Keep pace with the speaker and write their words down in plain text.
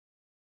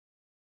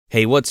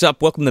Hey, what's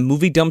up? Welcome to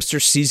Movie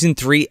Dumpster Season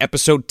 3,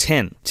 Episode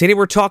 10. Today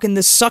we're talking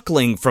The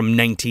Suckling from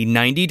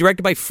 1990,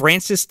 directed by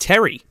Francis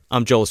Terry.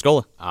 I'm Joel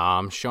Escola.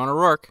 I'm Sean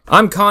O'Rourke.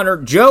 I'm Connor.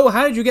 Joe,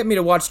 how did you get me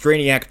to watch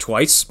Drainiac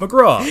twice?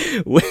 McGraw.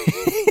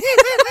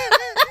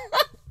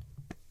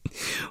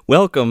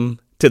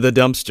 Welcome to The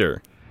Dumpster.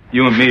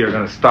 You and me are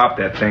going to stop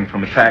that thing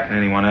from attacking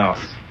anyone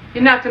else.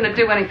 You're not going to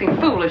do anything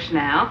foolish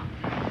now.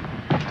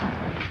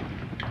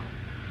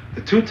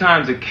 The 2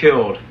 times it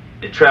killed,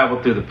 it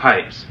traveled through the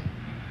pipes.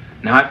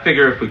 Now I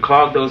figure if we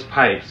clog those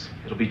pipes,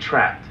 it'll be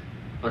trapped.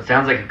 Well, it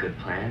sounds like a good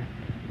plan.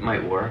 It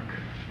might work.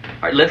 All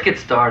right, let's get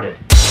started.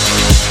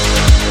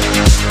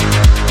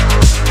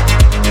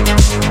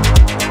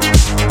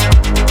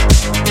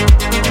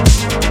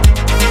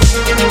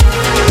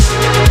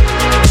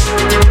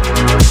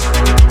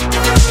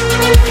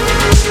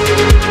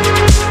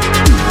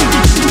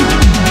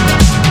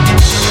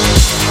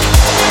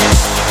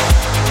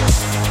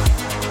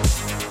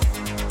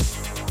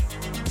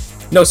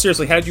 No,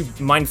 seriously, how did you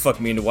mindfuck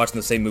me into watching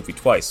the same movie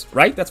twice?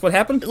 Right? That's what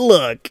happened?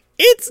 Look,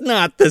 it's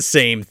not the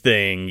same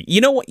thing.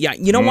 You know what? Yeah,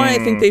 you know why I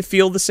think they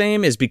feel the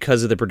same is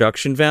because of the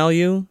production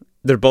value.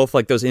 They're both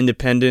like those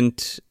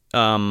independent,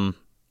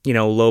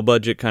 low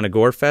budget kind of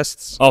gore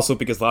fests. Also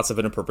because lots of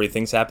inappropriate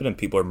things happen and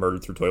people are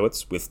murdered through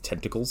toilets with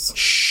tentacles.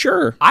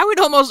 Sure. I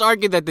would almost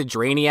argue that the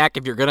Drainiac,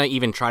 if you're going to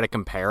even try to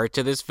compare it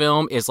to this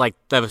film, is like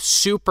the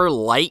super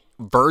light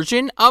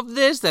version of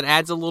this that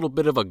adds a little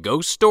bit of a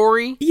ghost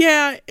story.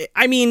 Yeah,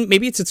 I mean,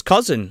 maybe it's its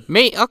cousin.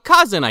 A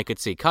cousin I could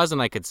see.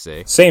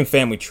 Same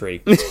family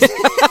tree.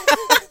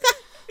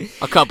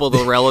 A couple of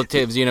the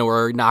relatives,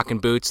 were knocking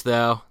boots,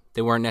 though.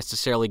 They weren't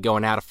necessarily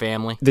going out of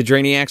family. The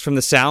Drainiacs from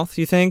the south,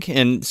 you think?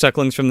 And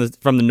Sucklings from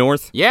the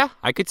north? Yeah,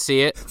 I could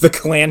see it. The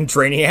Clan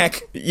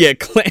Drainiac? Yeah,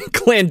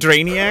 Clan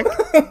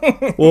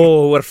Drainiac?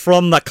 Whoa, we're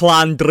from the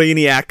Clan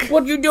Drainiac.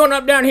 What you doing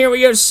up down here with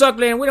your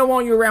suckling? We don't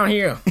want you around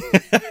here.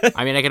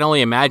 I mean, I can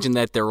only imagine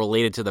that they're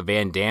related to the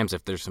Van Dams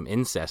if there's some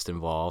incest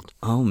involved.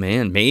 Oh,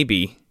 man,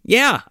 maybe.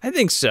 Yeah, I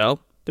think so.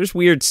 There's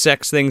weird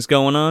sex things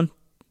going on.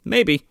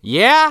 Maybe.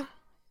 Yeah.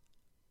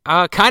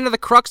 Kind of the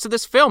crux of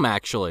this film,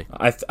 actually.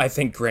 I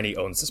think Granny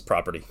owns this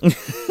property.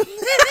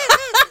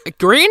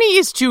 Granny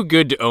is too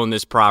good to own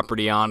this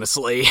property,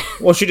 honestly.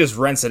 Well, she just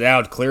rents it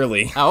out,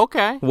 clearly. Oh,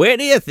 okay. Where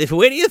do you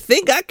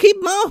think I keep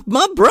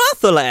my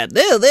brothel at?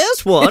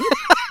 There's one.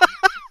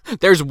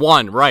 There's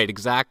one, right,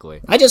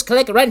 exactly. I just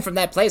collect rent from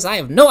that place. I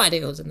have no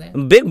idea who's in there.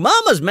 Big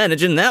Mama's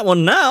managing that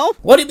one now.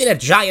 What do you mean a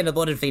giant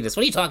aborted fetus?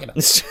 What are you talking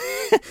about?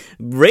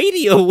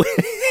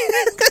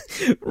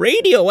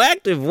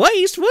 Radioactive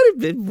waste?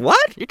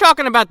 What? You're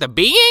talking about the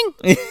being?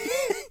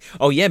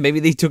 Oh, yeah, maybe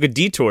they took a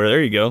detour.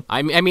 There you go.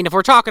 I mean, if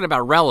we're talking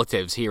about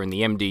relatives here in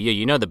the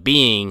MDU, the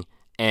being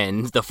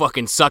and the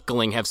fucking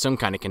suckling have some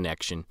kind of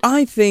connection.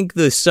 I think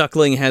the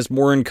suckling has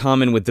more in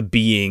common with the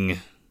being.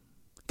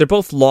 They're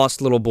both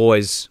lost little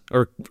boys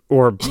or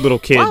little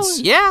kids. Well,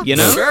 yeah,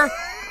 sure.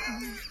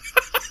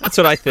 That's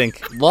what I think.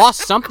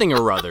 Lost something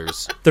or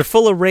others. They're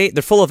full of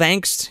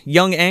angst,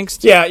 young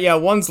angst. Yeah,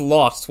 one's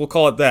lost. We'll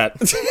call it that.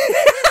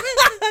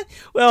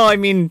 Well, I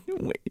mean,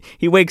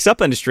 he wakes up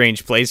in a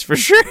strange place for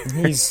sure.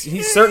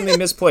 He's certainly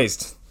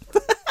misplaced.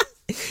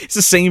 It's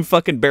the same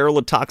fucking barrel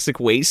of toxic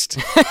waste.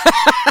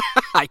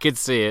 I could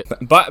see it.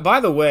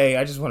 By the way,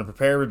 I just want to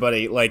prepare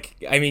everybody.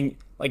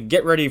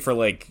 Get ready for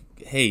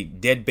hey,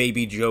 dead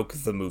baby joke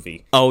the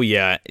movie. Oh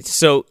yeah.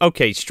 So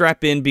okay,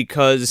 strap in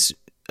because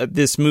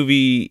this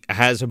movie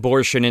has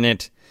abortion in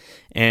it,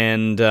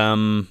 and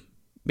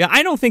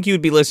I don't think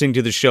you'd be listening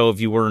to the show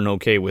if you weren't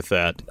okay with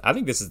that. I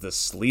think this is the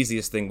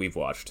sleaziest thing we've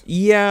watched.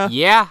 Yeah.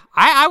 Yeah,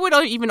 I would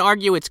even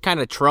argue it's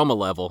kind of trauma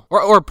level,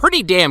 or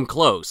pretty damn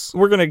close.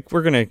 We're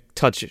gonna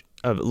touch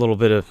a little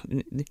bit of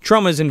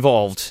trauma's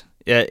involved.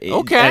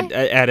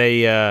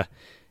 Okay.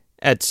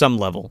 At some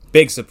level.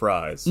 Big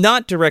surprise.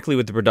 Not directly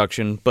with the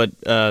production, but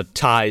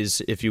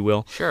ties, if you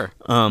will. Sure.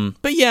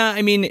 But yeah,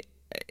 I mean,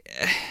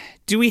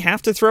 do we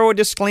have to throw a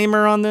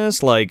disclaimer on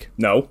this?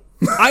 No.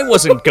 I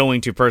wasn't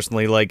going to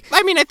personally.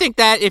 I mean, I think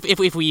that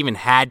if we even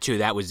had to,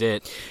 that was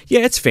it. Yeah,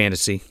 it's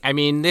fantasy. I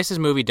mean, this is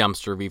Movie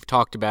Dumpster. We've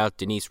talked about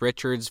Denise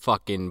Richards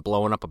fucking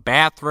blowing up a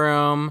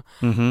bathroom.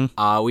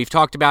 Mm-hmm. We've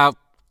talked about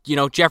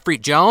Jeffrey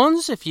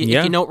Jones, if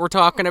you know what we're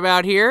talking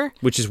about here.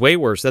 Which is way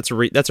worse. That's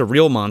a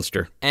real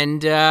monster.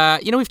 And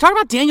we've talked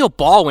about Daniel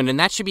Baldwin, and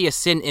that should be a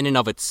sin in and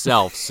of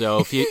itself.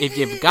 So if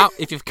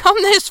you've come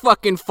this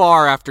fucking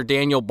far after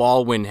Daniel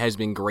Baldwin has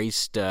been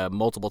graced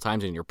multiple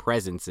times in your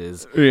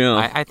presences,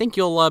 I think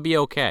you'll be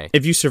okay.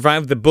 If you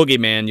survive the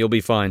boogeyman, you'll be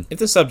fine. If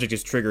the subject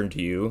is triggering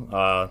to you,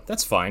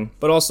 that's fine.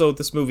 But also,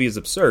 this movie is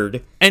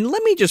absurd. And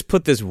let me just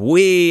put this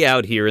way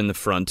out here in the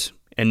front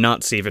and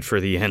not save it for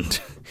the end.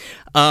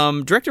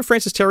 Director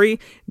Francis Terry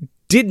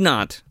did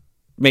not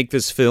make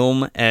this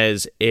film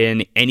as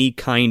in any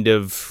kind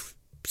of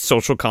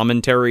social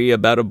commentary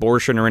about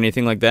abortion or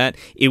anything like that.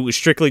 It was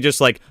strictly just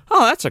like,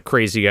 oh, that's a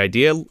crazy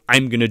idea.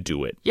 I'm going to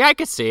do it. Yeah, I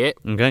could see it.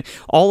 Okay.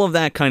 All of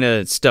that kind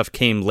of stuff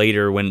came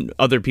later when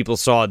other people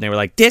saw it and they were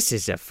like, this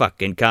is a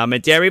fucking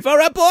commentary for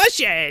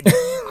abortion.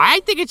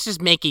 I think it's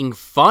just making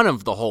fun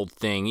of the whole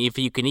thing, if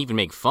you can even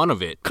make fun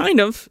of it. Kind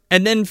of.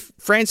 And then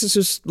Francis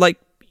was like,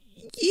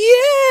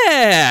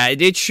 yeah,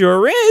 it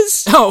sure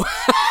is. Oh.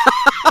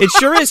 It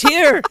sure is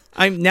here.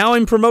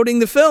 I'm promoting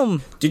the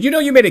film. Did you know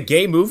you made a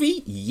gay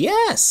movie?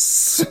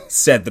 Yes,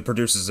 said the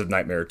producers of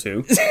Nightmare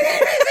 2.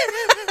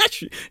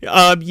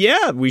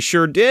 Yeah, we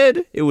sure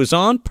did. It was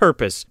on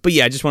purpose. But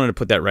yeah, I just wanted to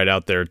put that right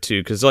out there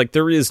too, because like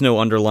there is no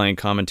underlying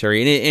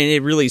commentary, and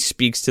it really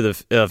speaks to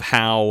of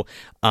how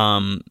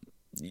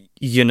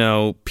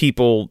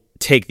people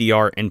take the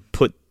art and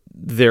put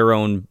their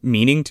own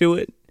meaning to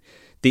it,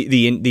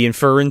 the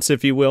inference,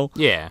 if you will.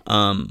 Yeah.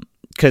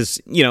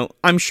 Because,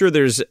 I'm sure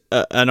there's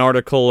an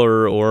article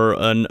or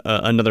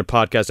another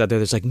podcast out there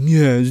that's like,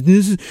 yes,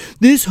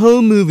 this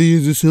whole movie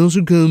is a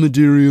social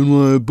commentary on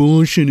why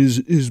abortion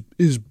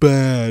is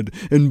bad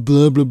and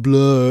blah, blah,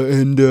 blah,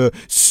 and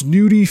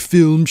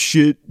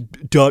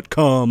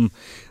snootyfilmshit.com.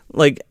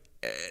 Like,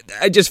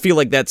 I just feel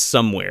like that's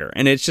somewhere.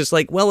 And it's just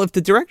like, well, if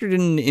the director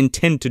didn't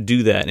intend to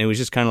do that and it was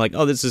just kind of like,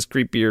 oh, this is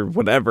creepy or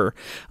whatever,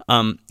 I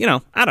don't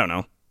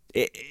know.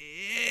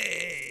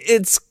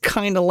 It's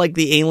kind of like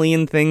the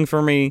Alien thing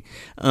for me.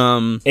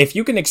 If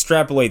you can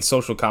extrapolate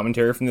social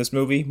commentary from this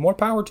movie, more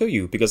power to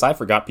you, because I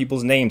forgot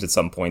people's names at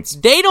some points.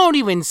 They don't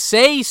even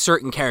say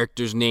certain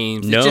characters'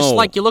 names. No. It's just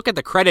like you look at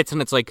the credits and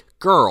it's like,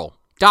 girl,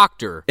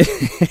 doctor.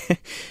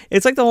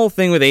 It's like the whole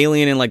thing with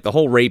Alien and like the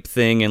whole rape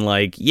thing and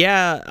like,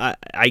 yeah,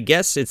 I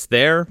guess it's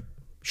there.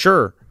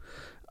 Sure.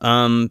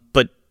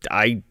 But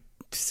I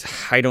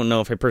don't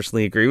know if I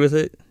personally agree with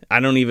it. I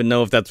don't even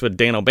know if that's what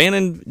Dan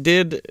O'Bannon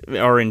did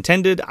or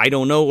intended. I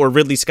don't know. Or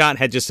Ridley Scott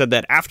had just said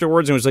that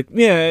afterwards and was like,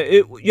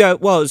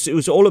 it was. It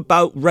was all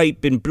about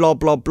rape and blah,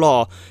 blah,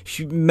 blah.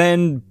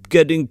 Men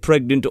getting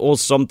pregnant or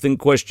something, ?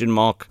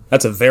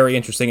 That's a very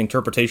interesting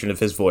interpretation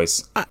of his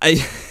voice.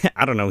 I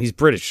don't know. He's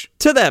British.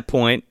 To that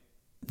point,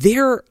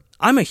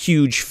 I'm a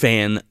huge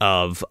fan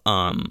of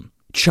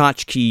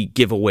tchotchke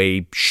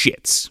giveaway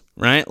shits,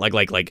 right?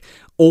 Like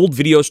old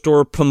video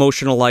store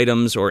promotional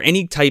items or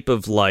any type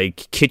of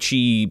like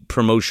kitschy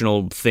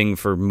promotional thing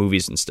for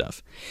movies and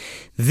stuff.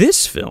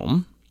 This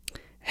film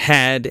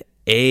had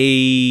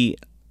a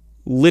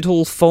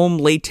little foam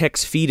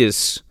latex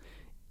fetus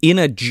in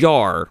a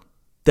jar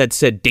that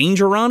said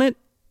danger on it,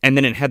 and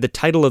then it had the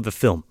title of the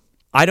film.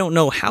 I don't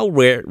know how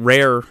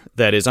rare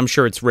that is. I'm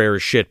sure it's rare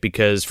as shit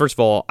because, first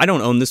of all, I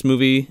don't own this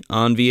movie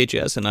on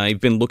VHS, and I've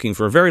been looking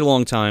for a very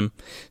long time.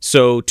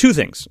 So, two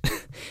things.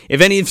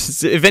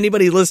 If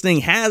anybody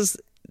listening has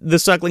the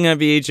Suckling on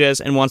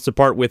VHS and wants to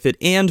part with it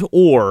and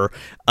or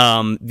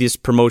this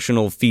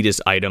promotional fetus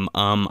item,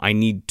 I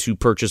need to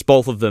purchase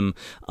both of them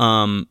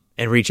and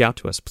reach out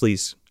to us,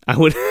 please. I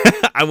would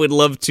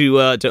love to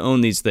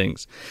own these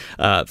things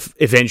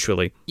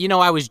eventually.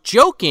 I was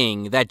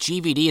joking that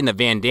GVD and the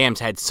Van Dams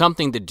had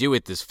something to do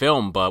with this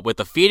film, but with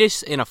the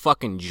fetus in a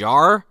fucking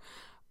jar,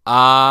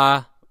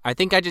 I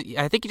think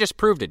you just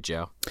proved it,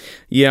 Joe.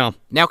 Yeah.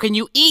 Now, can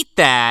you eat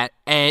that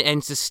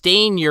and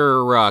sustain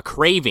your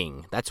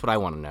craving? That's what I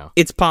want to know.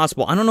 It's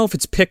possible. I don't know if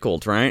it's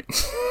pickled, right?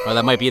 Well,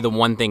 that might be the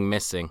one thing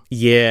missing.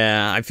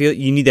 Yeah, I feel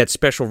you need that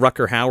special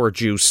Rucker Hauer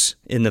juice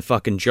in the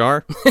fucking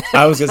jar.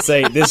 I was gonna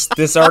say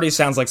this already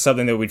sounds like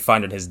something that we'd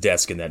find on his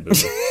desk in that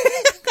movie.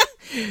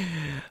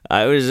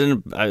 I was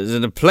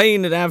in a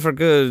plane in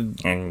Africa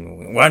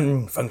and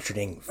one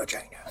functioning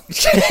vagina.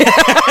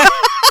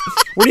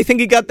 Where do you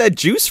think he got that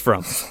juice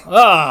from?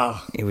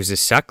 Ah, it was a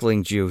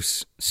suckling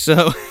juice.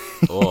 So,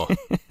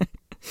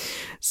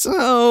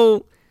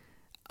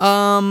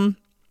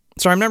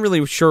 sorry, I'm not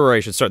really sure where I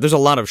should start. There's a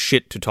lot of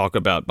shit to talk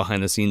about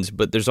behind the scenes,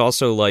 but there's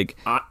also like...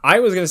 I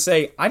was going to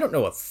say, I don't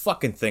know a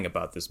fucking thing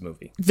about this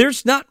movie.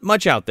 There's not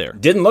much out there.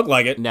 Didn't look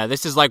like it. No,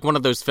 this is like one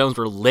of those films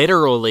where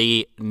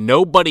literally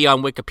nobody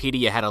on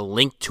Wikipedia had a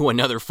link to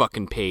another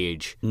fucking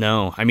page.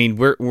 No, I mean,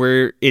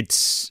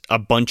 it's a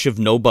bunch of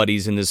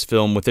nobodies in this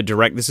film with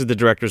this is the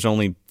director's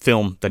only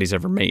film that he's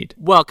ever made.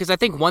 Well, because I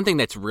think one thing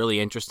that's really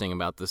interesting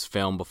about this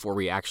film before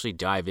we actually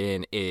dive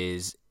in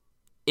is...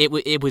 It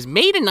was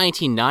made in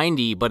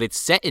 1990, but it's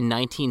set in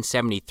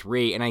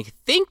 1973, and I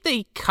think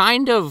they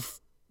kind of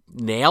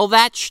nail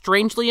that,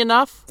 strangely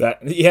enough.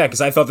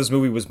 Because I thought this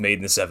movie was made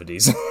in the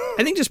 70s.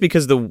 I think just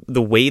because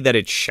the way that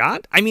it's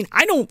shot, I mean,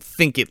 I don't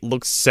think it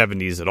looks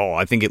 70s at all.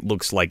 I think it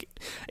looks like...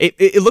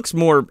 It looks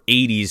more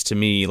 80s to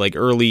me, like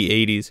early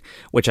 80s,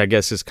 which I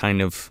guess is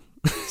kind of...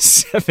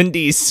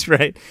 70s,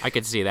 right? I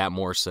could see that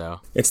more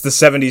so. It's the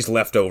 70s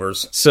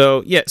leftovers.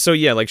 So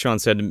yeah, like Sean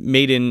said,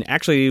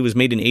 it was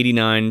made in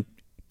 89,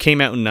 came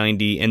out in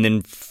 90, and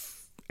then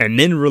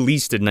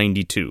released in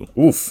 92.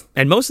 Oof.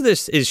 And most of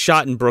this is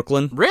shot in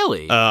Brooklyn.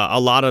 Really?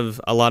 A lot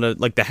of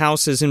like the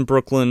house is in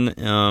Brooklyn,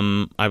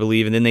 I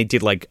believe, and then they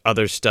did like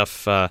other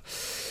stuff.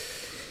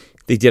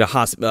 They did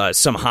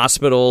some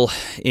hospital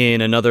in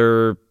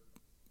another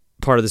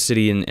part of the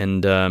city,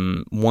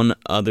 and one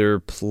other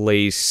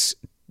place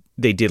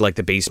they did like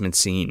the basement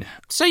scene.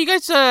 So you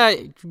guys,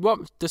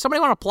 does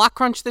somebody want to plot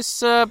crunch this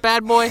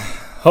bad boy?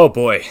 Oh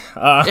boy.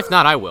 If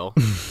not, I will.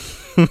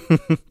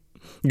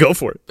 Go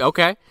for it.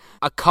 Okay.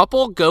 A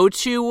couple go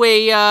to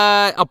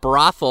a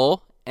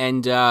brothel,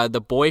 and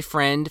the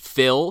boyfriend,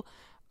 Phil,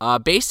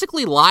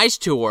 basically lies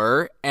to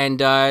her,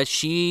 and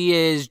she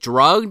is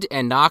drugged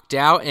and knocked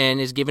out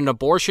and is given an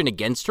abortion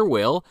against her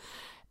will.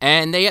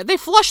 And they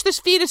flush this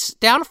fetus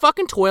down a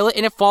fucking toilet,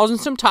 and it falls in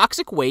some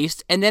toxic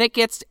waste, and then it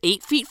gets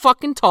 8 feet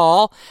fucking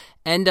tall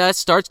and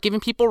starts giving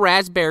people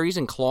raspberries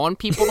and clawing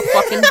people to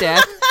fucking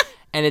death.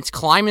 And it's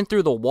climbing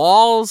through the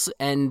walls,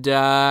 and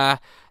they're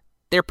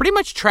pretty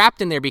much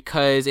trapped in there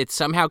because it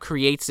somehow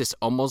creates this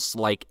almost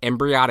like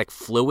embryonic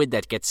fluid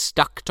that gets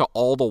stuck to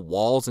all the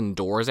walls and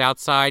doors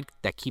outside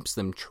that keeps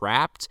them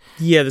trapped.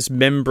 Yeah, this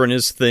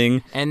membranous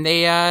thing. And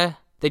they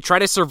try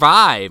to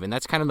survive, and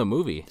that's kind of the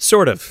movie.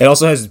 Sort of. It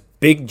also has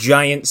big,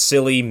 giant,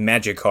 silly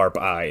Magikarp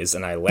eyes,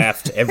 and I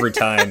laughed every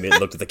time it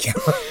looked at the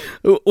camera.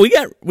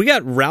 We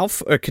got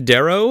Ralph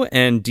Cordero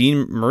and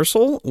Dean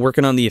Merzel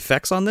working on the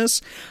effects on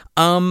this.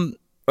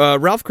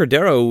 Ralph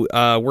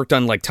Cordero worked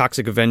on like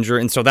Toxic Avenger,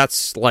 and so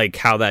that's like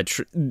how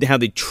how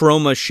the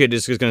trauma shit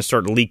is going to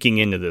start leaking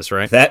into this,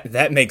 right?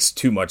 That makes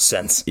too much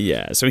sense.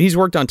 Yeah, so he's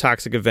worked on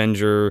Toxic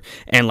Avenger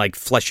and like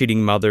Flesh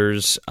Eating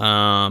Mothers,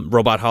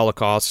 Robot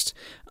Holocaust,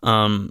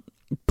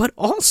 but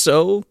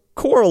also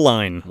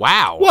Coraline.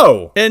 Wow.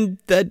 Whoa. And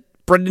that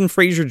Brendan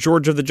Fraser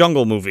George of the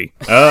Jungle movie.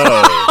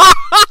 Oh.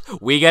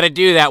 We got to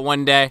do that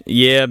one day.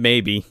 Yeah,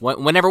 maybe.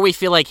 Whenever we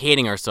feel like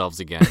hating ourselves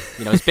again.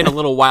 You know, it's been a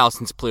little while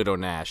since Pluto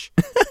Nash.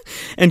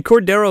 And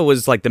Cordero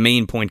was like the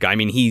main point guy. I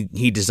mean,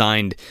 he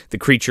designed the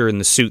creature and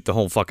the suit, the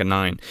whole fucking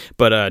nine.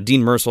 But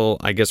Dean Merzel,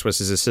 I guess, was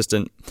his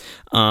assistant.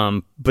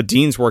 But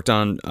Dean's worked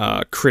on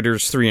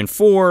Critters 3 and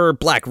 4,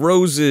 Black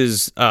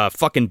Roses,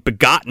 fucking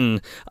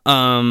Begotten,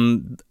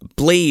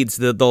 Blades,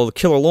 the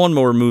Killer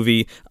Lawnmower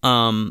movie,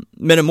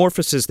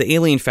 Metamorphosis, the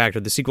Alien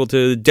Factor, the sequel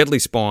to Deadly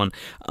Spawn,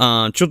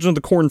 Children of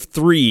the Corn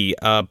 3,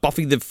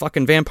 Buffy the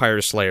fucking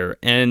Vampire Slayer,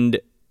 and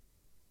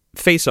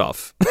Face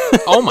Off.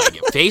 Oh my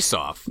god, Face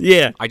Off.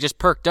 Yeah. I just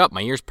perked up.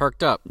 My ears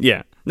perked up.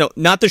 Yeah. No,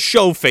 not the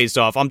show Face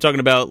Off. I'm talking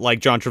about like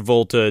John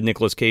Travolta,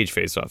 Nicolas Cage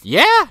Face Off.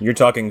 Yeah. You're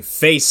talking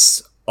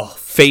Face Off.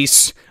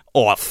 Face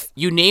Off.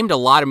 You named a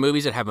lot of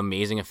movies that have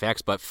amazing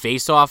effects, but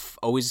Face Off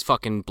always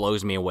fucking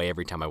blows me away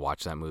every time I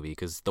watch that movie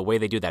because the way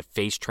they do that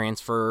face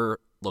transfer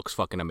looks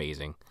fucking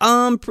amazing.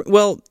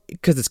 Well,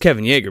 because it's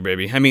Kevin Yeager,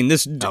 baby. I mean,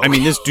 this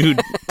dude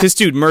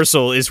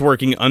Merzel is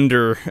working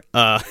under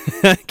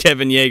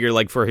Kevin Yeager,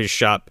 like for his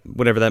shop,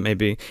 whatever that may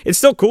be. It's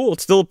still cool.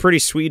 It's still a pretty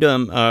sweet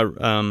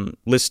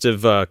list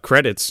of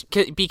credits.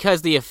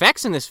 Because the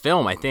effects in this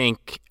film, I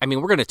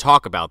mean, we're going to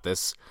talk about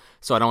this,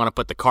 so I don't want to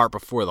put the cart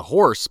before the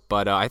horse,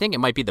 but I think it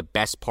might be the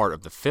best part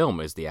of the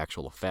film is the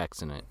actual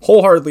effects in it.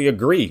 Wholeheartedly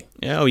agree.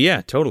 Oh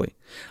yeah, totally.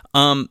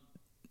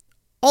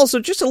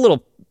 Also, just a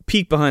little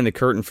peek behind the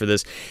curtain for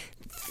this.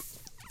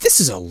 This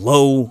is a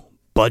low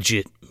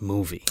budget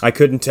movie. I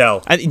couldn't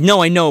tell. I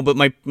know, but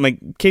my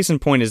case in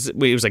point is it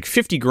was like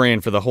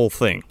 $50,000 for the whole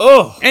thing.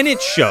 Oh, and it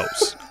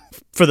shows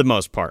for the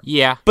most part.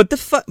 Yeah, but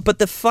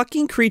the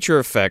fucking creature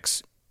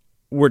effects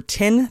were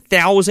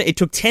 $10,000. It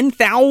took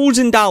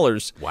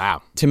 $10,000.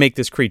 Wow, to make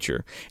this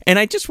creature, and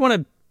I just want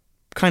to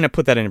kind of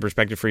put that into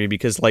perspective for you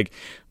because like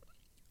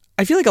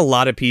I feel like a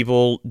lot of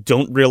people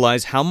don't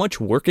realize how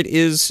much work it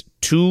is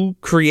to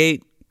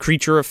create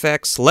creature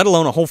effects, let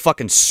alone a whole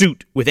fucking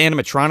suit with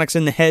animatronics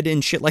in the head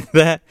and shit like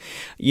that,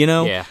 you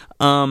know? Yeah.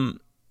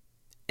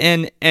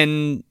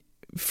 And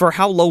for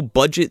how low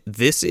budget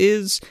this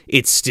is,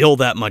 it's still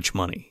that much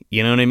money.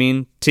 You know what I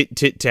mean?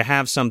 To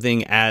have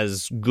something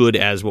as good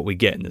as what we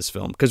get in this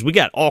film. Because we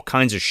got all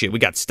kinds of shit. We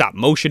got stop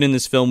motion in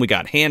this film. We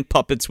got hand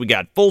puppets. We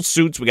got full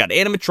suits. We got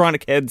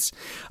animatronic heads.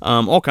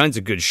 All kinds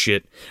of good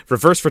shit.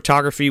 Reverse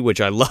photography,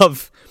 which I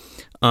love.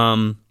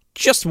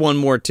 Just one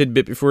more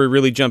tidbit before we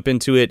really jump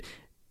into it.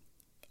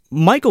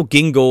 Michael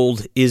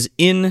Gingold is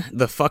in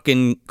the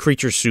fucking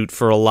creature suit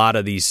for a lot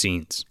of these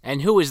scenes.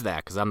 And who is that?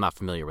 Because I'm not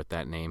familiar with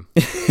that name.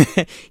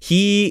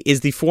 He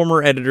is the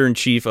former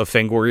editor-in-chief of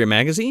Fangoria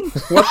magazine.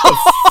 What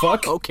the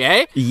fuck?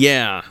 Okay.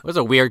 Yeah. That was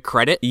a weird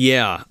credit.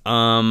 Yeah.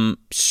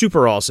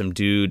 Super awesome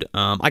dude.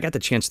 I got the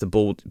chance to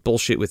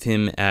bullshit with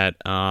him at,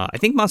 I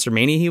think Monster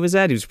Mania he was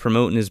at. He was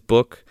promoting his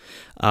book,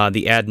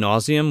 The Ad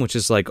Nauseum, which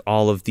is like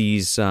all of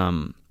these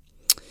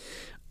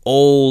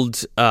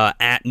old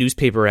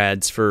newspaper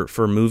ads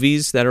for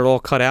movies that are all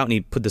cut out, and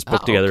he put this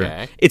book together.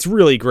 Okay. It's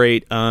really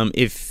great.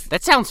 If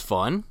that sounds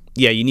fun.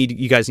 Yeah,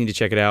 you guys need to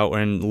check it out,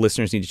 and the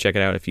listeners need to check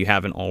it out if you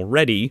haven't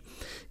already.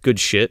 Good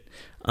shit.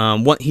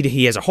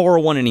 He has a horror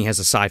one and he has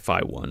a sci-fi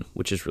one,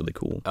 which is really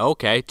cool.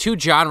 Okay, 2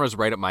 genres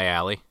right up my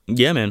alley.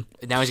 Yeah, man.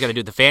 Now he's got to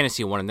do the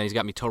fantasy one, and then he's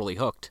got me totally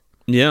hooked.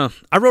 Yeah,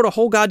 I wrote a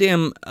whole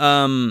goddamn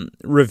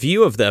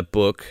review of that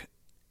book,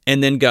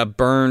 and then got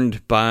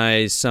burned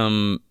by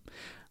some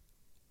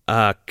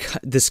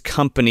this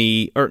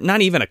company, or not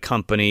even a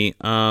company.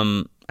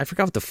 I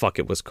forgot what the fuck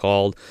it was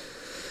called.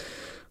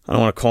 I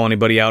don't want to call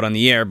anybody out on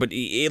the air, but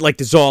it like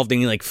dissolved,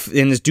 and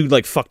and this dude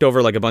like fucked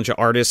over like a bunch of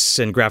artists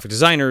and graphic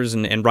designers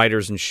and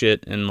writers and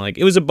shit, and like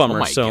it was a bummer. Oh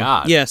my so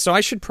God. yeah, so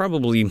I should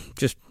probably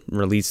just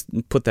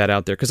put that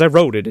out there because I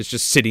wrote it. It's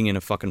just sitting in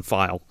a fucking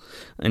file.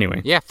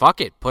 Anyway. Yeah,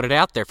 fuck it. Put it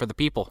out there for the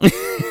people.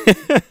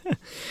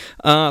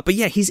 But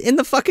yeah, he's in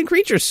the fucking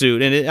creature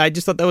suit, and I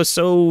just thought that was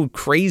so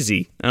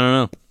crazy. I don't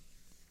know.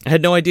 I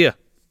had no idea.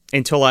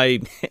 Until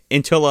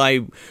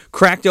I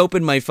cracked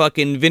open my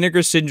fucking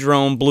Vinegar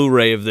Syndrome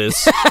Blu-ray of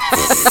this.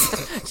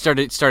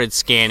 started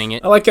scanning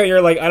it. I like how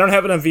you're like, I don't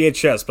have it on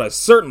VHS, but I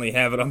certainly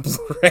have it on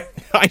Blu-ray.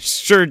 I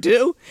sure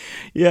do.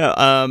 Yeah.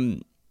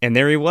 And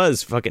there he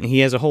was. Fucking, he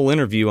has a whole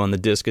interview on the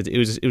disc. It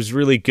was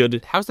really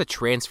good. How's the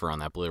transfer on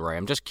that Blu-ray?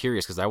 I'm just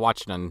curious because I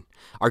watched it on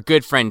our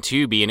good friend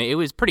Tubi, and it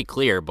was pretty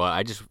clear. But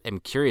I just am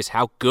curious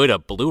how good a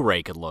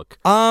Blu-ray could look.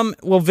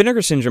 Well,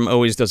 Vinegar Syndrome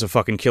always does a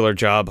fucking killer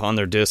job on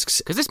their discs.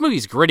 Because this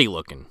movie's gritty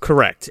looking.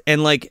 Correct.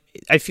 And like,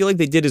 I feel like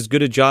they did as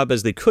good a job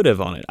as they could have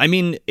on it. I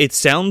mean, it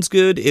sounds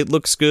good. It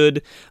looks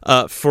good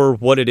for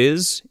what it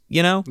is.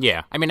 You know?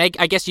 Yeah. I mean, I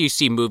guess you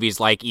see movies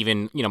like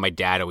even, my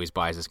dad always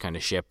buys this kind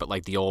of shit, but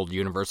like the old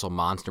Universal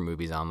monster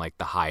movies on like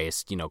the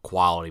highest,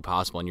 quality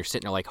possible. And you're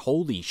sitting there like,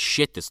 holy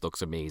shit, this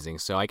looks amazing.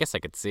 So I guess I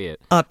could see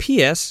it.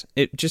 P.S.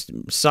 Just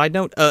side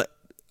note,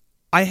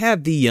 I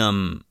have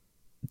the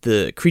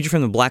Creature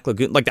from the Black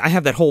Lagoon. Like, I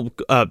have that whole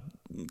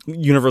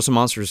Universal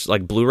Monsters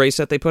like Blu-ray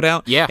set they put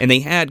out. Yeah. And they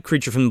had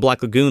Creature from the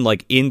Black Lagoon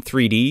like in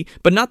 3D,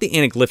 but not the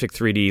anaglyphic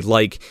 3D,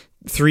 like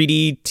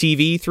 3D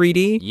TV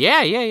 3D.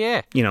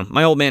 Yeah.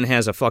 My old man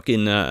has a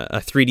fucking a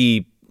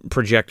 3D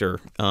projector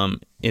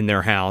in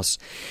their house,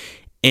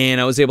 and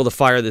I was able to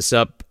fire this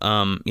up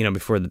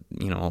before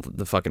all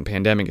the fucking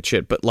pandemic and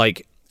shit. But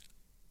like,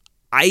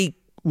 I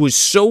was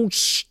so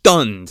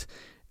stunned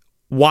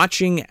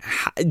watching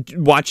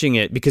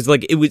it because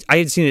like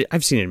I've seen it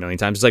a million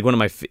times. It's like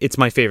it's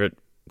my favorite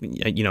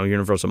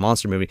Universal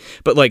monster movie.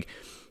 But like,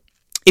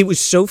 it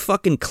was so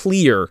fucking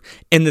clear,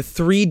 and the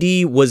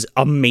 3D was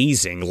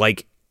amazing.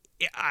 Like,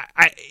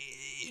 I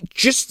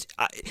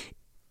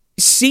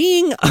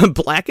seeing a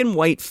black and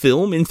white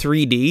film in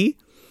 3D.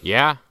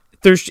 Yeah.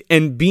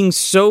 And being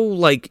so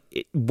like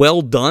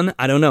well done.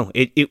 I don't know.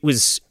 It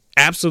was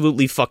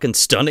absolutely fucking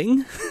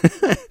stunning.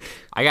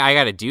 I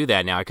got to do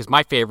that now because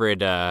my favorite,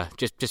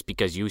 just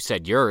because you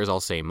said yours,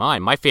 I'll say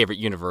mine. My favorite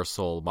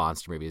Universal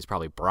monster movie is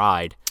probably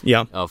Bride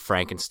of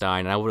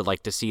Frankenstein, and I would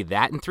like to see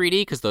that in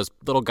 3D because those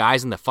little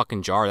guys in the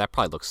fucking jar, that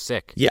probably looks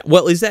sick. Yeah,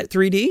 well, is that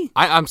 3D?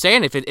 I'm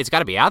saying if it's got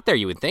to be out there,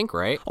 you would think,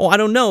 right? Oh, I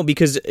don't know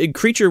because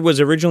Creature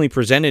was originally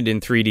presented in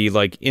 3D,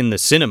 like in the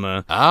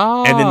cinema.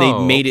 Oh, and then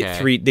they made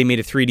it They made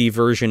a 3D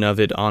version of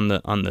it on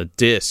the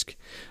disc.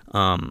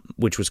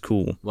 Which was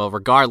cool. Well,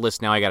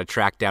 regardless, now I got to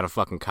track down a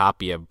fucking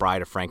copy of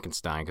Bride of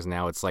Frankenstein because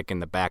now it's like in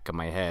the back of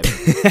my head.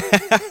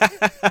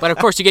 But of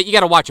course, you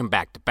got to watch them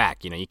back to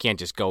back. You can't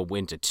just go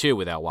into two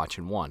without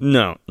watching one.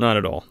 No, not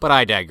at all. But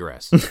I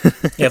digress.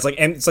 Yeah, it's like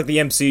the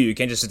MCU. You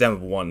can't just sit down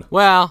with one.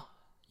 Well,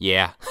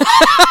 yeah.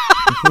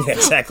 Yeah,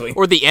 exactly.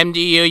 Or the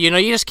MDU,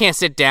 you just can't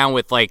sit down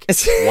with like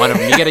one of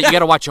them. You got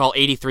to watch all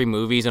 83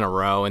 movies in a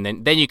row, and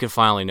then you can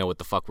finally know what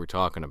the fuck we're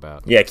talking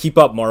about. Yeah, keep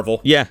up, Marvel.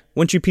 Yeah,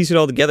 once you piece it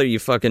all together, you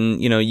fucking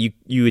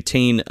you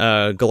attain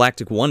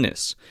galactic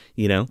oneness.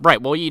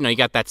 Right. Well, you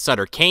got that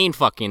Sutter Kane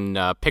fucking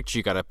picture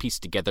you got to piece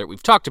together.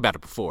 We've talked about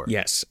it before.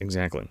 Yes,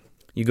 exactly.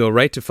 You go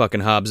right to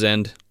fucking Hobbs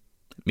End.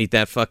 Meet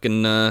that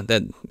fucking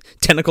that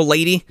tentacle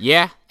lady.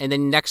 Yeah, and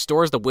then next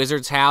door is the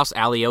Wizard's house.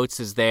 Ali Oates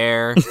is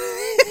there.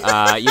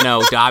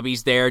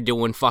 Dobby's there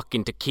doing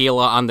fucking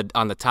tequila on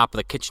the top of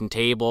the kitchen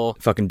table.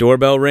 Fucking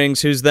doorbell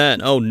rings. Who's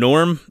that? Oh,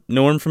 Norm.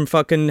 Norm from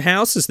fucking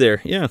House is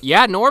there. Yeah.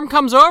 Yeah, Norm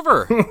comes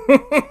over.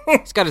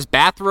 He's got his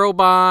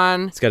bathrobe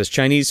on. He's got his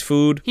Chinese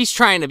food. He's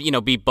trying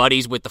to, be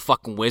buddies with the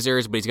fucking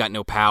wizards, but he's got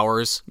no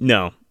powers.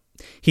 No.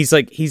 He's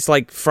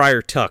like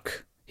Friar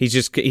Tuck. He's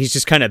just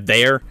kind of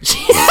there.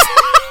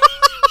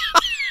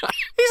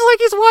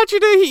 He's watching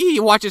it. He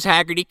watches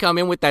Haggerty come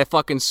in with that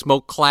fucking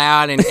smoke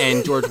cloud,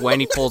 and George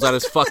Wendy pulls out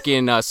his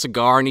fucking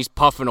cigar and he's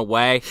puffing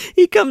away.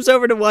 He comes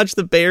over to watch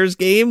the Bears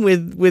game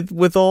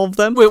with all of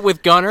them.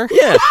 With Gunner.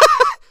 Yeah.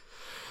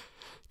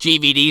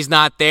 GVD's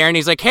not there, and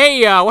he's like,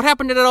 hey, what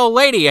happened to that old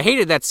lady? I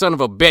hated that son of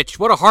a bitch.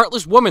 What a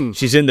heartless woman.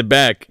 She's in the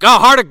back. Oh,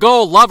 heart of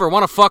gold, love her,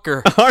 wanna fuck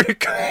her. Heart of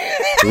gold.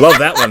 Love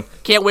that one.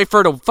 Can't wait for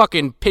her to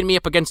fucking pin me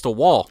up against a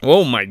wall.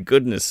 Oh my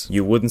goodness.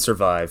 You wouldn't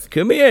survive.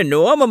 Come here,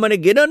 Norm. I'm gonna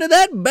get under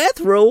that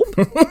bathrobe.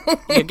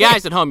 You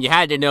guys at home, you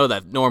had to know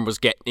that Norm was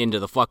getting into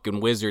the fucking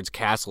wizard's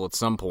castle at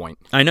some point.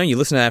 I know. You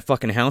listen to that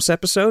fucking House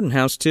episode in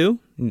House 2?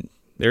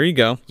 There you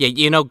go. Yeah,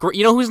 you know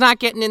who's not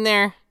getting in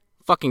there?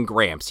 Fucking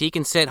Gramps. He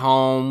can sit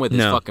home with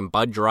his fucking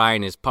Bud Dry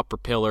and his Pupper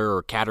Pillar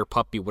or Catter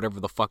Puppy, whatever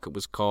the fuck it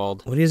was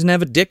called. Well, he doesn't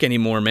have a dick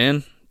anymore,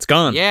 man. It's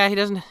gone. Yeah, he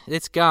doesn't.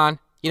 It's gone.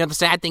 The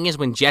sad thing is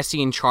when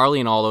Jesse and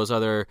Charlie and all those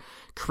other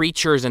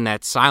creatures and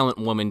that silent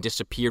woman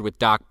disappeared with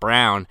Doc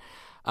Brown,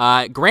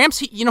 Gramps,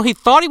 he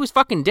thought he was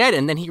fucking dead,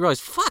 and then he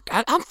realized, fuck,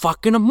 I'm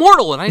fucking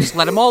immortal, and I just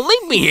let them all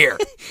leave me here.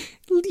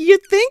 You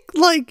think,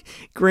 like,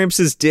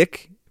 Gramps'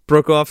 dick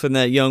broke off in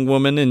that young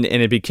woman and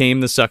it became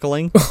the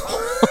suckling.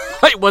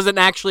 It wasn't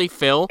actually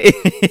Phil.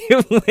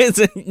 It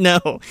wasn't,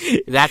 no.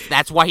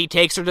 That's why he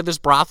takes her to this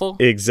brothel?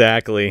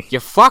 Exactly. You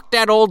fucked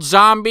that old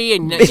zombie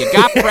and you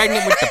got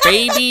pregnant with the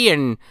baby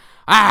and...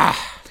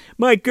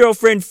 My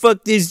girlfriend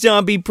fucked this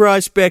zombie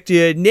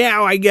prospector.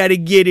 Now I gotta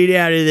get it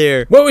out of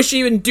there. What was she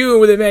even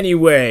doing with him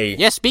anyway?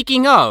 Yeah,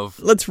 speaking of...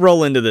 Let's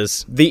roll into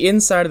this. The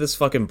inside of this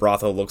fucking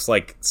brothel looks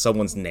like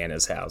someone's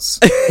nana's house.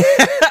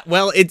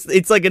 Well,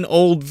 it's like an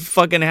old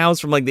fucking house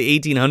from like the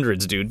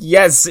 1800s, dude.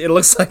 Yes, it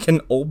looks like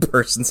an old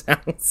person's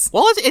house.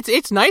 Well,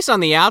 it's nice on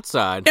the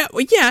outside. Yeah,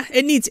 well, yeah,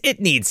 it needs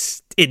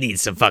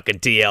some fucking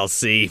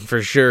TLC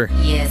for sure.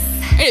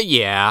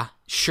 Yeah,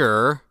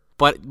 sure.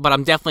 But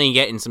I'm definitely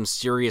getting some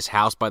serious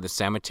House by the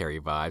Cemetery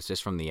vibes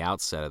just from the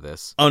outset of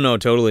this. Oh no,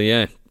 totally,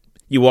 yeah.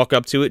 You walk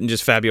up to it and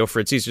just Fabio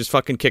Frizzi's just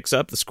fucking kicks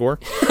up the score.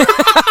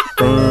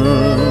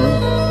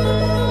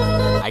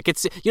 I could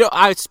see,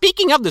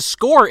 speaking of the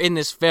score in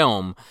this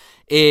film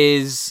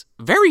is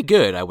very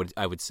good, I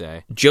would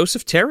say.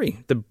 Joseph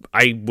Terry,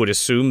 I would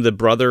assume the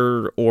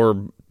brother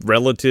or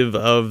relative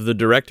of the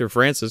director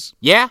Francis.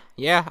 Yeah,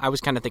 I was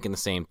kind of thinking the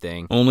same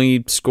thing.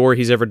 Only score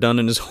he's ever done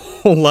in his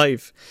whole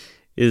life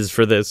is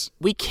for this.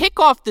 We kick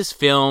off this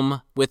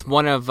film with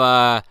one of,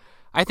 I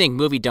think,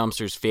 Movie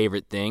Dumpster's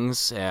favorite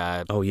things.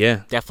 Oh,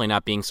 yeah. Definitely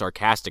not being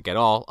sarcastic at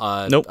all.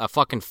 Nope.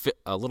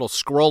 A little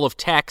scroll of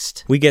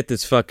text. We get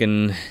this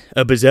fucking,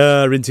 a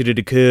bizarre incident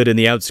occurred in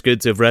the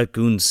outskirts of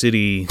Raccoon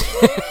City.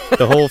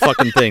 The whole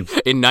fucking thing.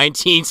 In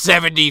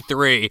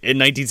 1973. In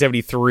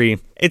 1973.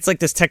 It's like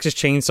this Texas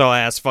Chainsaw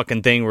ass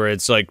fucking thing where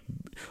it's like,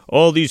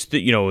 all these,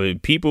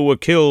 people were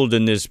killed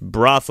in this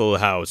brothel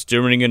house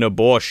during an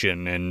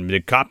abortion, and the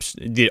cops,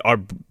 our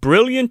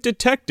brilliant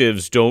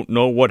detectives don't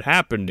know what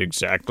happened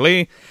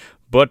exactly,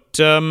 but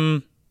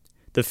the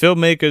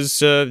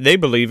filmmakers, they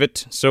believe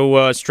it,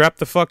 so strap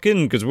the fuck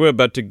in, because we're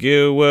about to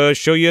go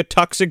show you a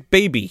toxic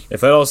baby.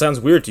 If that all sounds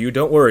weird to you,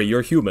 don't worry,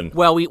 you're human.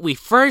 Well, we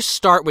first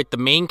start with the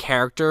main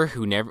character,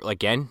 who never,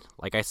 again,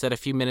 like I said a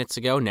few minutes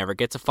ago, never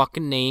gets a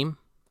fucking name.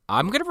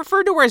 I'm going to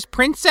refer to her as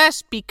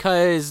Princess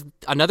because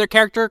another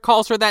character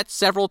calls her that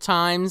several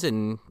times,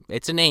 and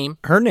it's a name.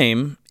 Her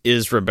name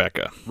is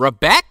Rebecca.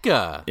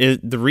 Rebecca!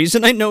 The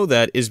reason I know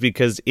that is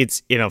because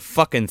it's in a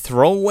fucking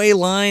throwaway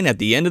line at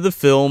the end of the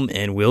film,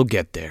 and we'll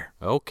get there.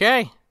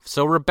 Okay,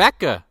 so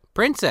Rebecca,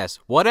 Princess,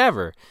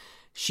 whatever.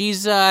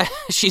 She's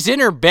in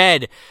her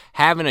bed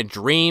having a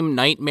dream,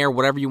 nightmare,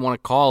 whatever you want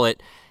to call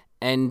it,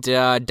 and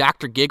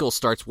Dr. Giggle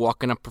starts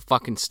walking up her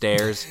fucking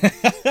stairs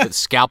with a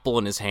scalpel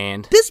in his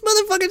hand. This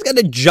motherfucker's got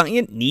a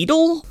giant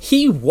needle?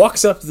 He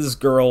walks up to this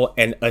girl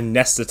and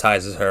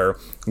anesthetizes her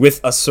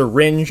with a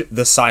syringe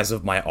the size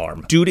of my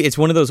arm. Dude, it's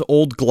one of those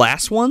old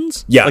glass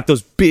ones? Yeah. Like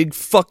those big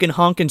fucking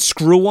honking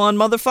screw-on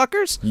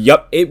motherfuckers?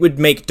 Yup, it would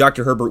make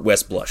Dr. Herbert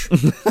West blush.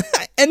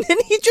 And then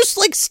he just,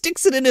 like,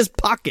 sticks it in his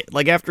pocket.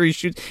 Like, after he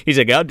shoots, he's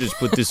like, I'll just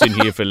put this in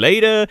here for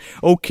later.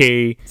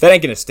 Okay. That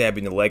ain't gonna stab you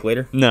in the leg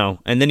later. No.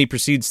 And then he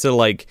proceeds to,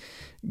 like,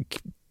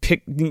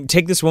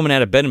 take this woman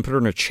out of bed and put her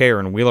in a chair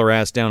and wheel her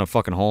ass down a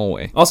fucking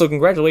hallway. Also,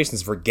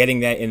 congratulations for getting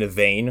that in a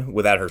vein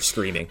without her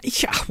screaming.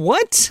 Yeah,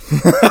 what?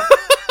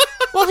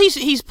 Well,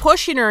 he's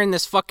pushing her in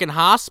this fucking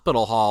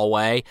hospital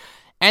hallway,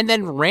 and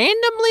then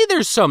randomly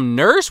there's some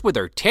nurse with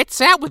her tits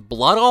out with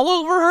blood all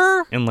over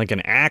her. And, like,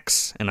 an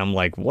axe. And I'm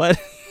like, what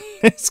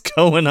is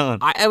going on?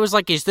 I was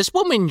like, is this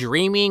woman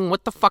dreaming?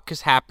 What the fuck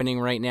is happening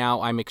right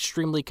now? I'm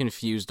extremely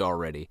confused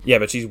already. Yeah,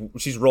 but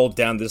she's rolled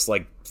down this,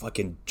 like,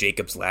 fucking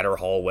Jacob's Ladder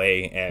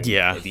hallway, and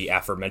the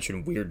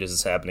aforementioned weirdness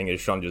is happening, as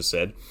Sean just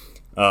said.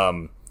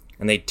 And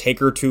they take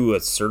her to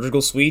a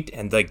surgical suite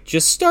and, like,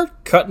 just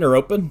start cutting her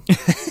open.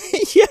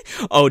 Yeah.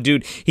 Oh,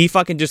 dude, he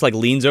fucking just, like,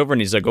 leans over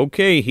and he's like,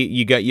 okay,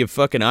 you got your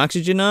fucking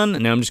oxygen on,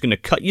 and now I'm just gonna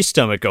cut your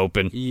stomach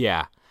open.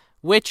 Yeah.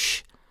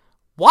 Which,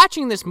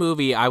 watching this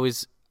movie, I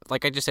was,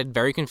 like I just said,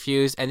 very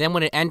confused. And then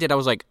when it ended, I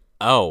was like,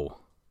 oh,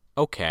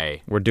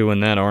 okay. We're doing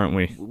that, aren't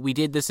we? We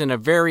did this in a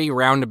very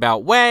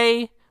roundabout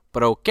way,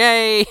 but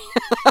okay.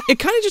 It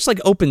kind of just, like,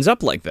 opens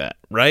up like that,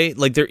 right?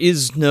 Like, there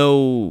is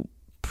no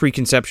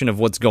preconception of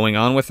what's going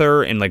on with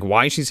her and, like,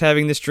 why she's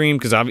having this dream,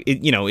 because,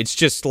 it's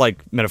just,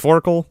 like,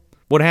 metaphorical,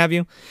 what have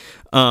you.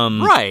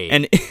 Right.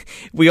 And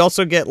we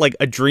also get, like,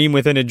 a dream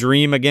within a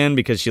dream again,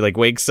 because she, like,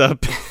 wakes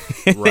up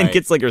and then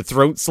gets, like, her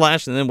throat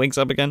slashed and then wakes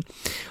up again.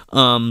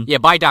 Yeah,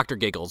 by Dr.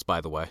 Giggles,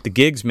 by the way. The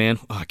gigs, man.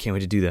 Oh, I can't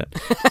wait to do that.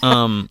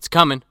 It's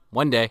coming.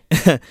 One day.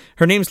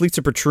 Her name's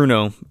Lisa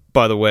Petruno,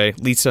 by the way.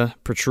 Lisa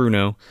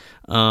Petruno.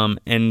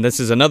 And this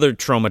is another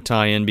Trauma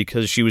tie-in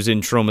because she was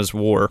in Troma's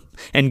War.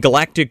 And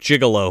Galactic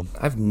Gigolo.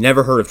 I've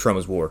never heard of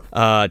Troma's War.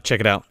 Check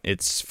it out.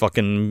 It's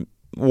fucking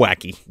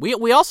wacky.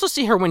 We also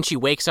see her when she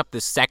wakes up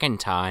the second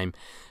time.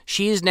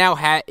 She is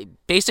now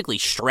basically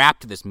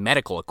strapped to this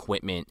medical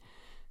equipment.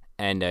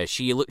 And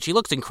she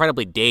looks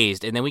incredibly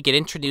dazed. And then we get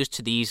introduced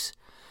to these...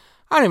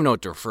 I don't even know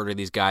what to refer to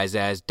these guys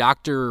as.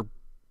 Dr.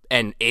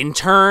 and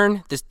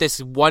intern, this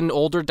one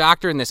older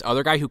doctor and this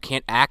other guy who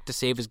can't act to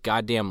save his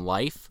goddamn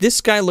life.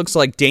 This guy looks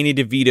like Danny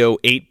DeVito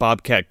ate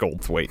Bobcat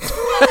Goldthwait.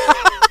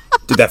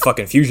 Did that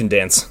fucking fusion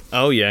dance.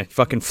 Oh, yeah.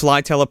 Fucking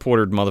fly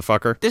teleported,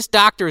 motherfucker. This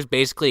doctor is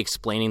basically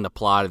explaining the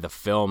plot of the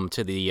film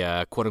to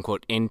the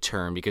quote-unquote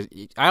intern, because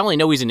I only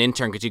know he's an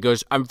intern because he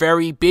goes, I'm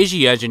very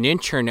busy as an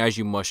intern, as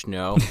you must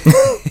know.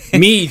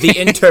 Me, the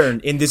intern,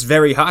 in this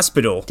very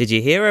hospital. Did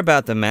you hear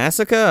about the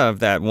massacre of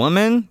that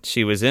woman?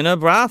 She was in a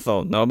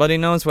brothel. Nobody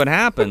knows what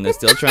happened. They're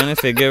still trying to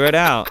figure it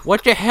out.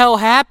 What the hell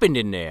happened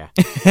in there?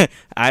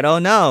 I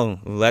don't know.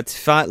 Let's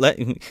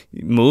find...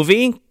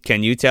 Movie?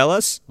 Can you tell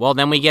us? Well,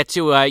 then we get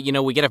to,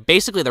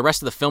 basically the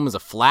rest of the film is a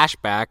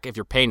flashback if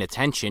you're paying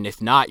attention.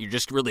 If not, you're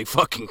just really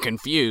fucking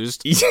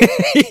confused.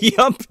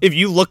 Yup. If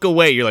you look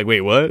away, you're like,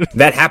 wait, what?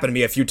 That happened to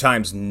me a few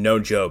times, no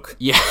joke.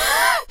 Yeah.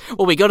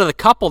 Well, we go to the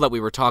couple that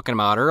we were talking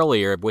about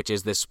earlier, which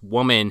is this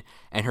woman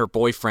and her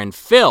boyfriend,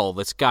 Phil,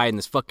 this guy in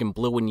this fucking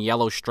blue and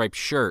yellow striped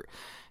shirt.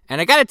 And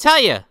I gotta tell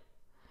you,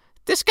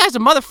 this guy's a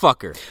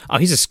motherfucker. Oh,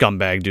 he's a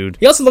scumbag, dude.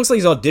 He also looks like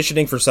he's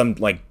auditioning for some,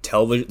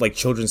 television,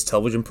 children's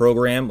television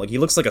program. Like, he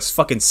looks like a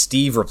fucking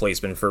Steve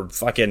replacement for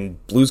fucking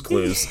Blue's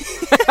Clues.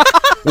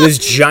 With his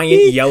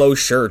giant yellow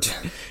shirt.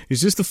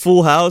 Is this the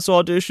Full House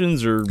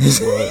auditions, or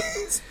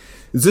what?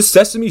 Is this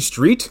Sesame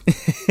Street?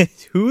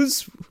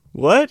 Who's...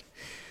 what?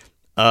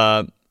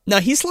 No,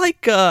 he's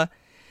like,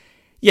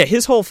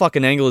 his whole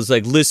fucking angle is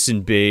like,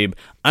 listen, babe,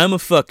 I'm a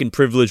fucking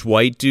privileged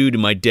white dude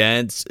and my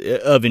dad's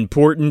of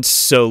importance,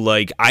 so,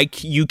 like,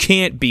 you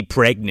can't be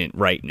pregnant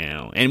right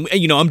now. And,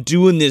 I'm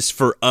doing this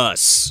for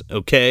us,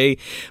 okay?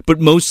 But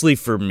mostly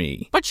for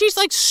me. But she's,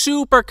 like,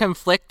 super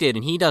conflicted,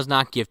 and he does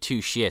not give two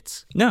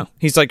shits. No,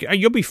 he's like,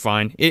 you'll be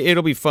fine.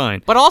 It'll be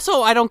fine. But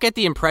also, I don't get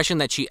the impression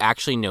that she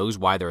actually knows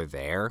why they're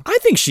there. I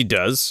think she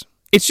does.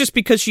 It's just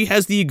because she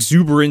has the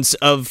exuberance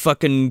of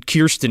fucking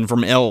Kirsten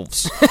from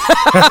Elves.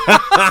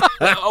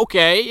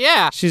 Okay,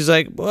 yeah. She's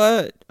like,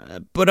 what?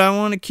 But I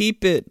want to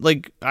keep it.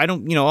 Like, I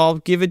don't, I'll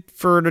give it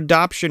for an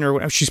adoption or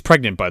whatever. She's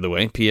pregnant, by the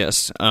way,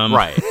 P.S.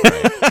 Right.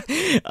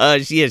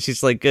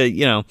 She's like,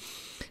 I'm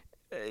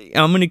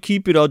going to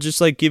keep it. I'll just,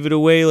 like, give it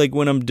away, like,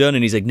 when I'm done.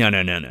 And he's like, no.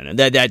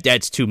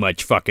 That's too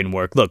much fucking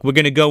work. Look, we're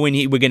going to go in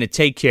here. We're going to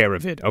take care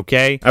of it,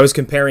 okay? I was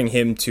comparing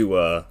him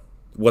to,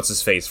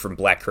 what's-his-face from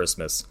Black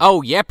Christmas.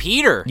 Oh, yeah,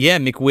 Peter. Yeah,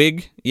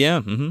 McWig.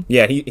 Yeah, mm-hmm.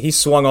 Yeah, he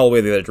swung all the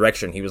way the other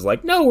direction. He was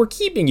like, no, we're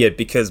keeping it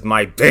because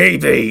my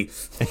baby.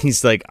 And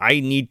he's like,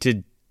 I need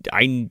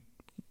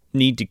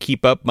to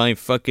keep up my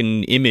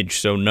fucking image,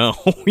 so no,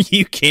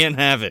 you can't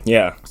have it.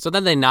 Yeah. So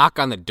then they knock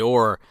on the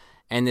door,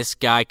 and this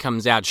guy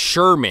comes out,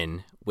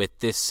 Sherman, with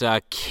this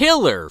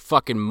killer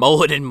fucking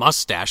mullet and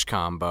mustache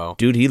combo.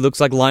 Dude, he looks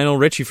like Lionel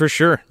Richie for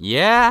sure.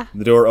 Yeah.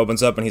 The door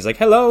opens up, and he's like,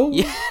 hello.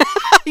 Yeah.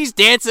 He's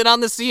dancing on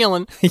the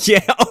ceiling.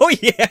 Yeah, oh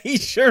yeah, he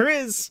sure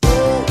is.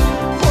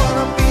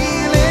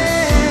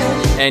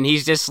 And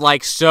he's just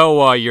like,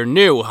 so, you're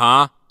new,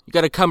 huh? You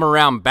gotta come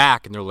around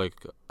back. And they're like,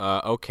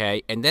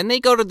 okay. And then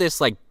they go to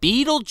this, like,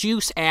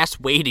 Beetlejuice-ass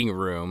waiting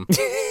room.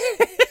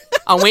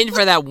 I'm waiting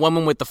for that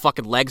woman with the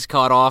fucking legs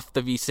cut off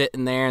to be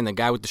sitting there, and the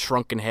guy with the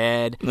shrunken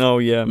head. Oh,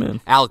 yeah, man.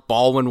 Alec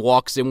Baldwin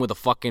walks in with a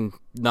fucking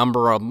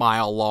number a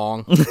mile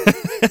long.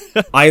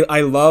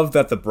 I love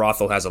that the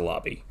brothel has a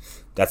lobby.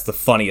 That's the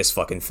funniest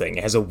fucking thing.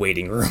 It has a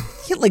waiting room.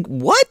 Yeah, like,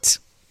 what?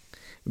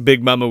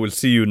 Big Mama will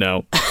see you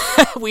now.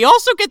 We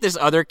also get this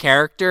other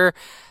character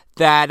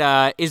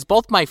that is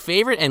both my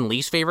favorite and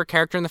least favorite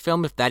character in the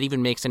film, if that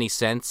even makes any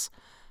sense.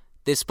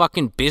 This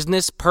fucking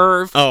business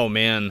perv. Oh,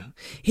 man.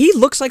 He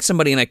looks like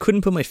somebody, and I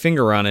couldn't put my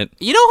finger on it.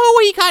 You know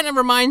who he kind of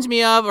reminds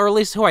me of, or at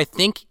least who I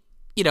think,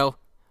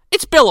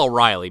 it's Bill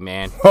O'Reilly,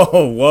 man.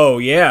 Oh, whoa,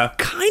 yeah.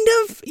 Kind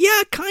of?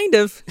 Yeah, kind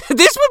of.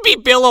 This would be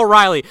Bill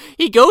O'Reilly.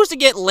 He goes to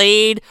get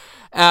laid,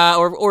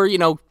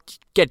 or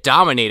get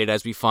dominated,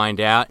 as we find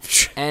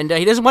out, and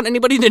he doesn't want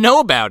anybody to know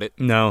about it.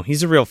 No,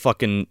 he's a real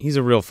fucking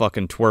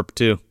twerp,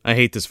 too. I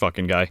hate this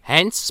fucking guy.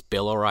 Hence,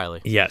 Bill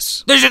O'Reilly.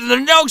 Yes. There's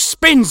no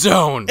spin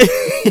zone!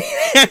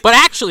 But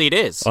actually, it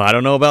is. Well, I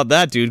don't know about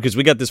that, dude, because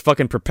we got this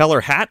fucking propeller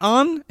hat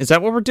on? Is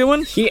that what we're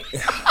doing?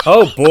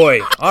 Oh,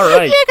 boy. All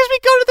right. Yeah, because we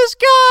go to this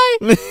guy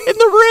in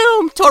the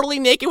room, totally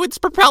naked with his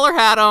propeller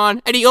hat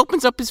on, and he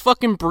opens up his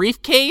fucking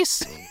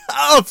briefcase.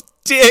 Of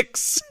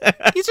dicks.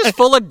 He's just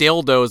full of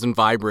dildos and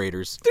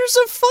vibrators. There's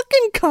a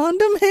fucking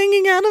condom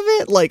hanging out of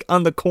it, like,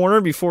 on the corner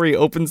before he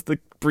opens the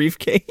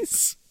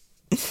briefcase.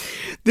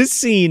 This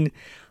scene...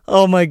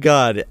 oh my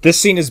god. This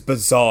scene is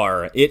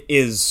bizarre. It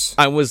is...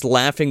 I was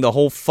laughing the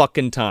whole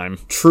fucking time.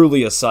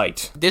 Truly a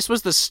sight. This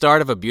was the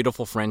start of a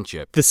beautiful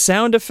friendship. The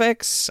sound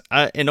effects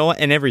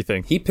and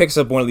everything. He picks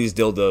up one of these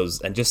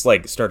dildos and just,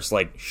 starts,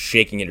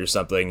 shaking it or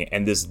something,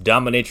 and this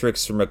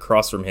dominatrix from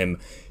across from him,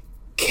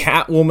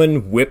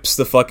 Catwoman, whips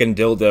the fucking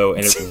dildo,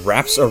 and it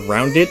wraps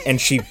around it, and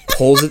she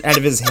pulls it out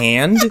of his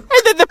hand. And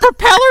then the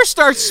propeller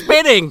starts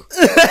spinning.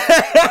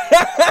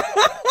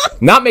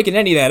 Not making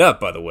any of that up,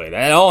 by the way.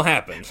 That all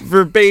happened.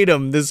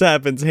 Verbatim, this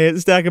happens.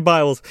 Stack of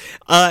Bibles.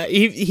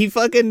 He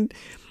fucking...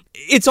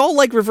 it's all,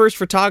 reverse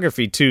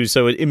photography, too,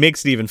 so it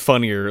makes it even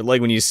funnier,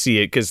 when you see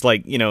it, because,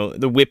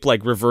 the whip,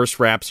 reverse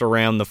wraps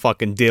around the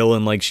fucking dill,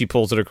 and, she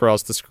pulls it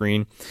across the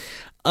screen.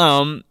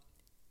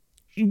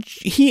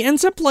 He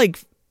ends up,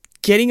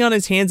 getting on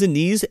his hands and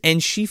knees,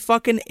 and she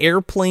fucking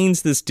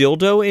airplanes this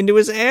dildo into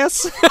his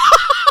ass.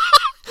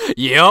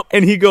 Yep.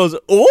 And he goes,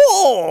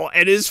 oh,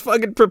 and his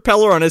fucking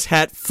propeller on his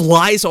hat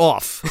flies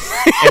off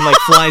and like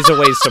flies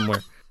away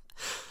somewhere.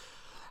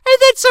 And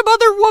then some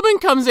other woman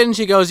comes in and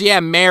she goes, yeah,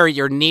 Mary,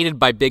 you're needed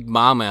by Big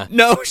Mama.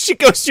 No, she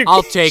goes,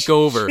 I'll take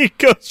over. She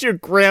goes, your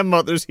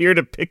grandmother's here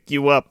to pick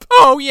you up.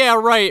 Oh, yeah,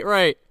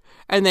 right.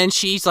 And then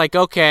she's like,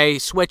 okay,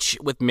 switch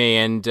with me.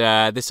 And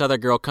this other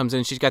girl comes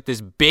in. She's got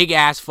this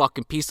big-ass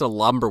fucking piece of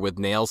lumber with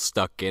nails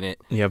stuck in it.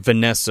 Yeah,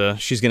 Vanessa.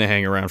 She's going to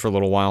hang around for a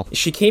little while.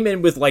 She came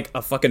in with, like,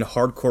 a fucking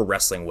hardcore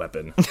wrestling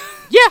weapon.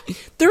 Yeah.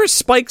 There are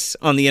spikes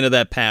on the end of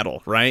that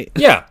paddle, right?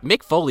 Yeah.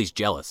 Mick Foley's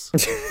jealous.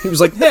 He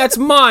was like, that's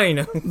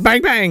mine.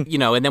 Bang, bang. You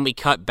know, and then we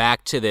cut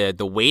back to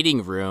the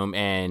waiting room,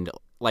 and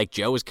like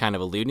Joe was kind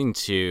of alluding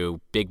to,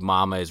 Big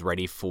Mama is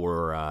ready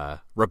for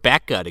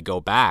Rebecca to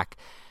go back.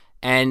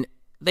 And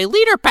they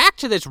lead her back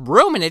to this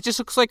room, and it just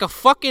looks like a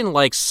fucking,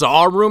 like,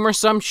 Saw room or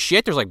some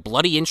shit. There's, like,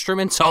 bloody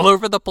instruments all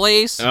over the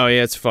place. Oh,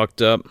 yeah, it's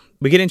fucked up.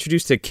 We get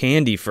introduced to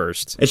Candy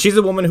first. And she's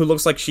a woman who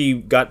looks like she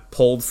got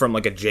pulled from,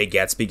 like, a Jay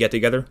Gatsby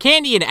get-together.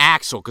 Candy and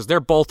Axel, because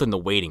they're both in the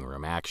waiting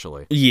room,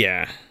 actually.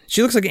 Yeah.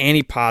 She looks like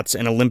Annie Potts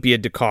and Olympia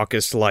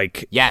Dukakis,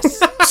 like, Yes.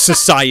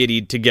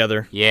 society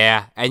together.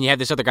 Yeah, and you have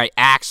this other guy,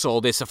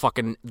 Axel,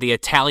 the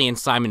Italian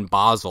Simon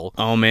Basel.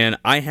 Oh, man,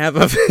 I have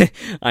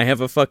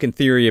a fucking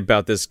theory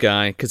about this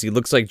guy, because he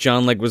looks like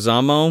John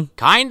Leguizamo.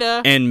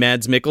 Kinda. And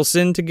Mads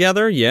Mikkelsen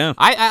together, yeah.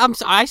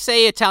 I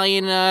say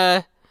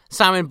Italian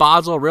Simon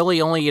Basel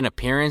really only in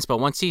appearance, but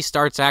once he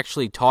starts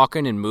actually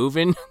talking and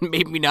moving,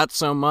 maybe not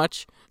so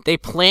much. They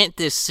plant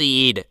this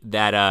seed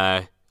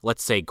that,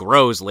 let's say,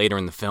 grows later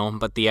in the film,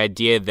 but the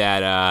idea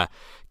that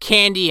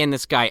Candy and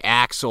this guy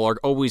Axel are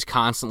always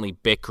constantly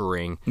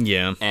bickering.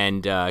 Yeah.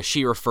 And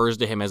she refers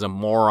to him as a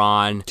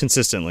moron.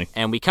 Consistently.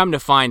 And we come to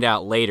find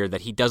out later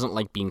that he doesn't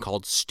like being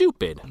called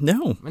stupid.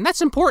 No. And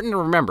that's important to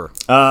remember.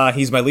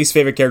 He's my least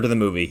favorite character in the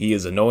movie. He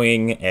is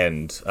annoying,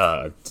 and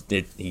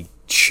he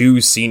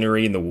chews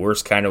scenery in the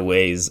worst kind of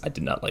ways. I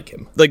did not like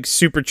him. Like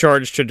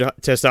supercharged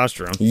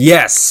testosterone.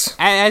 Yes!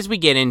 As we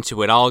get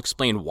into it, I'll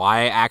explain why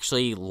I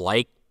actually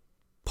like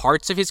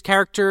parts of his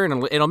character,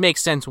 and it'll make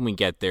sense when we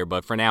get there,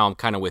 but for now, I'm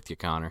kind of with you,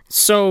 Connor.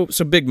 So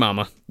Big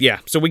Mama. Yeah,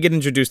 so we get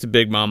introduced to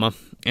Big Mama,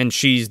 and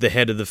she's the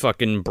head of the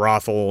fucking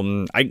brothel,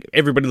 and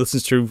everybody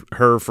listens to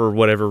her for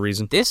whatever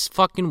reason. This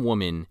fucking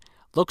woman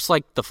looks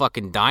like the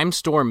fucking dime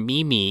store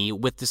Mimi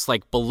with this,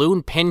 like,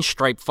 balloon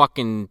pinstripe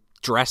fucking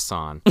dress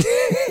on.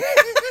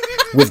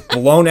 With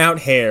blown out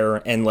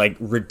hair and, like,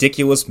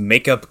 ridiculous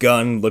makeup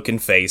gun looking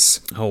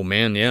face. Oh,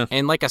 man, yeah.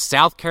 And, like, a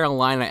South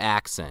Carolina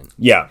accent.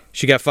 Yeah.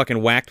 She got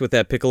fucking whacked with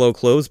that Piccolo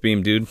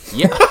clothesbeam, dude.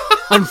 Yeah,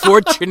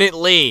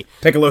 unfortunately.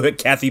 Piccolo hit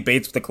Kathy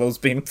Bates with the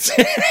clothesbeam. Because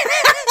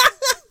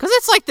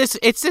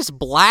it's this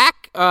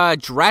black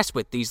dress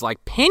with these,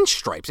 like,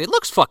 pinstripes. It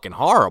looks fucking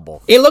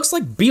horrible. It looks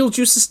like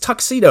Beetlejuice's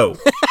tuxedo.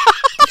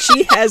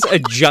 She has a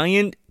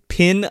giant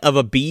pin of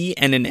a B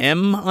and an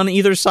M on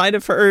either side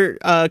of her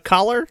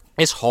collar.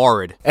 It's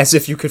horrid. As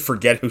if you could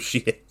forget who she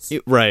is.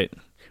 Right.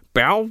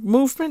 Bowel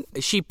movement?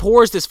 She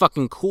pours this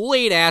fucking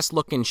Kool-Aid ass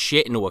looking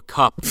shit into a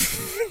cup.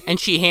 And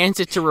she hands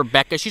it to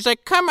Rebecca. She's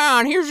like, come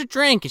on, here's a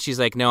drink. And she's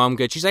like, no, I'm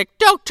good. She's like,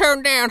 don't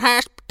turn down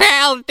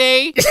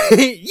hospitality.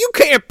 You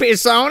can't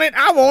piss on it.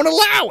 I won't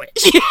allow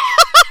it.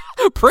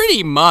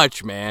 Pretty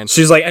much, man.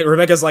 She's like,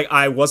 Rebecca's like,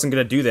 I wasn't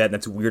going to do that, and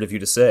that's weird of you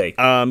to say.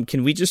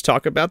 Can we just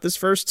talk about this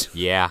first?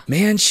 Yeah.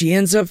 Man, she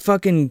ends up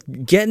fucking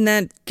getting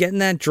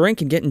that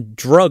drink and getting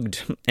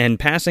drugged and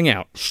passing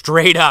out.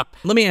 Straight up.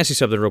 Let me ask you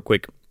something real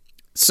quick.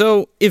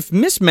 So, if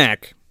Miss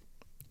Mac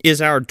is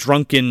our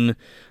drunken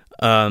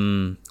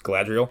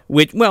Galadriel?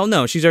 Witch, well,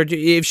 no,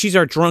 if she's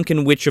our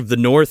drunken witch of the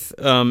north,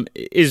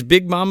 is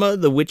Big Mama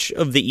the witch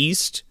of the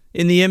east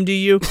in the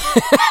MDU?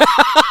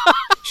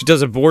 She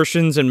does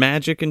abortions and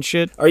magic and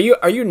shit. Are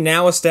you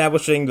now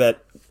establishing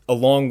that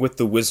along with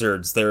the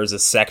wizards there is a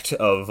sect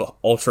of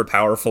ultra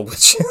powerful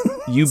witches?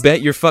 You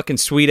bet your fucking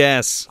sweet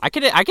ass. I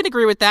could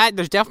agree with that.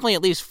 There's definitely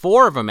at least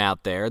 4 of them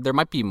out there. There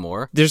might be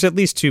more. There's at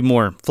least 2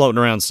 more floating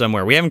around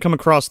somewhere. We haven't come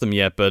across them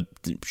yet, but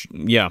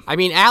yeah. I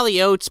mean,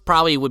 Allie Oates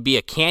probably would be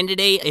a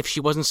candidate if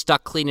she wasn't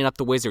stuck cleaning up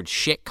the wizard's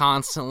shit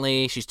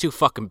constantly. She's too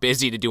fucking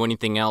busy to do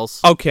anything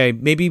else. Okay,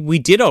 maybe we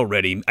did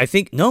already. I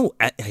think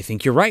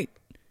you're right.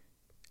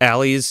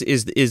 Allie is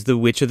the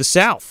witch of the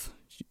South.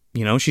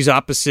 You know, she's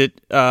opposite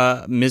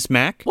Miss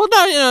Mac. Well,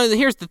 no,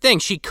 here's the thing.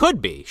 She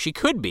could be,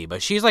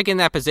 but she's like in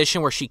that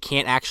position where she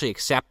can't actually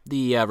accept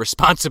the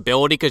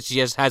responsibility because she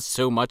just has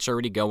so much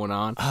already going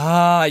on.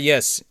 Ah,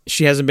 yes.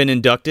 She hasn't been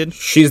inducted.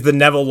 She's the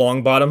Neville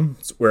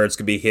Longbottom, where it's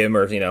going to be him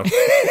or,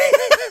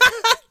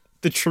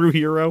 the true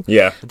hero.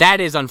 Yeah.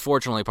 That is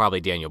unfortunately probably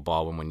Daniel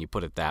Baldwin when you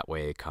put it that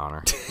way,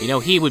 Connor. You know,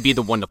 he would be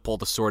the one to pull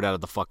the sword out of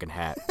the fucking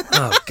hat.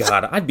 Oh,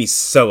 God. I'd be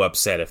so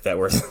upset if that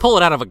were... Pull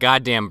it out of a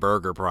goddamn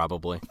burger,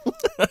 probably.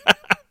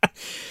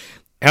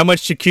 How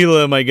much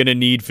tequila am I going to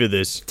need for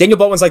this? Daniel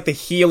Baldwin's like the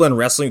heel in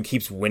wrestling who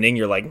keeps winning.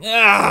 You're like,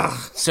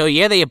 ah. So,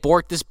 yeah, they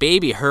abort this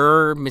baby.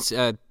 Her,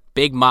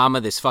 Big Mama,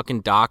 this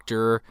fucking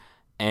doctor,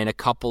 and a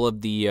couple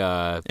of the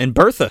and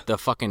Bertha, the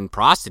fucking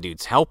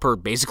prostitutes, help her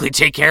basically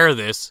take care of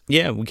this.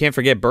 Yeah, we can't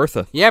forget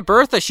Bertha. Yeah,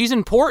 Bertha, she's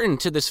important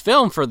to this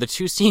film for the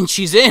 2 scenes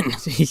she's in.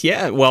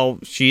 Yeah, well,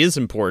 she is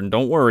important.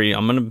 Don't worry,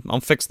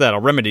 I'll fix that. I'll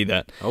remedy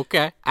that.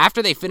 Okay.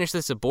 After they finish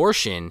this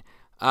abortion,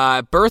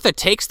 Bertha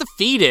takes the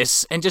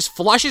fetus and just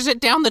flushes it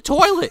down the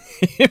toilet.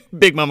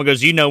 Big Mama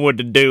goes, you know what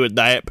to do with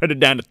that. Put it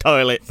down the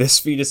toilet. This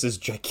fetus is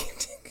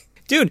gigantic.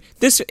 Dude,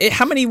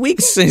 how many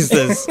weeks is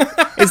this?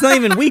 It's not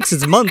even weeks,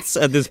 it's months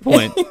at this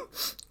point.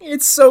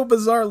 It's so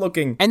bizarre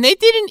looking. And they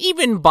didn't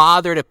even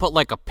bother to put,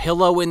 like, a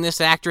pillow in this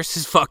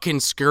actress's fucking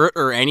skirt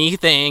or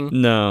anything.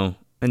 No.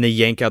 And they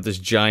yank out this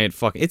giant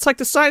fucking... It's like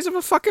the size of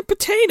a fucking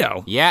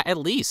potato. Yeah, at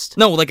least.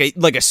 No, like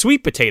a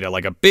sweet potato,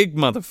 like a big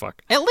motherfucker.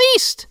 At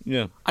least.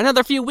 Yeah.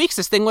 Another few weeks,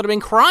 this thing would have been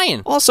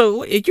crying.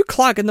 Also, you're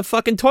clogging the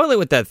fucking toilet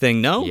with that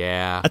thing, no?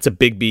 Yeah. That's a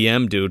big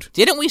BM, dude.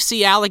 Didn't we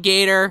see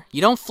Alligator?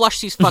 You don't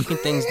flush these fucking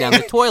things down the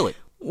toilet.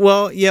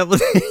 Well, yeah,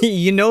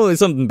 you know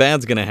something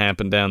bad's gonna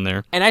happen down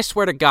there. And I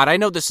swear to God, I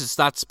know this is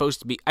not supposed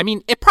to be... I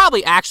mean, it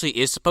probably actually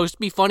is supposed to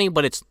be funny,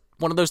 but it's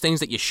one of those things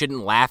that you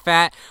shouldn't laugh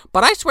at.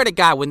 But I swear to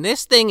God, when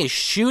this thing is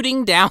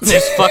shooting down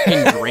this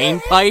fucking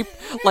drain pipe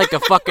like a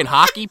fucking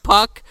hockey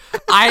puck,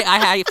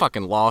 I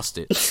fucking lost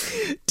it.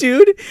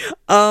 Dude,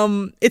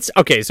 it's...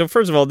 Okay, so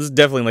first of all, this is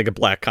definitely like a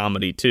black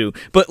comedy, too.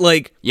 But,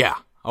 like... Yeah.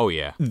 Oh,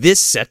 yeah. This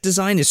set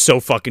design is so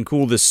fucking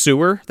cool. The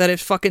sewer that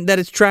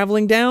it's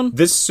traveling down.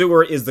 This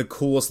sewer is the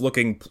coolest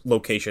looking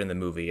location in the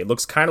movie. It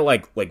looks kind of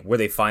like where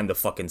they find the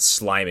fucking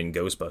slime in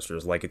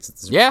Ghostbusters. Like it's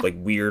this, like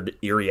weird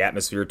eerie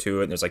atmosphere to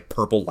it. And there's like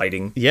purple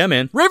lighting. Yeah,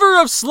 man. River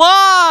of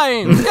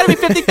slime. There's gotta be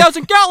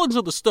 50,000 gallons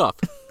of the stuff.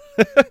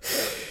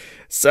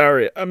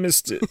 Sorry, I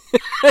missed it.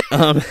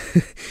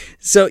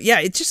 So yeah,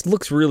 it just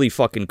looks really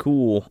fucking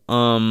cool.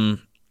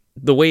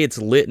 The way it's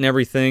lit and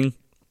everything.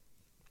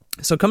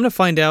 So come to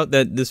find out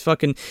that this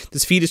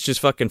fetus just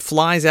fucking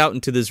flies out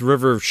into this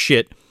river of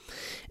shit,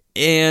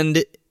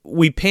 and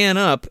we pan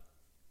up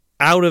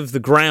out of the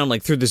ground,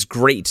 like through this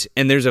grate,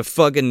 and there's a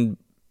fucking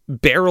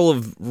barrel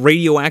of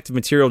radioactive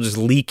material just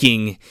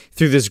leaking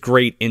through this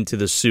grate into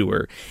the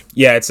sewer.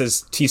 Yeah, it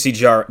says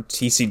TCGR. It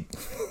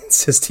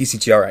says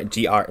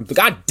TCGRI.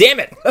 God damn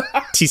it!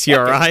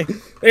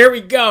 TCRI. There we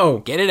go.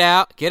 Get it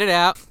out.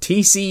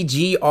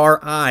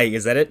 TCGRI.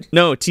 Is that it?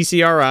 No,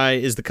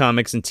 TCRI is the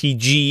comics and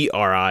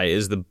TGRI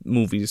is the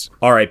movies.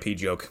 R.I.P.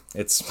 joke.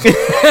 It's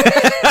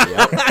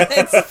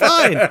it's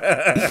fine.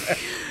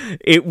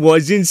 It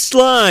wasn't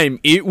slime.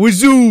 It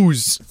was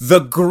ooze. The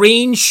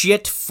green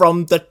shit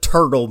from the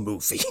turtle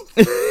movie.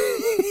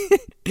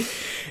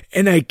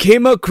 And I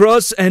came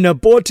across an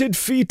aborted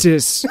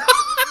fetus.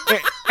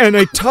 And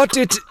I taught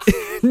it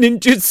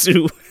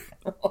ninjutsu.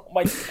 Oh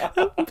my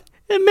God.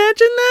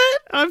 Imagine that.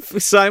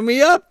 Sign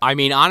me up. I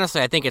mean,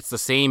 honestly, I think it's the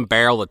same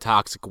barrel of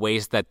toxic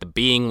waste that the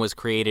being was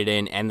created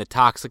in and the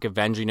Toxic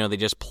Avenger. You know, they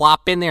just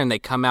plop in there and they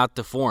come out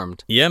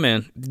deformed. Yeah,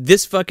 man.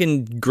 This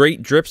fucking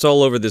grate drips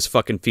all over this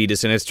fucking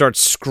fetus and it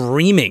starts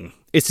screaming.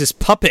 It's this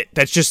puppet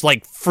that's just,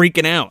 like,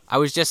 freaking out. I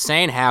was just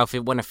saying how if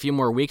it went a few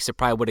more weeks, it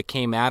probably would have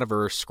came out of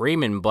her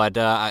screaming, but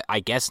I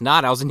guess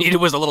not. All it needed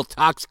was a little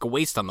toxic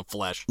waste on the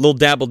flesh. Little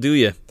dabble do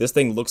ya. This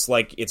thing looks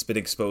like it's been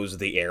exposed to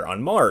the air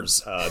on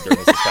Mars during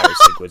this entire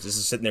sequence. This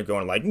is sitting there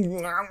going like...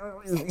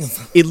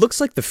 It looks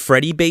like the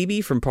Freddy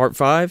baby from Part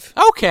 5.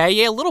 Okay,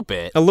 yeah, a little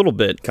bit. A little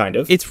bit. Kind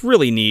of. It's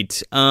really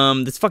neat.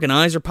 Its fucking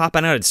eyes are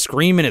popping out. It's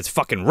screaming. It's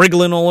fucking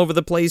wriggling all over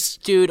the place.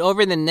 Dude,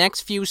 over the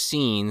next few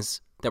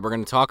scenes that we're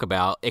going to talk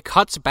about, it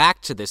cuts back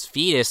to this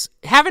fetus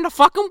having a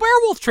fucking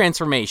werewolf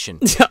transformation.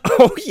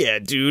 Oh, yeah,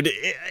 dude.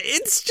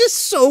 It's just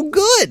so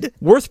good.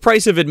 Worth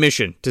price of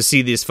admission to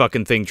see this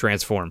fucking thing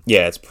transform.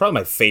 Yeah, it's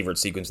probably my favorite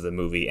sequence of the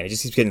movie, and it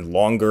just keeps getting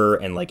longer,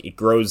 and, like, it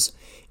grows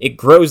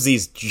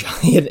these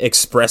giant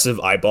expressive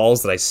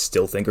eyeballs that I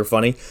still think are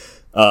funny.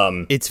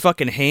 Its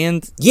fucking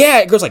hand. Yeah,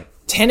 it grows, like,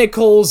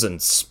 tentacles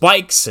and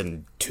spikes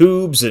and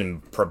tubes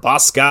and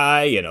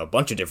proboscis and a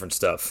bunch of different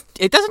stuff.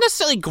 It doesn't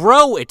necessarily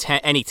grow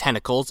any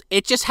tentacles.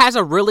 It just has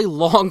a really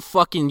long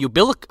fucking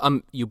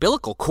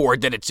umbilical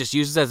cord that it just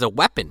uses as a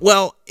weapon.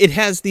 Well, it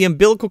has the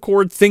umbilical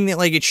cord thing that,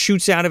 like, it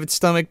shoots out of its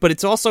stomach, but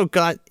it's also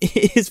got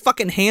his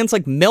fucking hands,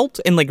 like, melt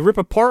and, like, rip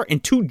apart,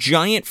 and two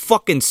giant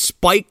fucking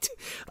spiked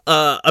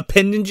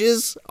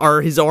appendages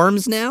are his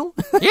arms now.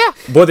 Yeah.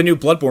 Boy, the new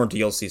Bloodborne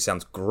DLC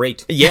sounds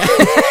great. Yeah.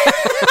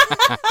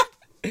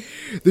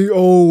 The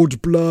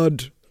old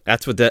blood.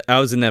 That's what I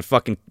was in that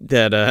fucking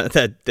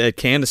that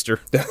canister.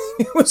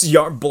 It was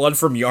blood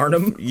from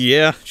Yarnum.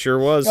 Yeah, sure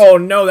was. Oh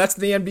no, that's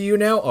the MBU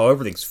now. Oh,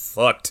 everything's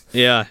fucked.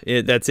 Yeah,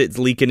 that's it. It's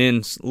leaking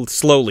in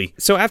slowly.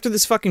 So after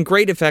this fucking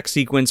great effect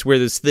sequence where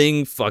this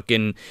thing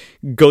fucking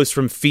goes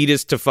from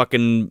fetus to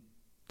fucking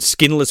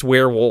skinless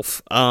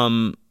werewolf,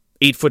 8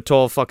 foot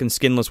tall fucking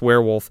skinless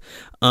werewolf,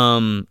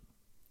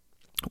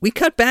 we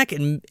cut back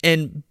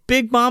and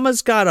Big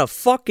Mama's got a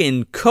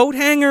fucking coat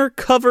hanger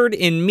covered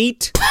in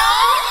meat.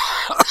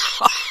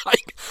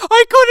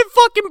 I couldn't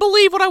fucking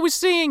believe what I was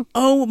seeing.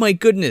 Oh my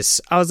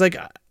goodness. I was like,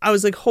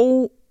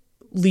 holy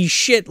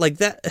shit, like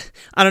that.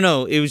 I don't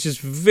know. It was just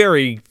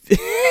very,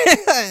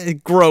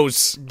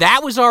 Gross.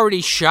 That was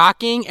already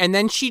shocking, and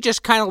then she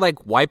just kind of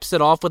like wipes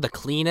it off with a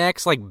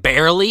Kleenex, like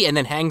barely, and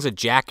then hangs a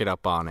jacket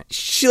up on it.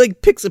 She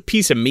like picks a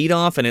piece of meat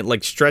off and it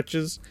like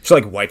stretches. She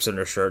like wipes on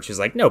her shirt. She's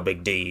like, no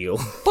big deal.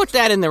 Put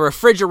that in the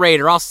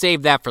refrigerator. I'll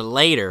save that for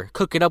later.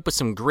 Cook it up with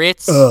some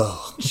grits.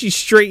 Ugh. She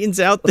straightens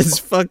out this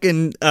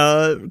fucking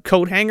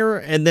coat hanger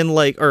and then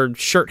or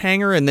shirt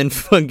hanger and then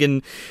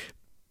fucking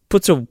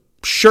puts a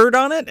shirt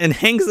on it and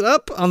hangs it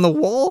up on the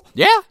wall.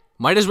 Yeah.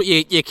 Might as well.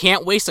 You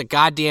can't waste a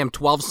goddamn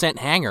 12-cent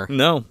hanger.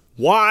 No.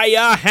 Why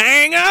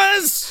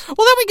hangers? Well,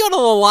 then we go to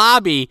the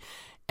lobby,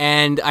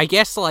 and I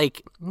guess,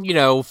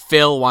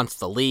 Phil wants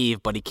to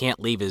leave, but he can't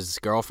leave his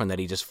girlfriend that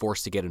he just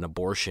forced to get an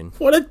abortion.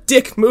 What a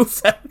dick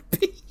move that would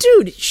be.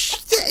 Dude, she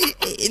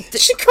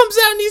comes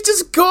out and he's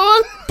just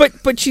gone.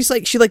 But she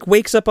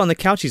wakes up on the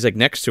couch. He's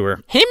next to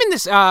her. Him and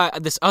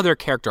this other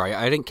character,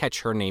 I didn't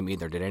catch her name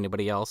either. Did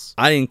anybody else?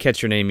 I didn't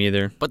catch her name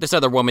either. But this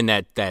other woman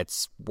that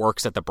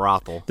works at the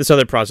brothel. This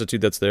other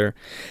prostitute that's there.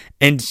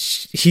 And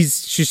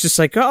she's just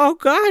like, oh,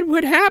 God,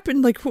 what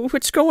happened?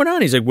 What's going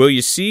on? He's like, well,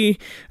 you see,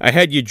 I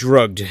had you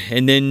drugged.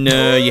 And then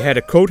you had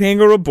a coat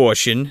hanger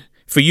abortion.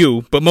 For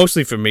you, but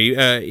mostly for me.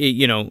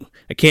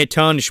 I can't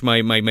tarnish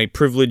my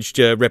privileged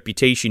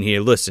reputation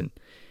here. Listen,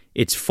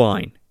 it's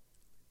fine.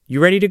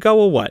 You ready to go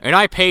or what? And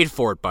I paid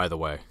for it, by the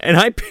way. And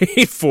I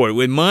paid for it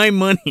with my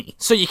money.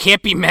 So you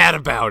can't be mad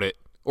about it.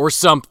 Or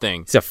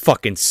something. He's a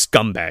fucking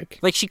scumbag.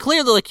 She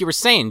clearly, like you were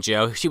saying,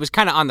 Joe, she was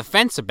kind of on the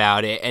fence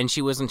about it, and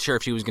she wasn't sure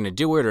if she was going to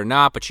do it or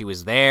not, but she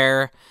was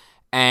there.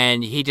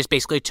 And he just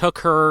basically took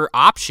her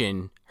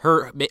option.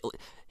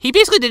 He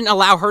basically didn't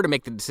allow her to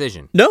make the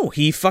decision. No,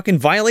 he fucking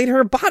violated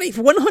her body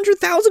for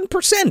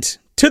 100,000%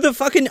 to the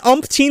fucking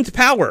umpteenth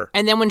power.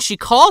 And then when she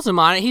calls him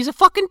on it, he's a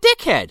fucking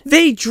dickhead.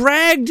 They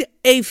dragged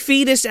a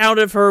fetus out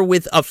of her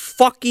with a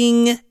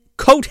fucking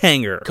coat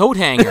hanger. Coat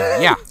hanger,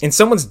 yeah. In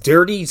someone's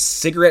dirty,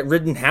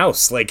 cigarette-ridden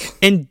house,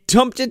 And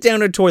dumped it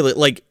down a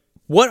toilet,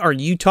 what are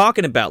you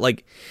talking about?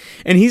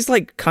 And he's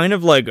that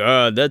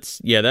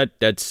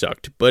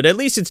sucked. But at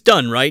least it's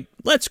done, right?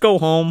 Let's go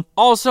home.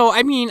 Also,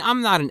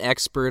 I'm not an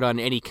expert on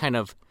any kind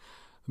of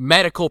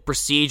medical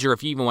procedure,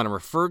 if you even want to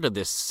refer to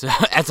this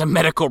as a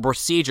medical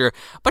procedure,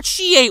 but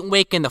she ain't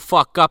waking the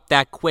fuck up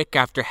that quick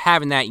after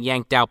having that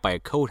yanked out by a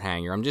coat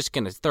hanger. I'm just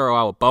gonna throw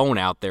out a bone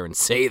out there and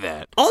say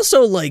that.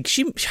 Also, wouldn't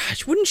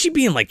she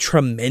be in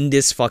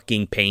tremendous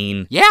fucking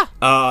pain?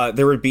 Yeah.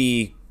 There would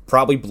be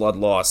probably blood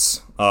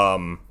loss.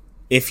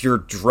 If you're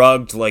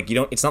drugged,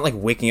 it's not like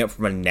waking up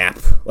from a nap.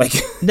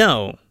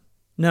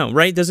 No,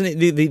 right? Doesn't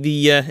it,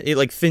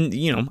 it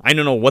thin, I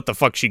don't know what the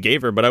fuck she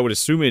gave her, but I would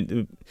assume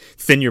it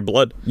thin your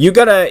blood. You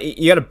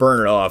gotta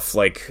burn it off,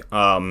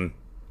 and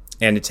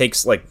it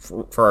takes,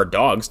 for our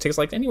dogs, it takes,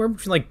 anywhere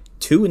between,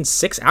 2 and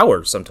 6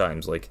 hours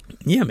sometimes,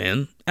 Yeah,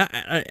 man.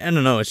 I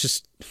don't know, it's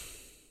just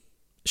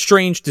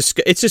strange,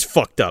 it's just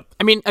fucked up.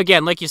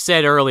 Again, like you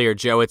said earlier,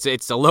 Joe,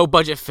 it's a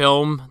low-budget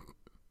film.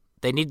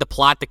 They need the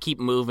plot to keep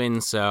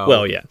moving, so...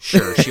 Well, yeah.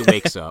 Sure, she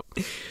wakes up.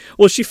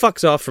 Well, she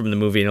fucks off from the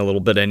movie in a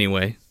little bit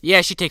anyway. Yeah,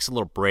 she takes a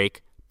little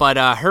break. But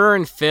her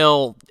and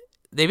Phil,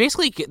 they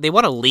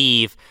want to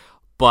leave,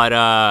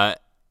 but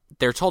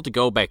they're told to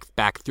go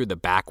back through the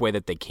back way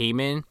that they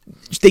came in.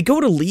 They go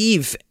to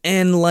leave,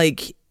 and,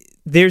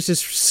 there's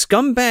this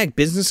scumbag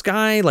business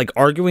guy,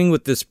 arguing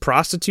with this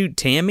prostitute,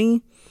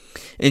 Tammy.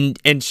 And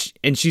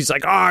she's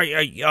like,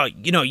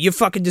 you're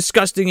fucking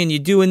disgusting, and you're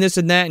doing this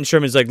and that. And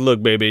Sherman's like,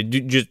 look,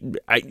 baby,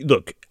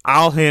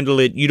 I'll handle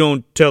it. You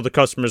don't tell the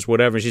customers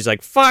whatever. And she's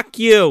like, fuck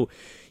you.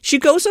 She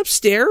goes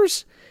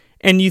upstairs,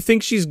 and you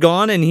think she's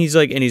gone, and he's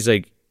like,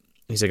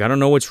 I don't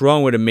know what's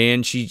wrong with her,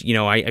 man. She,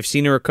 I've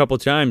seen her a couple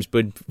times,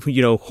 but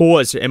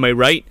whores, am I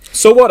right?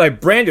 So what? I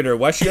branded her.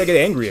 Why should I get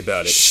angry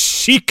about it?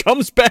 She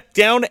comes back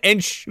down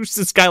and shoots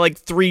this guy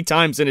 3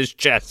 times in his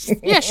chest.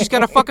 Yeah, she's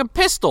got a fucking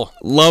pistol.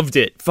 Loved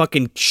it.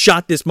 Fucking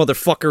shot this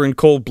motherfucker in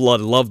cold blood.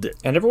 Loved it.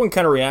 And everyone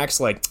kind of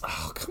reacts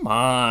oh, come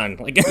on.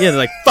 Yeah, they're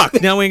like,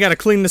 fuck, now we gotta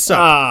clean this up.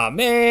 Ah,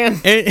 man.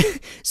 And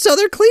so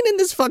they're cleaning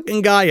this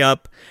fucking guy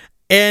up,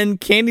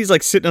 and Candy's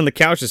sitting on the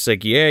couch, just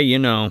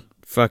yeah,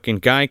 fucking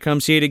guy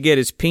comes here to get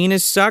his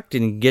penis sucked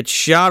and gets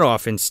shot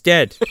off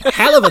instead.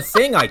 Hell of a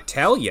thing, I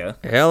tell you.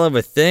 Hell of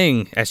a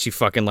thing. As she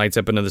fucking lights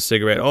up another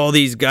cigarette. All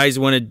these guys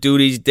want to do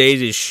these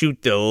days is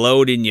shoot the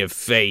load in your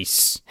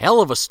face. Hell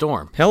of a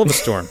storm. Hell of a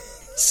storm.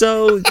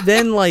 So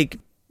then,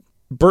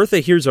 Bertha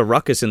hears a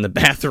ruckus in the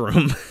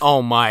bathroom.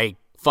 Oh my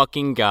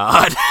fucking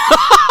God.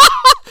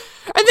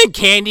 And then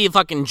Candy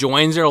fucking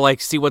joins her,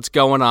 see what's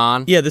going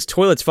on. Yeah, this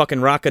toilet's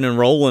fucking rocking and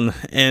rolling,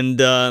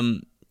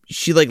 and,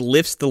 she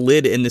lifts the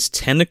lid and this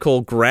tentacle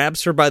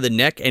grabs her by the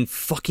neck and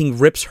fucking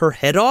rips her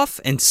head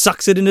off and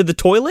sucks it into the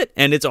toilet,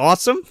 and it's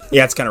awesome.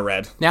 Yeah, it's kind of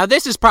red. Now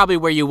this is probably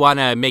where you want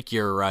to make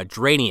your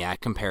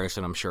Drainiac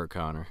comparison, I'm sure,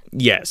 Connor.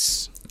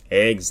 Yes.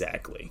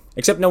 Exactly.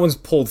 Except no one's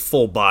pulled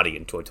full body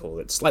into a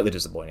toilet. Slightly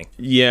disappointing.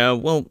 Yeah,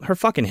 well, her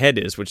fucking head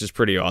is, which is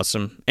pretty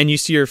awesome. And you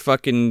see her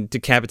fucking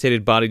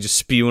decapitated body just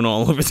spewing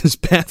all over this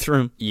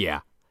bathroom.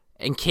 Yeah.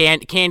 And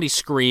Candy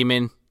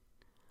screaming,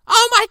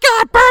 "Oh my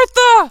God,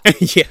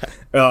 Bertha!" Yeah.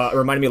 It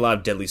reminded me a lot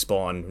of Deadly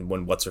Spawn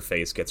when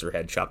What's-Her-Face gets her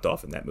head chopped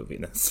off in that movie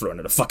and then thrown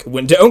at a fucking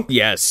window.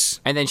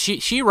 Yes. And then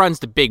she runs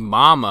to Big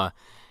Mama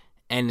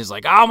and is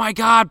like, oh my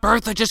God,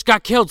 Bertha just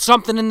got killed,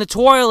 something in the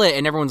toilet.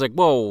 And everyone's like,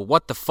 whoa,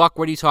 what the fuck,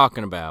 what are you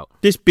talking about?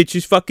 This bitch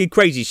is fucking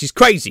crazy. She's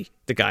crazy.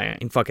 The guy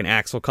in fucking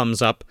Axel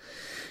comes up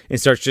and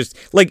starts just,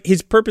 like,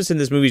 his purpose in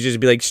this movie is just to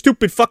be like,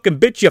 stupid fucking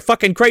bitch, you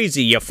fucking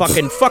crazy, you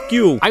fucking fuck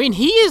you. I mean,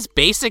 he is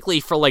basically,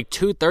 for like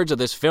 2/3 of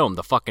this film,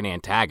 the fucking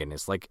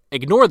antagonist. Like,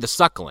 ignore the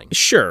suckling.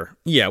 Sure.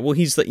 Yeah, well,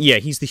 he's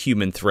the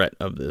human threat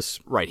of this.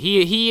 Right.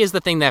 He is the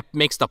thing that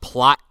makes the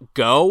plot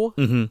go,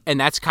 and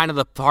that's kind of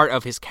the part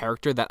of his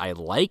character that I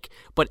like.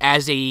 But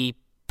as a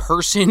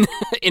person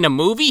in a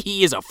movie,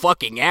 he is a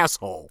fucking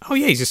asshole. Oh,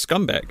 yeah, he's a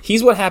scumbag.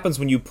 He's what happens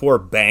when you pour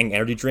Bang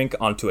energy drink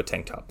onto a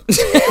tank top.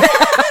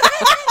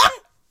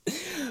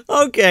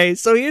 Okay,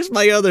 so here's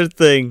my other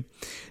thing.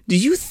 Do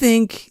you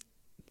think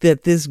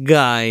that this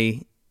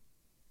guy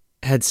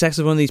had sex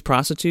with one of these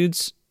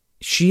prostitutes?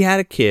 She had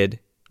a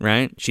kid,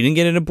 right? She didn't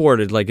get it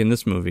aborted like in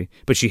this movie,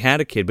 but she had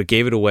a kid, but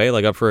gave it away,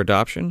 like up for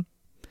adoption.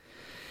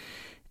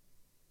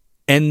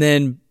 And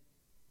then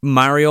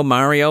Mario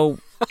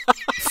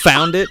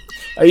found it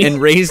and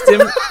raised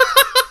him.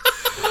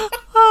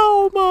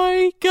 Oh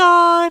my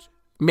God.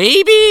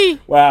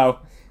 Maybe? Wow.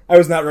 I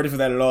was not ready for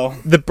that at all.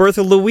 The birth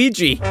of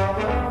Luigi.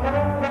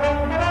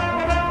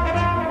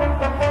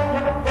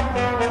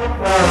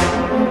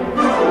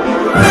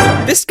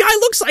 This guy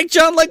looks like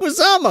John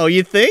Leguizamo,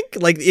 you think?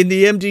 Like, in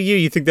the MDU,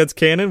 you think that's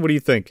canon? What do you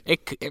think?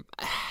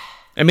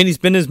 I mean, he's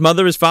been his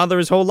mother, his father,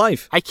 his whole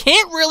life. I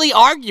can't really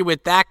argue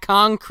with that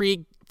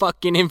concrete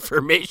fucking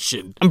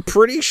information. I'm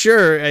pretty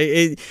sure.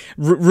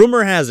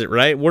 Rumor has it,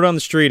 right? Word on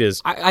the street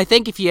is. I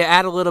think if you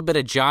add a little bit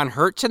of John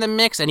Hurt to the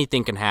mix,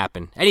 anything can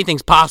happen.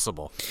 Anything's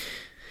possible.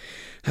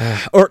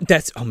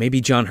 Maybe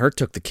John Hurt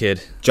took the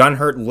kid. John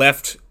Hurt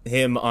left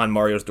him on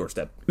Mario's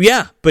doorstep.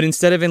 Yeah, but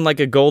instead of in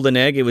like a golden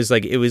egg, it was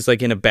like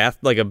in a bath,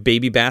 like a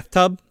baby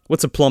bathtub.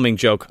 What's a plumbing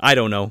joke? I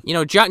don't know. You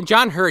know,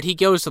 John Hurt, he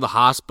goes to the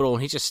hospital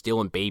and he's just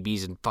stealing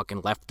babies and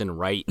fucking left and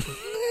right.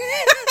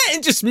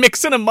 And just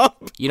mixing them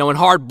up. You know, in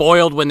Hard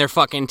Boiled, when they're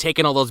fucking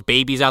taking all those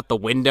babies out the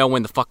window,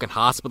 when the fucking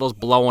hospital's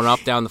blowing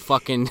up down the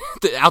fucking,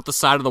 out the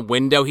side of the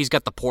window, he's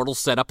got the portal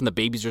set up and the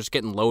babies are just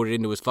getting loaded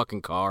into his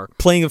fucking car.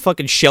 Playing a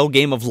fucking shell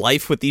game of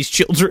life with these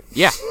children.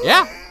 Yeah.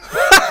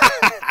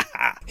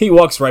 He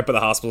walks right by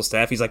the hospital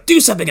staff. He's like, do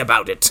something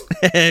about it.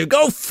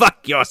 Go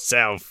fuck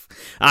yourself.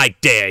 I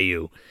dare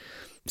you.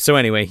 So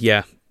anyway,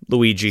 yeah,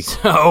 Luigi.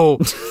 So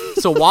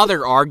while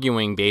they're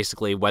arguing,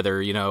 basically,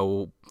 whether, you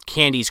know,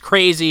 Candy's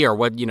crazy or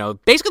what, you know,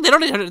 basically they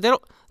don't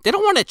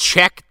want to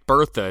check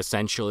Bertha,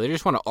 essentially. They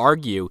just want to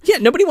argue. Yeah,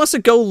 nobody wants to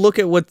go look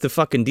at what the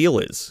fucking deal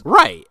is.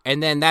 Right.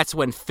 And then that's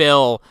when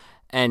Phil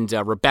and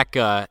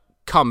Rebecca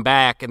come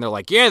back and they're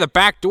like, yeah, the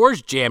back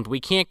door's jammed. We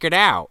can't get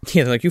out.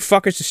 Yeah, they're like, you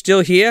fuckers are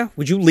still here?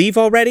 Would you leave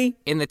already?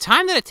 In the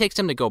time that it takes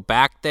them to go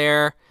back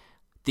there,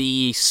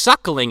 the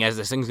suckling, as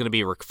this thing's going to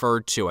be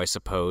referred to, I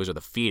suppose, or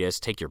the fetus,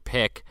 take your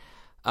pick,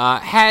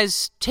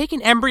 has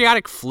taken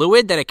embryonic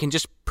fluid that it can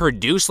just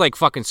produce like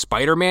fucking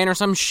Spider-Man or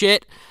some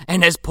shit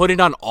and has put it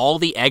on all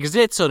the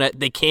exits so that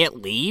they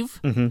can't leave.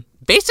 Mm-hmm.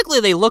 Basically,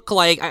 they look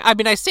like, I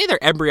mean, I say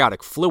they're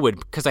embryonic fluid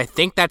because I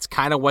think that's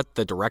kind of what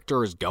the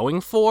director is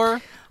going for.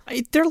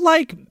 They're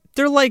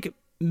like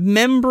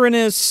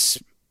membranous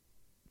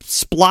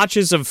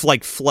splotches of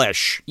like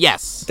flesh.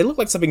 Yes. They look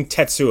like something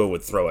Tetsuo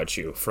would throw at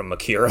you from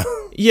Akira.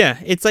 Yeah,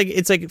 it's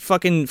like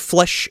fucking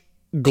flesh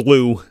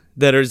glue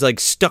that is like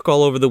stuck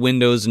all over the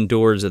windows and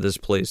doors of this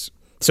place,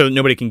 so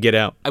nobody can get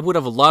out. I would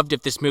have loved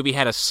if this movie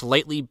had a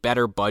slightly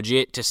better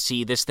budget to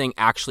see this thing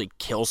actually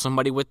kill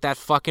somebody with that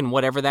fucking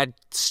whatever that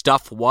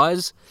stuff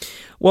was.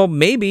 Well,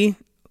 maybe.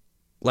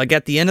 Like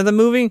at the end of the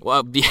movie?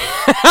 Well,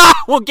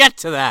 we'll get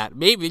to that.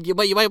 Maybe you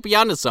might be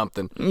onto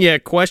something. Yeah,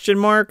 question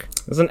mark?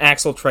 Doesn't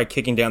Axel try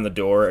kicking down the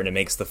door and it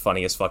makes the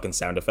funniest fucking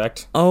sound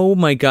effect? Oh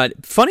my god.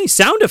 Funny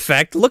sound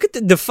effect? Look at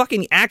the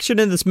fucking action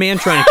in this man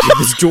trying to kick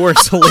this door.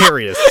 Is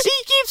hilarious. He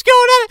keeps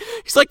going at it.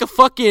 He's like a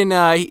fucking,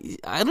 I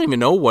don't even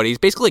know what. He's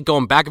basically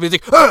going back and he's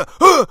like,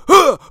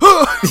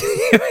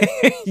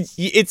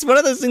 It's one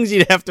of those things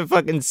you'd have to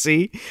fucking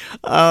see.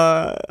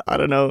 I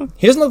don't know.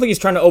 He doesn't look like he's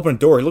trying to open a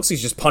door. He looks like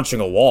he's just punching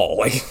a wall.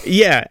 Like,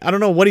 yeah, I don't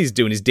know what he's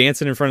doing. He's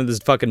dancing in front of this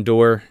fucking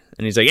door,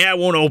 and he's like, yeah, it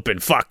won't open,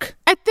 fuck.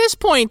 At this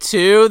point,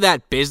 too,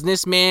 that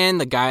businessman,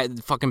 the guy,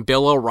 fucking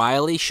Bill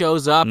O'Reilly,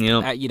 shows up.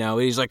 Yep. You know,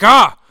 he's like,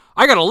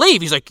 I gotta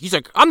leave. He's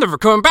like, I'm never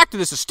coming back to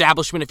this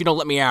establishment if you don't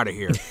let me out of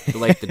here.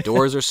 Like, the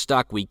doors are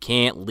stuck. We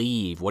can't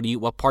leave.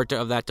 What part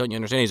of that don't you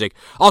understand? He's like,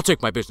 I'll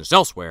take my business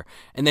elsewhere.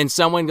 And then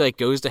someone like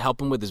goes to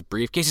help him with his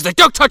briefcase. He's like,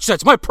 don't touch that.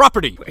 It's my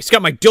property. It's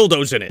got my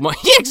dildos in it.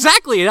 Yeah,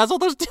 exactly. It has all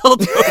those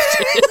dildos in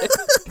it.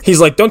 He's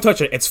like, don't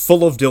touch it. It's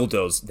full of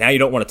dildos. Now you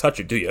don't want to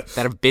touch it, do you?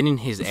 That have been in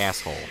his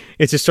asshole.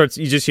 It just starts,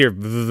 you just hear,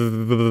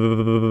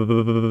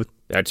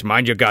 that's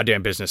mind your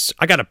goddamn business.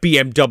 I got a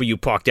BMW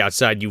parked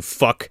outside, you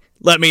fuck.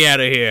 Let me out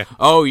of here.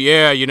 Oh,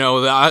 yeah, you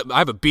know, I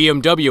have a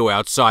BMW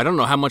outside. I don't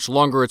know how much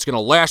longer it's going to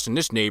last in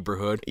this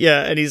neighborhood.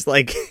 Yeah, and he's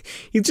like,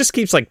 he just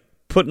keeps like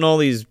putting all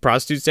these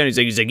prostitutes down. He's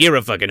like, you're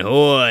a fucking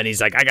whore, and he's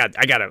like, I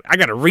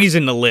got a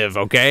reason to live,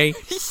 okay?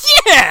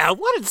 Yeah,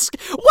 what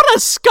a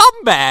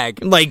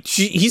scumbag! Like,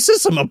 he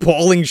says some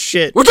appalling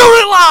shit. We're doing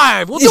it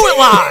live. We'll do it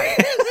live.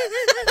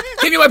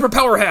 Give me my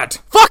propeller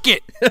hat. Fuck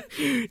it.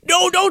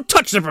 No, don't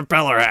touch the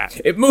propeller hat.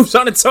 It moves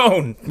on its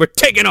own. We're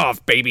taking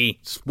off, baby.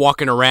 Just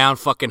walking around,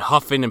 fucking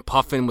huffing and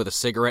puffing with a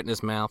cigarette in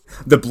his mouth.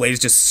 The blade's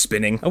just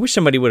spinning. I wish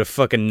somebody would have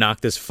fucking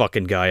knocked this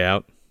fucking guy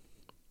out.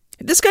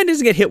 This guy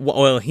doesn't get hit.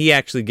 Well, he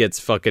actually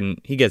gets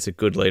it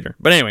good later.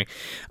 But anyway,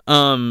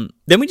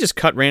 then we just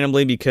cut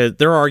randomly because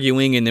they're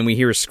arguing, and then we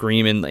hear a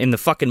scream, and the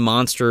fucking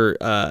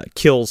monster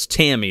kills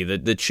Tammy,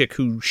 the chick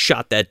who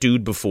shot that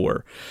dude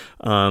before.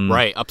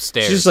 Right,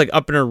 upstairs. She's just like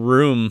up in her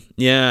room,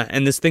 yeah,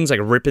 and this thing's like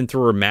ripping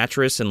through her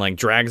mattress and like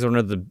drags her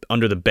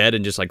under the bed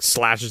and just like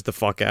slashes the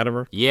fuck out of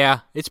her. Yeah,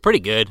 it's pretty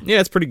good.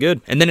 Yeah, it's pretty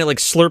good. And then it like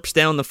slurps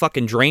down the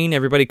fucking drain.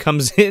 Everybody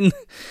comes in.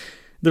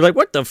 They're like,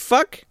 what the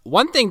fuck?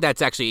 One thing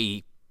that's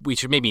actually we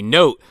should maybe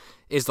note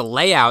is the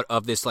layout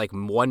of this like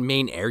one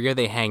main area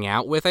they hang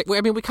out with. I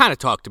mean, we kind of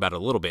talked about it a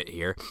little bit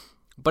here,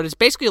 but it's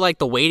basically like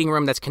the waiting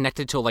room that's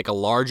connected to like a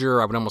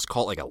larger, I would almost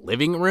call it like a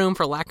living room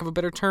for lack of a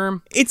better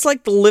term. It's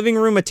like the living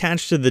room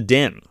attached to the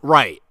den.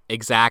 Right.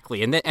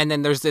 Exactly. And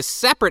then there's this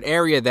separate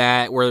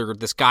area where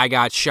this guy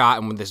got shot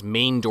and with this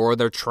main door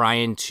they're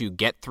trying to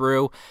get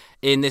through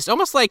in this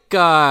almost like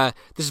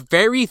this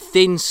very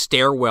thin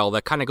stairwell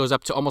that kind of goes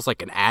up to almost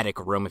like an attic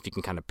room if you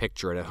can kind of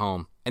picture it at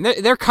home. And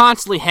they're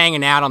constantly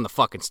hanging out on the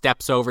fucking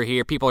steps over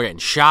here. People are getting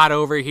shot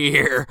over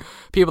here.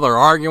 People are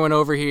arguing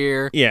over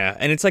here. Yeah,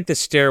 and it's like the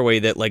stairway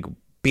that like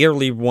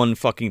barely one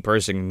fucking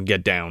person can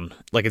get down.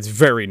 Like, it's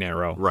very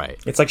narrow. Right.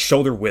 It's like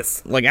shoulder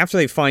width. Like, after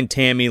they find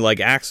Tammy, like,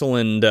 Axel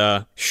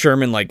and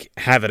Sherman, like,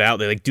 have it out.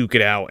 They, like, duke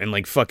it out. And,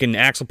 like, fucking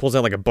Axel pulls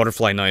out, like, a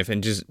butterfly knife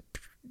and just...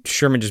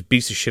 Sherman just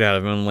beats the shit out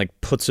of him and, like,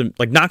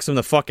 knocks him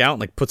the fuck out and,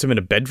 like, puts him in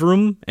a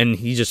bedroom, and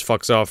he just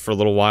fucks off for a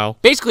little while.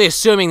 Basically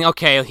assuming,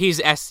 okay,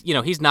 he's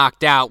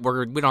knocked out,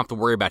 we don't have to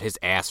worry about his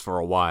ass for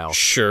a while.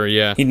 Sure,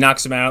 yeah. He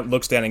knocks him out,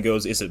 looks down and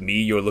goes, is it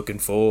me you're looking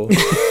for?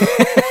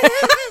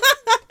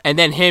 And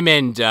then him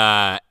and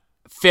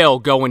Phil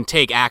go and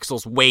take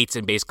Axel's weights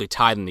and basically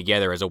tie them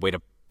together as a way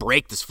to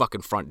break this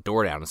fucking front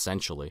door down,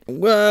 essentially.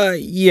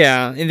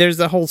 Yeah, and there's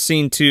the whole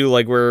scene, too,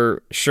 like,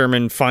 where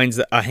Sherman finds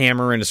a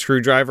hammer and a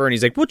screwdriver, and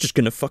he's like, we're just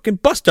gonna fucking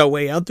bust our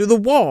way out through the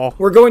wall.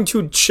 We're going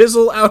to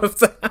chisel out of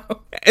the house.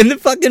 And the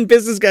fucking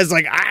business guy's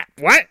like,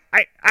 what?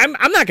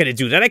 I'm not gonna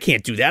do that. I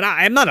can't do that.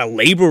 I'm not a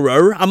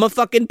laborer. I'm a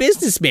fucking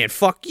businessman.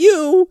 Fuck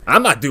you.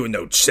 I'm not doing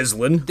no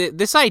chiseling.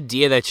 This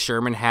idea that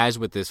Sherman has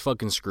with this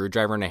fucking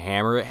screwdriver and a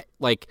hammer,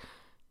 like...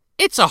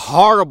 It's a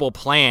horrible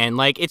plan.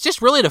 Like, it's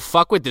just really to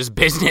fuck with this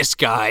business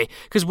guy.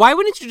 Because why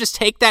wouldn't you just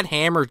take that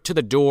hammer to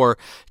the door,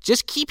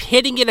 just keep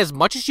hitting it as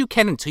much as you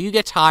can until you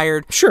get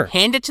tired, sure,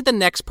 hand it to the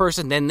next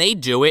person, then they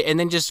do it, and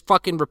then just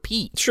fucking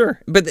repeat.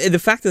 Sure. But the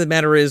fact of the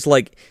matter is,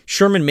 like,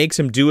 Sherman makes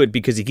him do it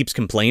because he keeps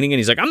complaining, and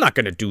he's like, I'm not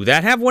going to do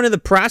that. Have one of the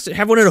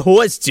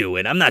whores do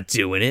it. I'm not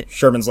doing it.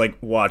 Sherman's like,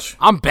 watch.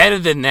 I'm better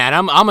than that.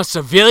 I'm a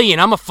civilian.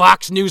 I'm a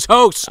Fox News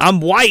host.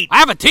 I'm white. I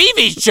have a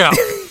TV show.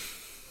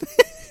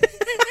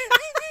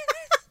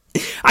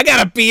 I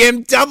got a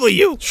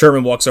BMW.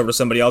 Sherman walks over to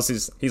somebody else.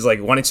 He's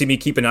like, want to see me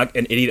keep an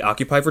idiot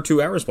occupied for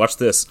 2 hours? Watch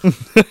this.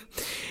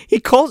 He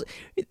calls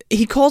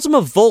him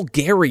a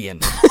vulgarian.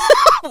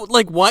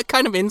 Like, what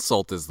kind of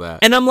insult is that?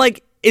 And I'm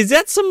like, is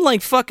that some,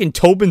 like, fucking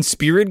Tobin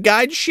Spirit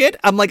Guide shit?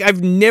 I'm like,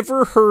 I've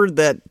never heard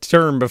that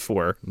term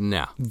before.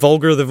 No.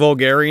 Vulgar the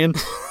Vulgarian?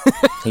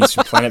 He's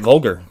from Planet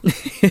Vulgar.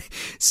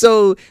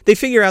 So they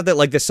figure out that,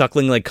 like, the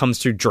suckling, like, comes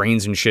through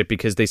drains and shit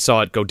because they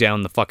saw it go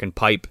down the fucking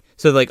pipe.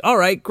 So they're like, all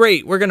right,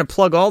 great, we're gonna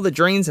plug all the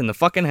drains in the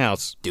fucking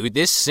house. Dude,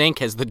 this sink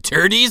has the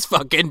dirtiest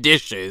fucking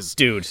dishes.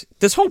 Dude,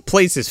 this whole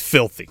place is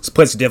filthy. This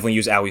place could definitely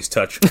use Allie's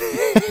touch.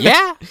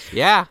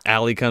 Yeah.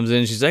 Allie comes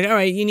in, she's like, all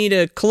right, you need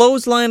a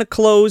clothesline of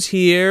clothes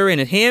here, and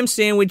a ham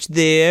sandwich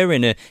there,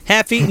 and a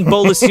half-eaten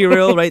bowl of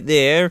cereal right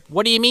there.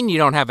 What do you mean you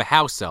don't have a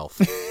house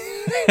elf?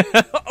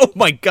 Oh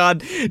my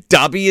god,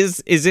 Dobby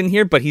is in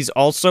here, but he's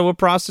also a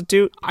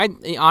prostitute?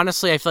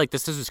 Honestly, I feel like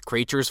this is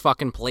Creature's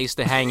fucking place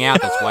to hang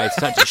out. That's why it's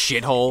such a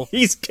shithole.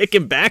 He's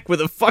kicking back with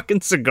a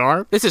fucking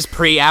cigar. This is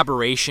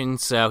pre-aberration,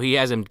 so he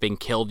hasn't been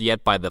killed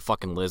yet by the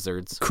fucking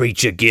lizards.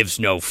 Creature gives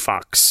no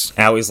fucks.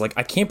 Allie's like,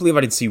 I can't believe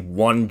I didn't see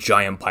one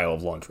giant pile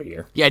of laundry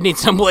here. Yeah, I need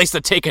someplace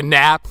to take a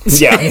nap.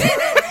 Yeah.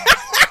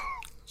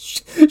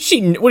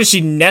 What does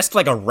she nest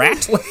like a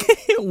rat?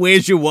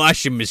 Where's your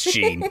washing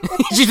machine?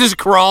 She just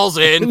crawls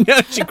in. No,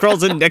 she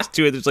crawls in next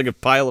to it. There's like a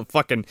pile of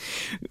fucking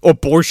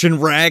abortion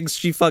rags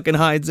she fucking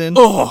hides in.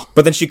 Oh.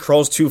 But then she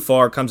crawls too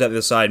far, comes out the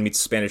other side, meets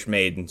a Spanish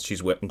maid, and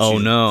she's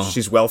no.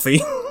 She's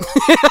wealthy.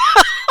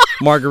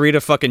 Margarita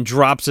fucking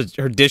drops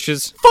her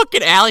dishes.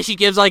 Fucking Allie, she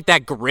gives like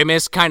that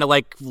grimace kind of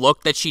like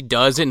look that she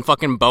does in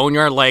fucking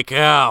Boneyard, like,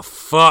 oh,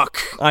 fuck.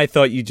 I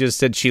thought you just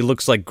said she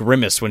looks like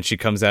Grimace when she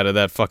comes out of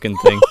that fucking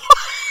thing.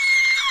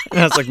 And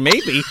I was like,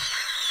 maybe.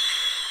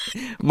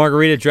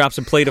 Margarita drops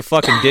a plate of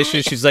fucking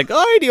dishes. She's like,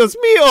 "Ay, Dios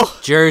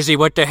mío." Jersey,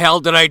 what the hell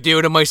did I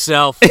do to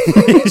myself?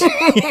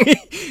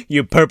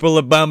 You purple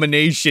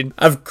abomination.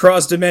 I've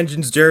crossed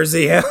dimensions,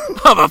 Jersey. I'm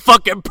a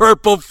fucking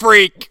purple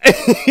freak.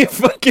 You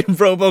fucking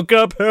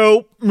RoboCop,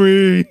 help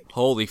me.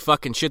 Holy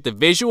fucking shit. The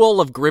visual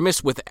of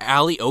Grimace with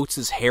Ali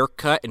Oates'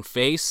 haircut and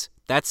face,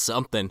 that's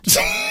something.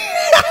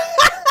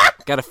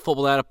 Gotta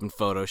pull that up in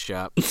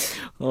Photoshop.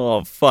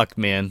 Oh, fuck,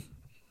 man.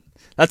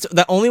 That's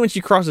that only when she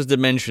crosses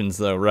dimensions,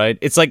 though, right?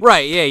 It's like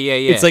Right, yeah.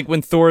 It's like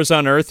when Thor's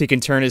on Earth, he can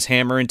turn his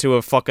hammer into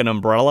a fucking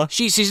umbrella.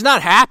 She's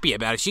not happy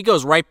about it. She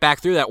goes right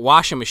back through that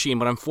washing machine,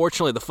 but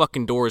unfortunately the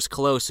fucking door is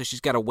closed, so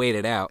she's got to wait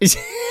it out.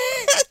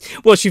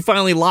 Well, she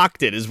finally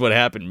locked it, is what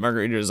happened.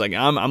 Margarita was like,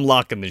 I'm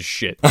locking this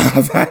shit.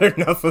 I've had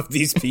enough of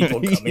these people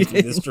coming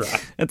through this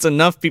drive. That's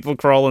enough people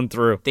crawling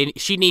through.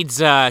 She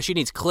needs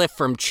Cliff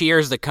from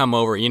Cheers to come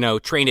over,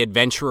 trained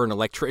adventurer and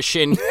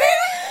electrician.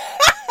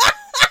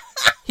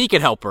 He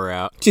could help her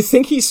out. Do you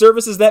think he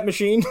services that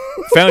machine?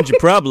 Found your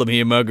problem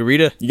here,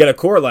 Margarita. You got a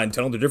core line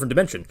tunnel to a different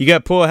dimension. You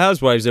got poor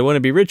housewives that want to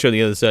be rich on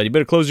the other side. You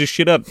better close this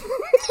shit up.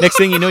 Next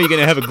thing you know, you're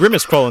going to have a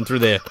Grimace crawling through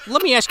there.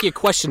 Let me ask you a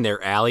question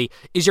there, Allie.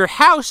 Is your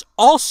house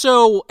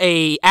also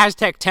a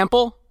Aztec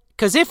temple?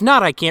 Because if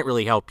not, I can't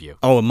really help you.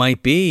 Oh, it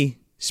might be.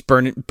 It's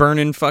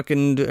burning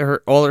fucking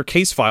all her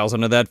case files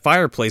under that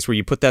fireplace where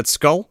you put that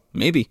skull?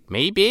 Maybe.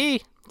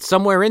 Maybe.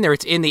 Somewhere in there,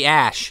 it's in the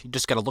ash. You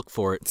just gotta look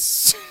for it.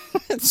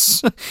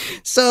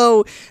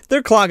 So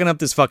they're clogging up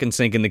this fucking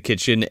sink in the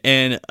kitchen,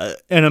 and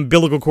an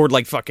umbilical cord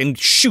like fucking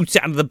shoots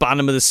out of the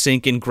bottom of the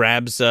sink and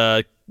grabs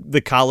the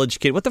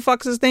college kid. What the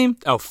fuck's his name?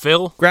 Oh,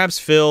 Phil? Grabs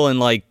Phil,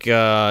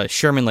 and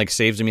Sherman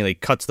saves him. He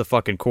cuts the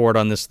fucking cord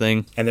on this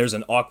thing. And there's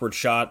an awkward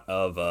shot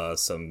of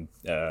some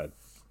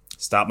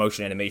stop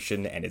motion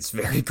animation, and it's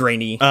very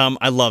grainy.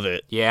 I love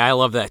it. Yeah, I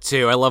love that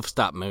too. I love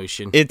stop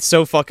motion. It's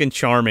so fucking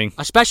charming.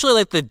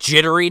 Especially the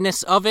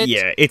jitteriness of it.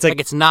 Yeah, it's like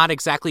it's not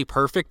exactly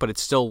perfect, but it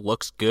still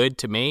looks good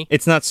to me.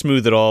 It's not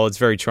smooth at all. It's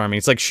very charming.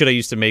 It's like shit I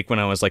used to make when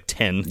I was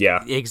 10.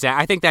 Yeah.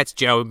 Exactly. I think that's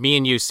Joe. Me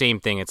and you,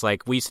 same thing. It's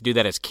we used to do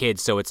that as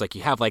kids, so it's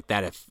you have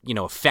that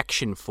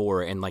affection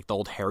for it, and the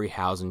old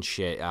Harryhausen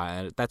shit.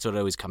 That's what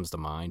always comes to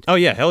mind. Oh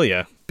yeah, hell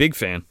yeah. Big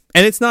fan.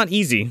 And it's not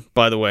easy,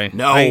 by the way.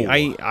 No.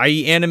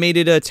 I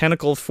animated a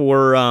tentacle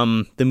for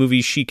the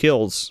movie She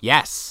Kills.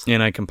 Yes.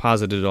 And I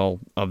composited all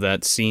of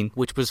that scene.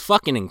 Which was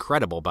fucking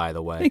incredible, by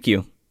the way. Thank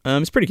you.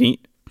 It's pretty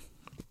neat.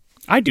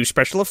 I do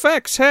special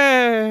effects.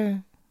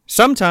 Hey.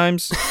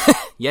 Sometimes.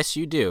 Yes,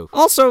 you do.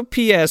 Also,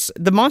 P.S.,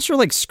 the monster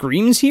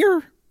screams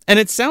here, and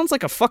it sounds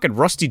like a fucking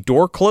rusty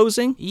door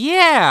closing.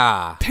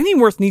 Yeah.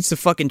 Pennyworth needs to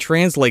fucking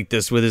translate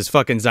this with his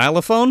fucking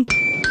xylophone.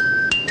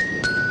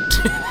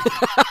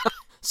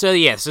 So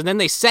then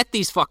they set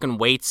these fucking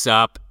weights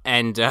up,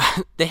 and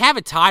they have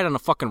it tied on a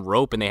fucking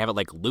rope, and they have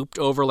it looped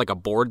over a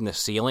board in the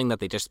ceiling that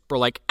they just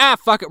were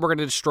fuck it, we're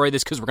gonna destroy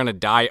this because we're gonna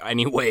die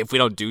anyway if we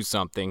don't do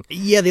something.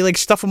 Yeah, they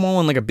stuff them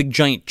all in a big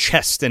giant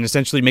chest and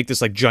essentially make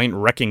this giant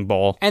wrecking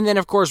ball. And then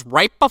of course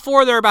right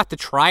before they're about to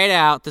try it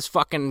out, this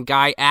fucking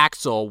guy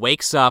Axel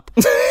wakes up.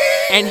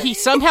 And he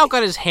somehow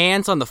got his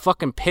hands on the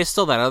fucking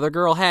pistol that other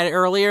girl had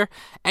earlier,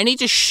 and he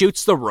just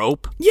shoots the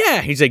rope.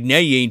 Yeah, he's now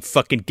you ain't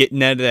fucking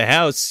getting out of the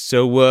house,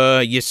 so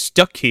you're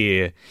stuck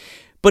here.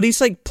 But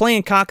he's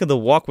playing cock of the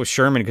walk with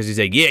Sherman because he's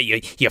yeah,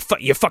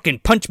 you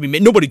fucking punch me,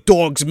 man. Nobody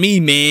dogs me,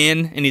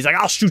 man. And he's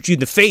I'll shoot you in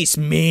the face,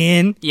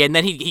 man. Yeah, and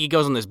then he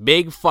goes on this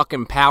big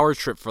fucking power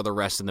trip for the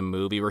rest of the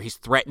movie where he's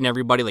threatening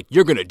everybody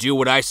you're gonna do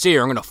what I say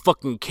or I'm gonna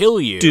fucking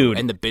kill you. Dude.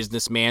 And the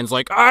businessman's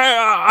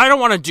I don't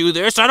want to do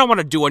this. I don't want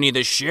to do any of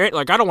this shit.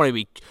 I don't want to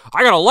be.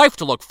 I got a life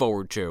to look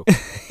forward to.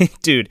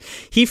 Dude,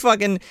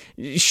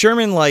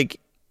 Sherman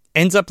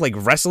ends up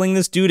wrestling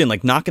this dude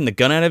and knocking the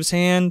gun out of his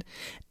hand,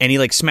 and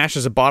he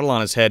smashes a bottle on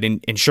his head,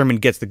 and Sherman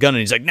gets the gun and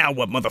he's now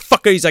what,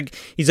 motherfucker?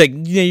 He's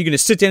you're gonna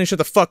sit down and shut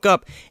the fuck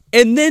up.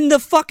 And then the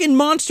fucking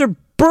monster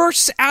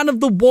bursts out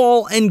of the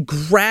wall and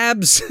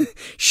grabs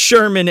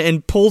Sherman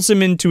and pulls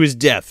him into his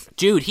death.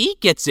 Dude, he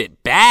gets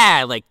it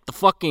bad. The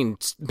fucking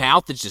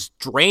mouth is just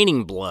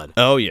draining blood.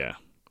 Oh yeah.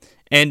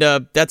 And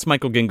that's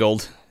Michael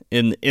Gingold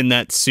in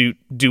that suit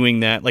doing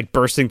that,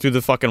 bursting through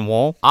the fucking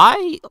wall.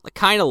 I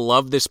kind of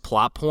love this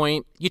plot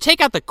point. You take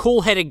out the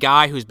cool-headed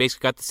guy who's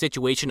basically got the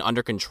situation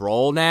under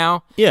control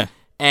now. Yeah.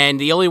 And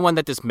the only one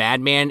that this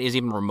madman is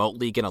even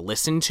remotely going to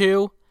listen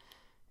to.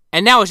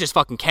 And now it's just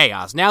fucking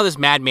chaos. Now this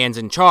madman's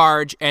in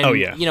charge, and oh,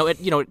 yeah.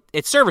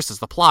 It services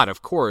the plot,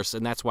 of course,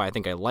 and that's why I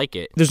think I like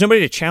it. There's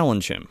nobody to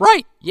challenge him.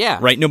 Right, yeah.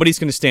 Right, nobody's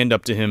going to stand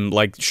up to him.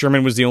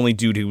 Sherman was the only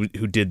dude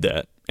who did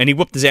that. And he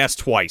whooped his ass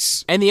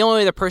twice. And the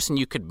only other person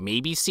you could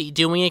maybe see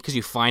doing it, because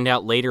you find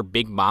out later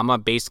Big Mama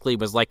basically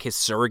was his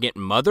surrogate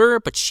mother,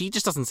 but she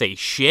just doesn't say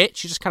shit.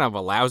 She just kind of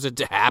allows it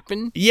to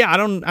happen. Yeah, I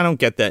don't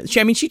get that.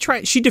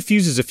 She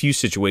diffuses a few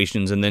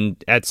situations, and then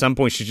at some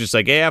point she's just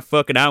yeah,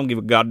 fuck it, I don't give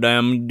a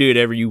goddamn, do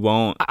whatever you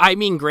want. I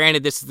mean,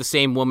 granted, this is the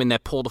same woman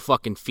that pulled a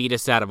fucking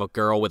fetus out of a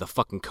girl with a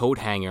fucking coat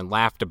hanger and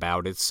laughed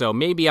about it, so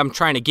maybe I'm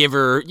trying to give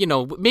her,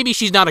 maybe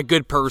she's not a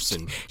good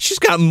person. She's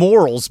got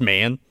morals,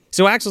 man.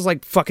 So Axel's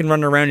like fucking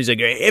running around. He's like,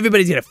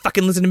 everybody's gonna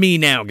fucking listen to me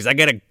now because I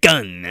got a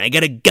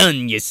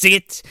gun. You see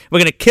it? We're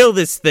gonna kill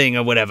this thing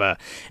or whatever.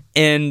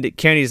 And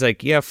Kennedy's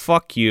like, yeah,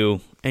 fuck you.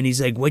 And he's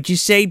like, what'd you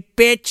say,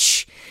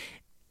 bitch?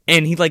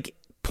 And he like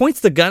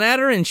points the gun at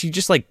her, and she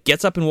just like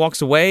gets up and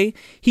walks away.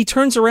 He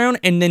turns around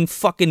and then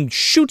fucking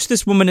shoots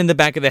this woman in the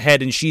back of the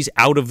head, and she's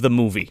out of the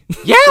movie.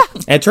 Yeah.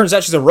 And it turns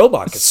out she's a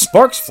robot because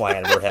sparks fly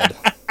out of her head.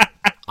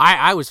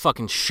 I was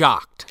fucking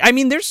shocked. I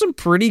mean, there's some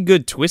pretty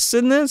good twists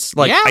in this.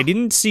 Like, yeah. I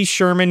didn't see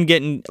Sherman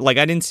getting, like,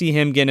 I didn't see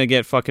him gonna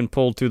get fucking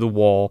pulled through the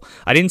wall.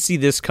 I didn't see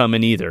this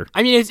coming either.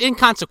 I mean, it's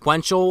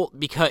inconsequential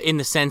because in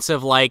the sense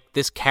of, like,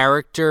 this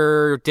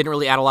character didn't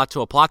really add a lot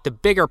to a plot. The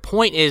bigger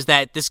point is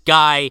that this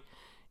guy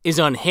is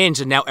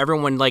unhinged, and now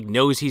everyone, like,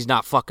 knows he's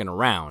not fucking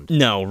around.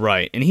 No,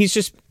 right. And he's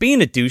just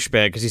being a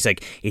douchebag because he's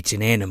like, it's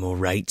an animal,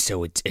 right?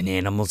 So an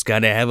animal's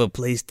got to have a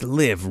place to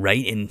live,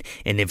 right? And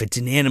if it's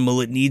an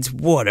animal, it needs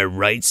water,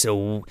 right?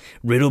 So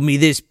riddle me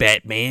this,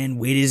 Batman.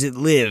 Where does it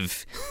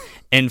live?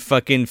 And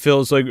fucking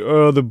Phil's like,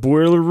 the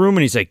boiler room.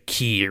 And he's like,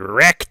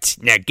 correct.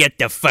 Now get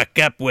the fuck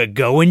up. We're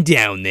going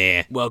down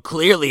there. Well,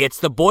 clearly it's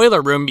the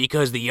boiler room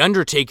because the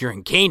Undertaker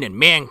and Kane and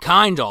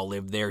Mankind all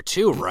live there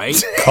too, right?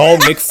 Call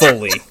Mick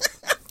Foley.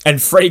 And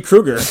Freddy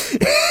Krueger.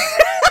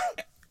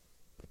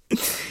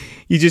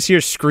 You just hear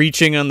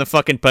screeching on the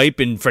fucking pipe,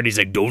 and Freddy's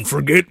like, don't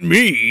forget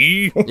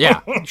me.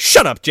 Yeah.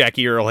 Shut up,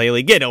 Jackie Earl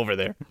Haley. Get over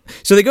there.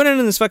 So they go down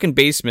in this fucking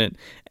basement,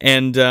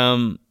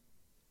 and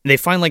they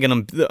find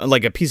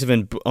like a piece of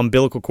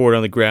umbilical cord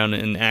on the ground,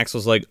 and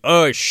Axel's like,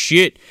 oh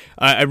shit,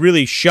 I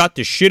really shot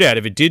the shit out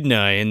of it, didn't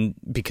I? And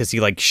because he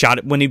like shot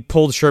it when he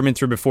pulled Sherman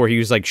through before, he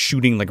was like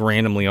shooting like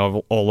randomly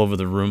all over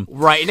the room.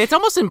 Right, and it's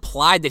almost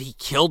implied that he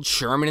killed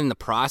Sherman in the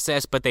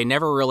process, but they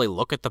never really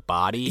look at the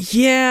body.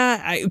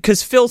 Yeah,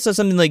 because Phil says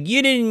something like,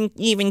 you didn't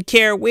even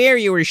care where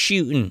you were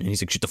shooting. And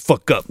he's like, shut the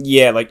fuck up.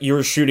 Yeah, like you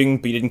were shooting,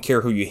 but you didn't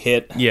care who you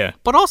hit. Yeah.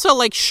 But also,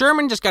 like,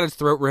 Sherman just got his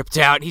throat ripped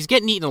out. He's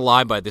getting eaten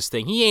alive by this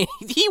thing.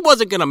 He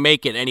wasn't gonna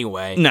make it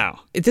anyway. No.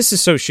 This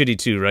is so shitty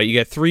too, right? You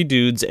got three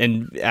dudes,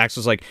 and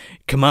Axel's like,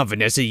 come on,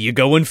 Vanessa, you're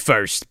going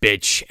first,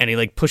 bitch. And he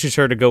like pushes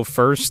her to go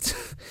first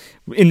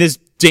in this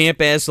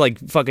damp ass like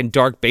fucking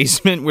dark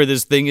basement where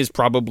this thing is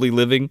probably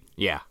living.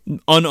 Yeah.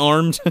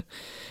 Unarmed.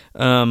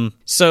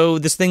 So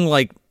this thing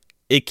like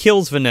it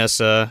kills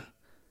Vanessa,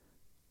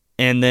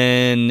 and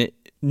then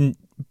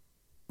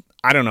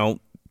I don't know,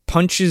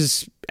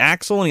 punches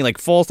Axel, and he like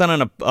falls down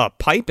on a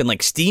pipe, and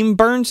like steam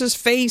burns his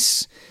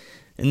face.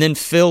 And then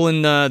Phil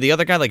and the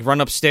other guy like run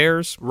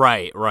upstairs.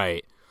 Right.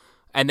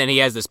 And then he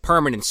has this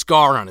permanent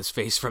scar on his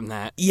face from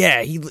that.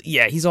 Yeah,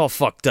 he's all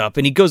fucked up.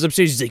 And he goes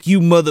upstairs, he's like, you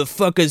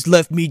motherfuckers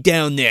left me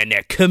down there. Now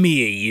come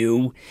here,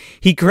 you.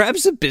 He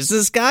grabs a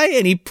business guy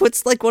and he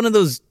puts like one of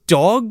those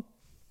dog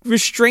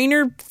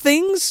restrainer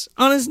things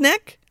on his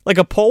neck. Like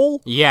a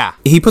pole? Yeah.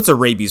 He puts a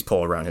rabies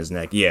pole around his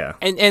neck, yeah.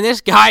 And this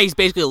guy, he's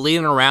basically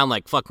leaning around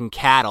like fucking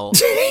cattle.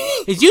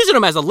 He's using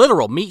him as a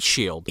literal meat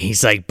shield.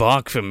 He's like,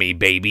 bark for me,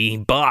 baby,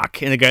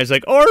 bark. And the guy's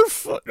like,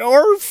 arf,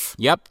 arf.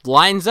 Yep,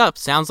 lines up.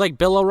 Sounds like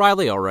Bill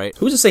O'Reilly, all right.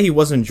 Who's to say he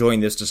wasn't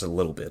enjoying this just a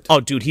little bit? Oh,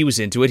 dude, he was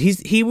into it.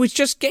 He was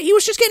just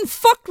getting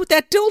fucked with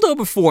that dildo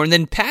before and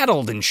then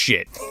paddled and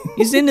shit.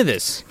 He's into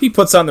this. He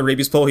puts on the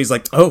rabies pole, he's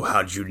like, oh,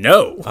 how'd you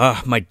know?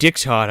 My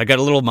dick's hot. I got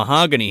a little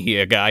mahogany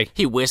here, guy.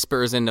 He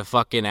whispers into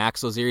fucking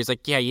Axel's ear. He's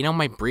like, yeah, you know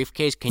my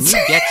briefcase? Can you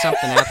get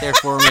something out there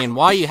for me? And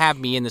while you have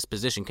me in this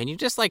position, can you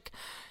just, like,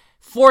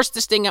 force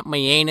this thing up my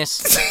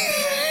anus?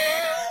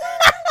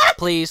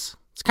 Please?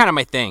 It's kind of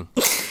my thing.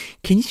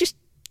 Can you just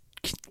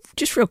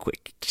real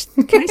quick,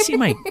 can I see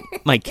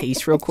my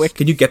case real quick?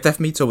 Can you get that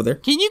for me? It's over there.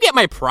 Can you get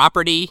my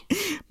property?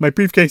 My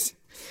briefcase.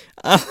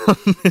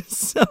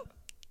 So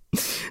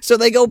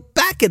they go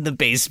back in the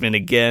basement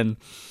again,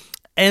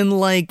 and,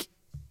 like,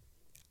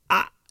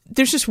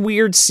 there's this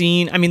weird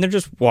scene. I mean, they're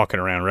just walking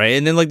around, right?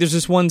 And then, like, there's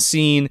this weird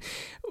scene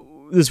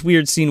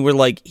where,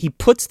 like, he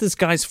puts this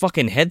guy's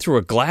fucking head through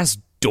a glass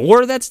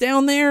door that's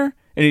down there.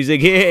 And he's like,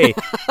 hey,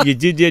 you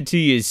did that to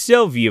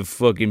yourself, you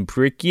fucking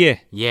prick, yeah.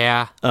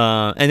 Yeah.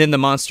 And then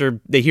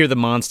they hear the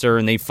monster,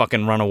 and they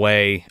fucking run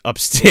away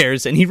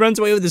upstairs. And he runs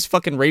away with his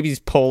fucking rabies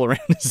pole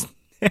around his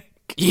neck.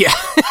 Yeah.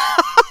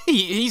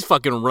 He's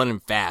fucking running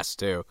fast,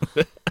 too.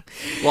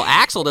 Well,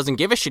 Axel doesn't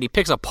give a shit. He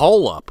picks a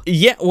pole up.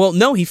 Yeah, well,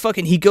 no, he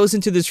goes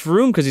into this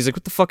room because he's like,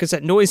 what the fuck is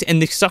that noise? And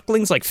the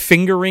suckling's like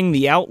fingering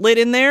the outlet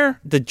in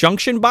there, the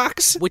junction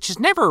box. Which is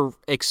never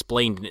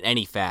explained in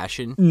any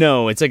fashion.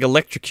 No, it's like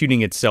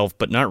electrocuting itself,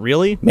 but not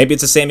really. Maybe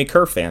it's a Sammy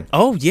Kerr fan.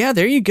 Oh, yeah,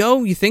 there you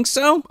go. You think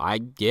so?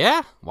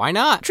 Yeah, why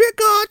not? Trick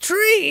or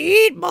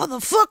treat,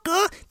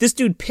 motherfucker. This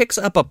dude picks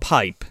up a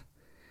pipe,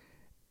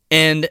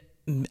 and...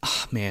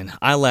 oh, man,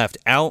 I laughed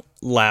out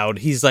loud.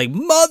 He's like,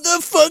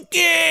 motherfucker!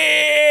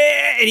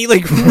 And he,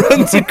 like,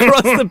 runs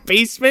across the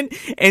basement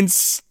and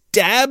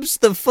stabs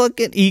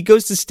he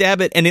goes to stab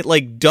it and it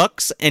like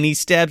ducks and he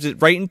stabs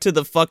it right into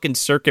the fucking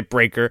circuit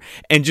breaker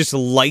and just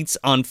lights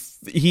on.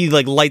 He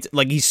like lights,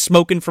 like he's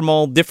smoking from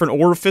all different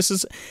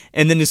orifices,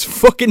 and then his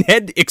fucking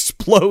head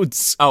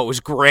explodes. Oh, it was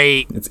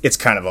great. It's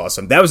kind of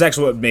awesome. That was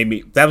actually what made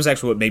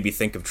me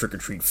think of Trick or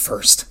Treat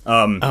first.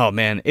 Oh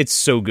man, it's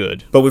so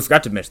good. But we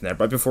forgot to mention that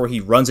right before he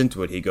runs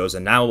into it, he goes,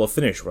 "And now we'll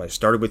finish where I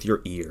started with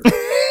your ear."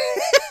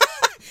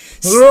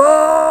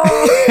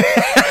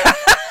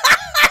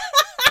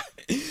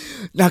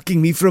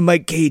 Knocking me from my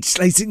cage,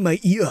 slicing my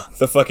ear.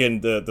 The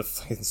fucking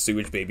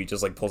sewage baby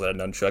just like pulls out a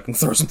nunchuck and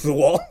throws him through the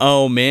wall.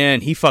 Oh man,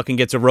 he fucking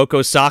gets a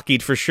Roko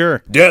Saki'd for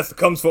sure. Death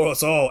comes for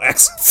us all,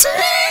 X.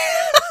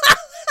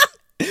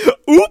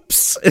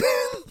 Oops.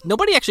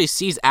 Nobody actually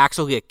sees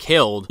Axel get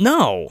killed.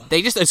 No.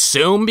 They just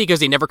assume because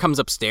he never comes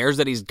upstairs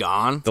that he's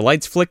gone. The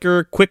lights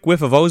flicker, quick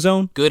whiff of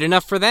ozone. Good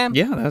enough for them.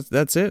 Yeah,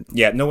 that's it.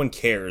 Yeah, no one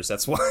cares.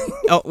 That's why.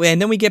 Oh,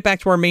 and then we get back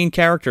to our main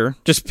character,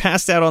 just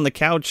passed out on the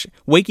couch,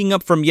 waking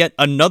up from yet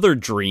another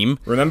dream.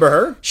 Remember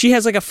her? She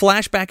has like a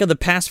flashback of the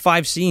past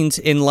 5 scenes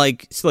in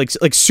like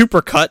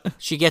supercut.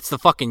 She gets the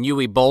fucking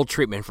Yui Bowl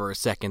treatment for a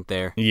second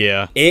there.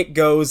 Yeah. It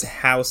goes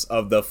House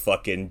of the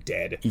fucking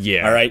Dead.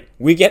 Yeah. All right,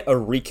 we get a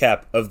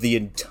recap of the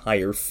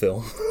entire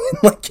film.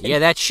 Yeah,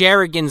 that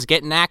Sherigan's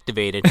getting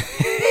activated.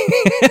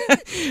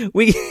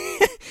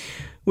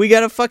 We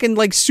got a fucking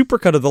like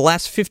supercut of the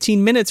last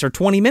 15 minutes or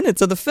 20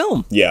 minutes of the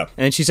film. Yeah.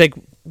 And she's like,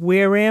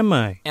 where am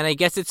I? And I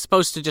guess it's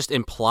supposed to just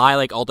imply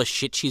like all the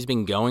shit she's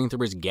been going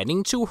through is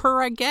getting to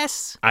her, I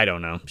guess? I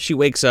don't know. She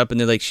wakes up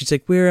and she's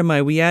like, where am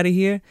I? We out of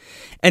here?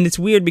 And it's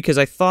weird because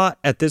I thought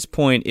at this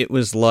point it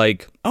was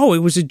like, oh, it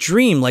was a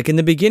dream, like in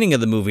the beginning of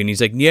the movie. And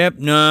he's like, yep,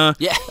 nah.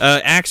 Yeah.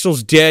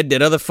 Axel's dead.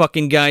 That other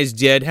fucking guy's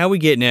dead. How we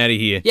getting out of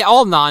here? Yeah,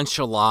 all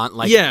nonchalant,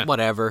 like, Yeah.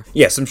 whatever.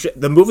 Yeah, some shit.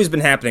 The movie's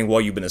been happening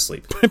while you've been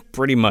asleep.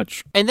 Pretty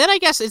much. And then I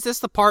guess, is this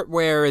the part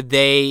where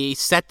they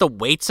set the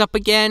weights up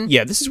again?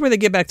 Yeah, this is where they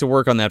get back to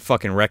work on that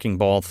fucking wrecking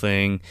ball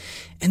thing.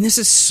 And this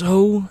is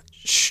so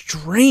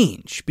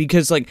strange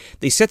because like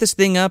they set this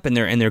thing up and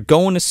they're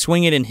going to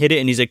swing it and hit it,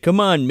 and he's like, come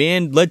on,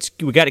 man,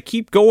 we got to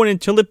keep going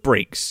until it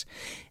breaks.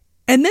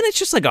 And then it's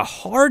just like a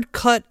hard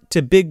cut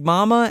to Big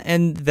Mama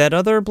and that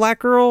other black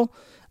girl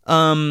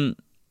who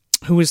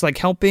was like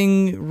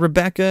helping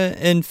Rebecca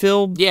and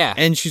Phil. Yeah.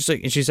 And she's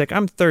like,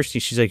 I'm thirsty.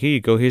 She's like, here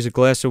you go, here's a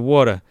glass of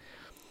water.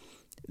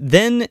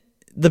 Then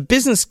the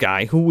business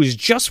guy who was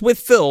just with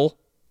Phil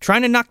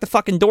trying to knock the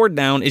fucking door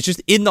down is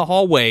just in the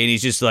hallway, and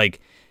he's just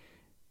like,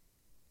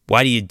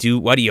 why do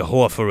you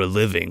whore for a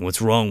living?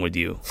 What's wrong with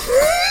you?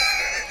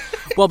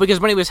 Well, because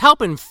when he was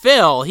helping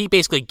Phil, he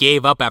basically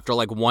gave up after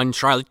like one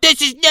try. Like,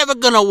 this is never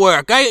gonna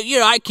work.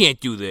 I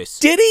can't do this.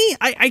 Did he?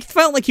 I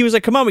felt like he was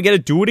like, come on, we gotta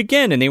do it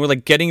again. And they were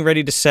like getting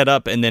ready to set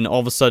up, and then all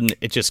of a sudden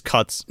it just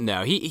cuts.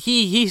 No,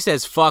 he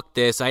says, fuck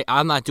this.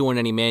 I'm not doing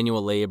any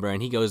manual labor,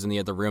 and he goes in the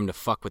other room to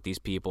fuck with these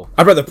people.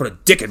 I'd rather put a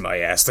dick in my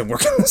ass than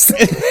work on this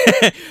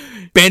thing.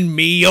 Bend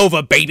me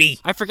over, baby.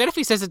 I forget if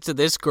he says it to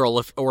this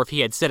girl or if he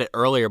had said it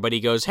earlier, but he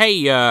goes,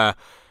 hey,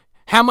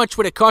 how much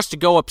would it cost to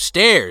go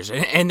upstairs?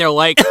 And they're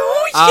like,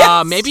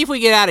 yes! Maybe if we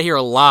get out of here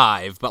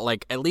alive, but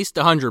like at least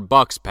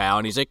 $100, pal.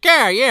 And he's like,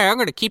 yeah, I'm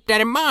gonna keep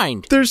that in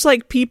mind. There's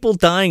like people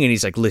dying, and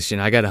he's like, listen,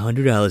 I got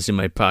 $100 in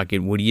my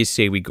pocket. What do you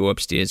say we go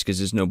upstairs? Because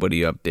there's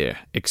nobody up there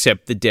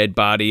except the dead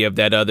body of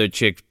that other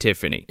chick,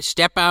 Tiffany.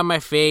 Step on my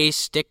face,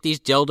 stick these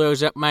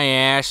dildos up my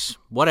ass,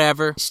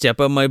 whatever.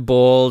 Step on my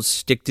balls,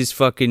 stick this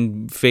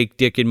fucking fake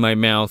dick in my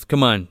mouth.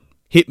 Come on.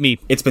 Hit me.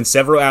 It's been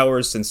several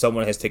hours since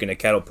someone has taken a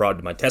cattle prod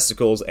to my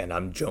testicles, and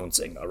I'm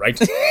jonesing, all right?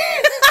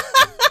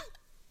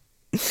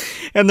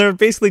 And they're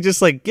basically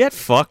just like, get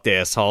fucked,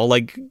 asshole.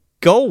 Like,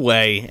 go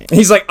away.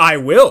 He's like, I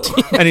will.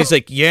 And he's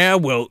like, yeah,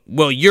 well,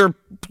 you're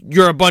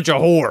a bunch of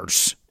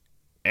whores.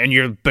 And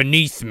you're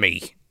beneath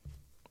me.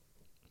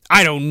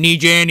 I don't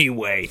need you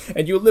anyway.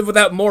 And you live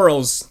without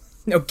morals.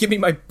 Now give me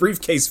my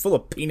briefcase full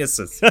of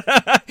penises.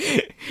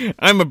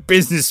 I'm a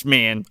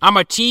businessman. I'm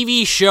a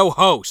TV show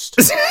host.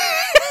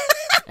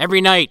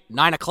 Every night,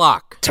 9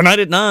 o'clock. Tonight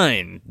at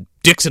 9,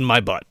 dicks in my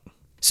butt.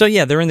 So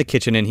yeah, they're in the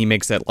kitchen, and he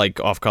makes that like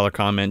off-color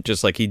comment,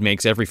 just like he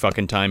makes every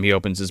fucking time he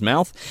opens his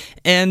mouth.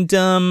 And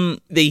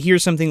they hear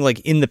something like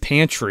in the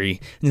pantry,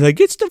 and they're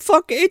like, it's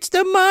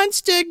the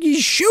monster,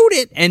 you shoot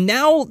it. And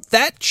now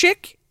that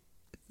chick,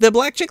 the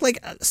black chick,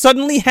 like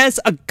suddenly has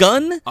a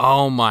gun.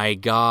 Oh my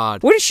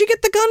god. Where did she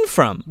get the gun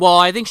from? Well,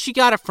 I think she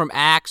got it from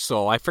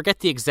Axel. I forget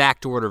the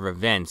exact order of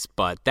events,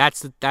 but that's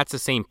the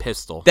same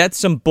pistol. That's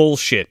some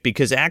bullshit,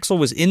 because Axel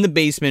was in the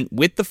basement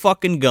with the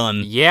fucking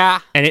gun.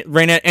 Yeah. And it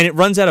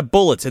runs out of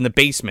bullets in the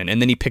basement,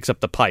 and then he picks up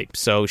the pipe.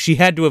 So she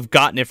had to have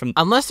gotten it from.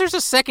 Unless there's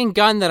a second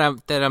gun that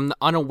I'm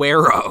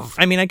unaware of.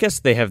 I mean, I guess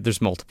there's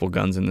multiple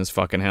guns in this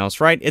fucking house,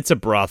 right? It's a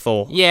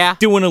brothel. Yeah.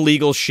 Doing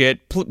illegal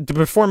shit,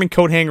 performing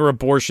coat hanger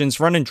abortions,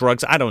 running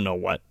drugs, I don't know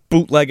what.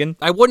 Bootlegging.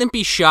 I wouldn't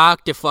be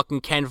shocked if fucking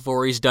Ken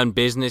Foree's done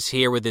business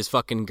here with his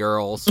fucking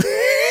girls.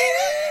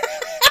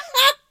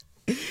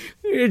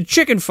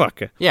 Chicken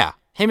fucker. Yeah.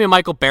 Him and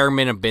Michael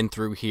Berryman have been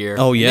through here.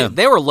 Oh, yeah.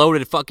 They were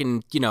loaded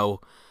fucking,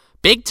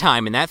 big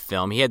time in that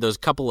film. He had those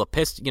couple of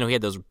he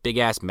had those big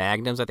ass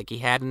magnums. I think he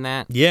had in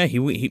that. Yeah,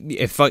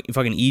 he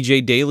fucking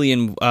E.J. Daly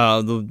and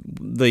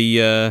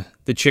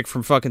the chick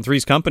from fucking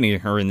Three's Company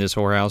are in this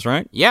whorehouse,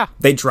 right? Yeah.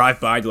 They drive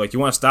by, they're like, "You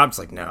want to stop?" It's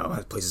like, "No,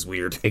 that place is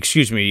weird."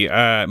 Excuse me,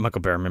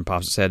 Michael Berryman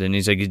pops his head in.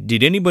 He's like,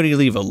 "Did anybody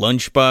leave a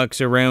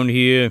lunchbox around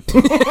here?"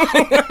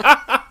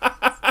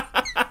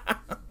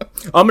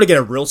 I'm gonna get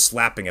a real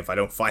slapping if I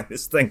don't find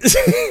this thing.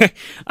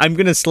 I'm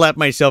gonna slap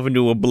myself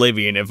into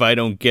oblivion if I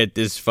don't get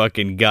this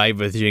fucking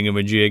Guyver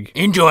thingamajig.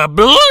 Into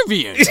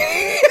oblivion!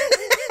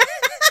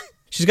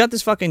 She's got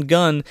this fucking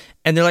gun,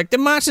 and they're like, "The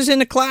monster's in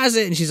the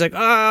closet," and she's like,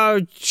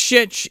 "Oh,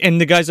 shit,"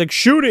 and the guy's like,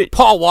 "Shoot it."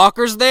 Paul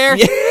Walker's there?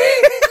 Yeah.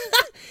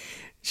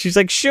 She's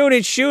like, "Shoot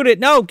it.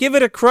 No, give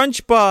it a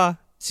crunch bar.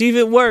 See if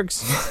it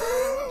works."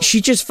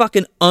 She just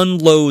fucking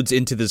unloads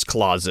into this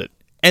closet,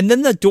 and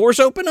then the doors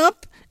open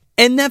up,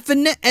 and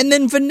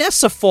then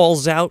Vanessa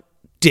falls out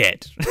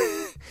dead.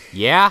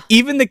 Yeah.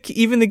 Even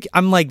the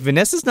I'm like,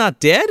 Vanessa's not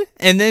dead?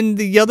 And then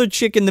the other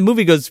chick in the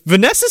movie goes,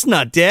 "Vanessa's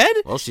not dead?"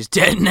 Well, she's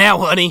dead now,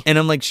 honey. And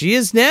I'm like, "She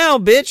is now,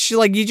 bitch."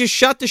 Like, you just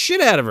shot the shit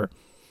out of her.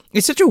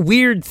 It's such a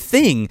weird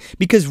thing,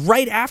 because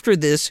right after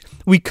this,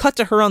 we cut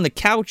to her on the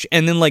couch,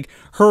 and then, like,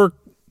 her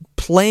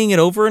playing it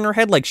over in her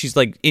head, like she's,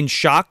 like, in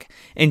shock,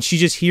 and she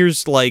just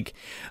hears, like,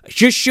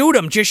 "Just shoot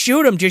him, just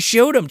shoot him, just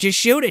shoot him, just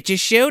shoot it,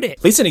 just shoot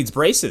it." Lisa needs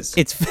braces.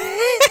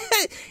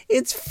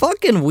 It's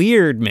fucking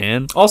weird,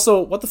 man. Also,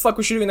 what the fuck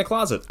was she doing in the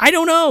closet? I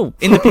don't know.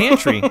 In the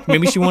pantry.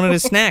 Maybe she wanted a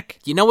snack.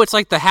 You know, it's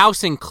like the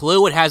house in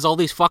Clue. It has all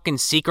these fucking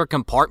secret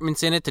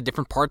compartments in it to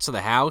different parts of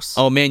the house.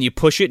 Oh, man, you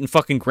push it and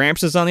fucking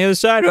Gramps is on the other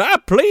side. I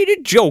played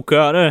a joke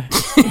on her,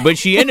 but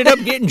she ended up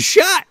getting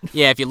shot.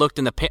 Yeah, if you looked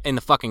in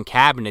the fucking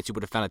cabinets, you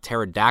would have found a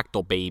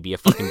pterodactyl baby, a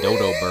fucking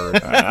dodo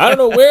bird. I don't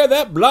know where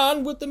that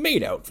blonde with the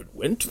maid outfit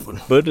went.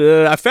 But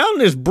I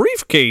found this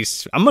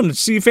briefcase. I'm going to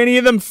see if any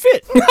of them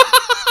fit.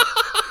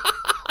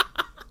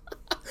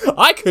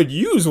 I could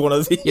use one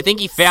of these. You think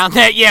he found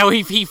that? Yeah,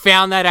 he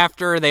found that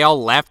after they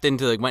all left and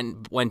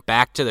went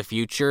back to the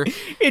future,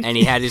 and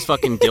he had his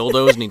fucking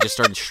dildos, and he just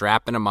started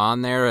strapping them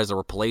on there as a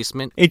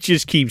replacement. It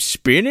just keeps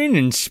spinning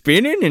and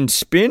spinning and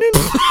spinning.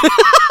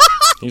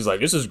 He's like,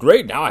 "This is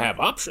great. Now I have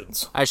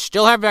options." I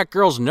still have that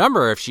girl's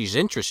number if she's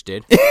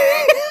interested.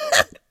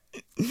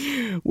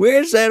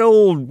 Where's that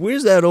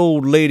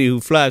old lady who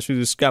flies through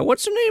the sky?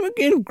 What's her name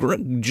again?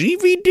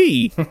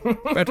 GVD.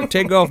 About to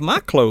take off my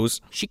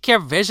clothes. She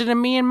kept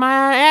visiting me in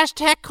my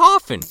Aztec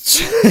coffin.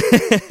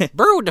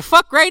 Burrowed the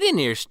fuck right in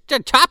here.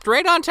 Topped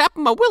right on top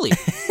of my willy.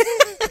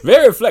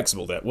 Very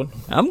flexible, that one.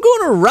 I'm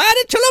gonna ride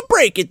it till I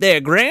break it there,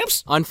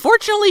 Gramps.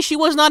 Unfortunately, she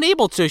was not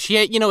able to. She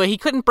had, he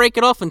couldn't break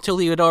it off until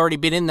he had already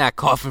been in that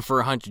coffin for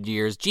 100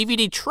 years.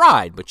 GVD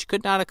tried, but she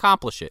could not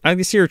accomplish it. I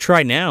can see her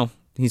try now.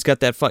 He's got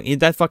that fucking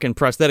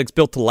prosthetic's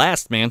built to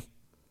last, man.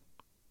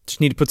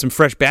 Just need to put some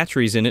fresh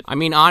batteries in it. I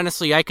mean,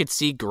 honestly, I could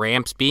see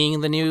Gramps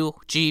being the new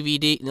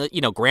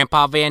GVD.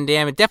 Grandpa Van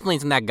Damme. It definitely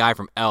isn't that guy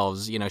from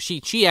Elves.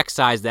 She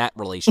excised that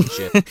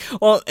relationship.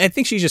 Well, I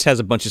think she just has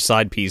a bunch of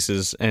side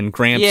pieces, and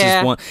Gramps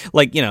is one.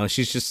 Like,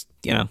 she's just,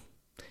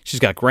 she's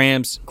got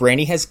Gramps.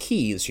 Granny has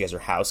keys. She has her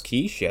house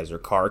key. She has her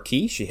car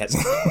key. She has...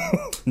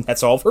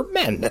 That's all for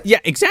men. Yeah,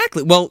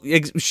 exactly. Well,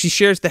 she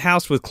shares the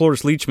house with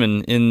Cloris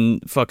Leachman in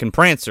fucking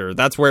Prancer.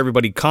 That's where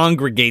everybody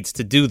congregates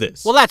to do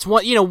this. Well, that's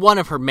one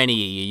of her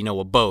many,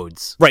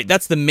 abodes. Right,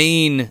 that's the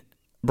main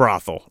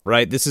brothel,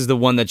 right? This is the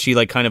one that she,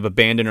 like, kind of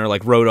abandoned or,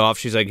 like, wrote off.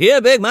 She's like, "Here,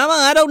 Big Mama,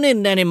 I don't need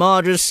it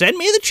anymore. Just send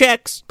me the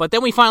checks." But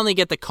then we finally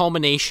get the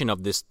culmination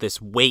of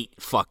this weight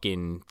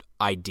fucking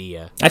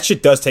idea. That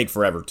shit does take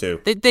forever,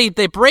 too. They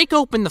break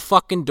open the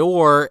fucking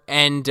door,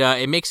 and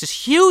it makes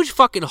this huge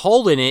fucking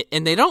hole in it,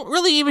 and they don't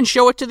really even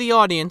show it to the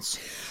audience.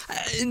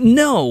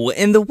 No,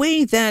 and the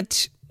way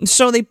that...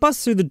 So they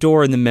bust through the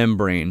door in the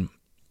membrane,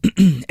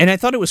 and I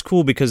thought it was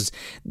cool because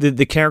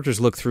the characters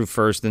look through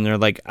first, and they're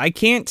like, "I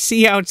can't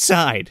see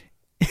outside.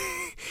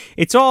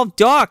 It's all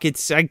dark.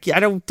 I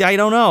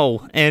don't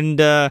know."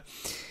 And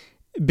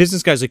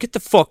business guy's like, "Get the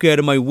fuck out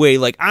of my way.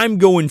 Like, I'm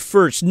going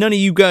first. None of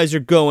you guys are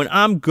going.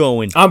 I'm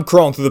going." I'm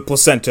crawling through the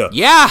placenta.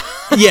 Yeah.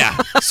 Yeah.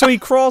 So he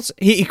crawls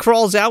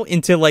out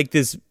into, like,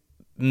 this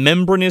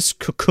membranous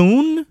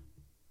cocoon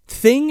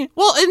thing.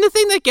 Well, and the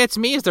thing that gets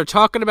me is they're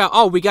talking about,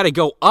 "Oh, we got to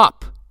go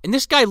up." And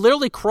this guy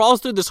literally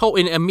crawls through this hole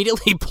and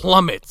immediately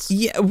plummets.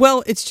 Yeah,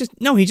 well, it's just...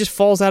 No, he just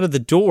falls out of the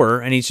door,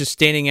 and he's just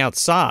standing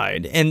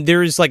outside. And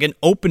there is, like, an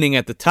opening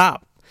at the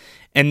top.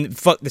 And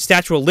the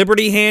Statue of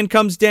Liberty hand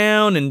comes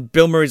down, and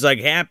Bill Murray's like,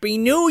 "Happy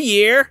New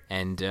Year!"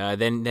 And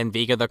then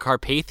Vega the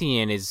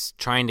Carpathian is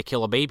trying to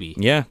kill a baby.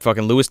 Yeah,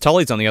 fucking Louis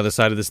Tully's on the other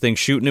side of this thing,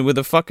 shooting it with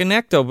a fucking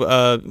with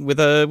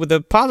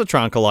a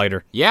positron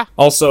collider. Yeah.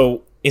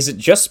 Also, is it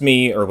just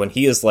me, or when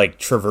he is, like,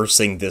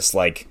 traversing this,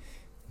 like,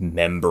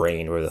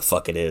 membrane, or the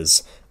fuck it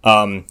is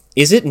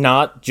it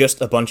not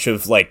just a bunch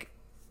of, like,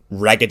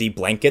 raggedy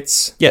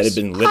blankets that have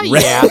been lit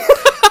red? Yeah.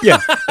 Yeah,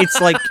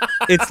 it's like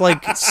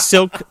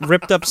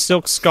ripped up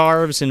silk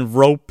scarves and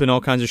rope and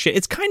all kinds of shit.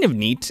 It's kind of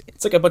neat.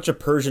 It's like a bunch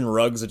of Persian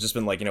rugs that just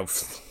been, like,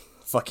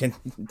 fucking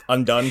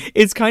undone.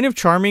 It's kind of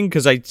charming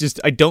because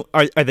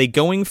are they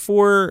going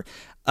for,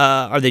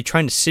 are they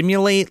trying to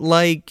simulate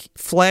like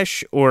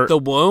flesh or The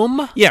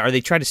womb? Yeah, are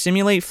they trying to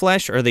simulate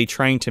flesh or are they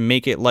trying to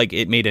make it like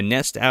it made a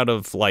nest out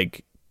of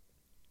like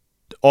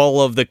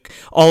all of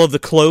the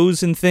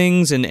clothes and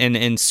things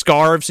and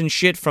scarves and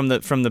shit from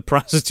the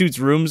prostitutes'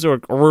 rooms or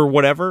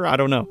whatever? I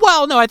don't know.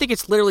 Well, no, I think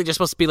it's literally just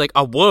supposed to be like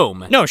a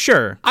womb. No,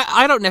 sure.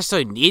 I don't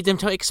necessarily need them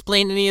to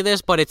explain any of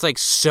this, but it's like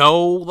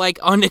so like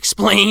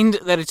unexplained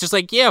that it's just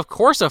like, yeah, of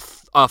course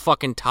a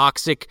fucking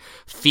toxic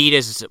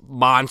fetus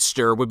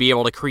monster would be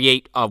able to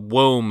create a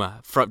womb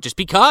from just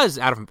because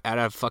out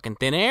of fucking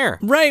thin air.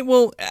 Right.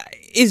 Well,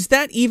 is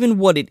that even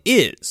what it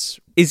is?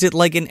 Is it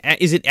like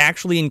is it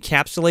actually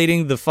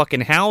encapsulating the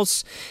fucking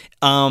house?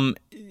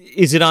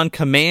 Is it on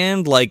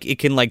command? Like it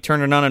can like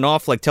turn it on and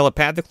off like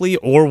telepathically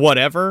or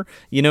whatever?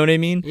 You know what I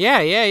mean?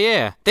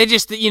 Yeah. They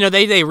just,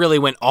 they really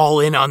went all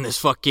in on this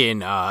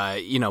fucking,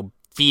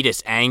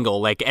 fetus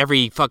angle, like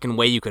every fucking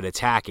way you could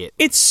attack it.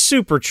 It's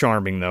super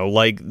charming though.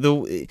 Like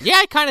Yeah,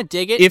 I kind of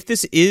dig it. If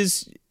this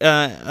is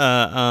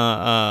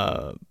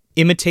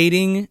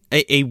imitating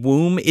a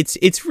womb, it's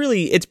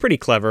pretty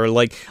clever.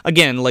 Like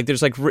again, like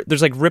there's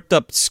ripped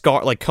up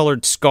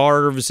colored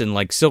scarves and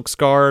like silk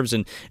scarves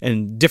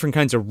and different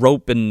kinds of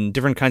rope and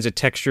different kinds of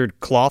textured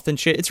cloth and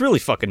shit. It's really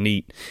fucking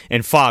neat.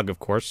 And fog, of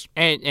course.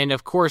 And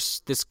of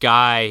course, this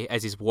guy,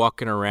 as he's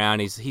walking around,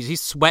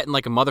 he's sweating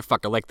like a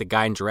motherfucker, like the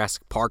guy in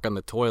Jurassic Park on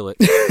the toilet.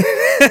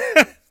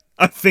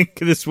 I think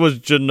this was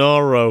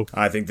Gennaro.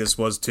 I think this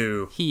was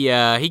too. He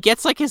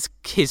gets like his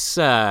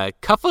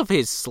cuff of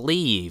his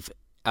sleeve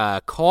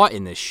caught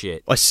in this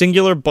shit. A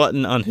singular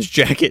button on his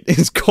jacket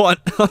is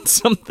caught on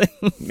something.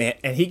 Man,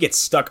 and he gets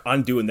stuck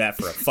undoing that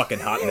for a fucking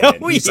hot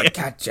minute. He's like,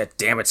 God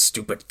damn it,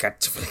 stupid.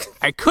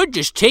 I could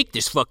just take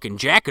this fucking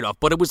jacket off,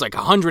 but it was like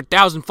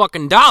 $100,000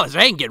 fucking dollars.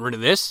 I ain't getting rid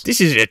of this. This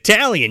is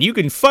Italian. You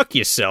can fuck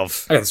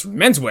yourself. I got this from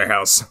Men's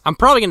Warehouse. I'm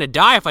probably gonna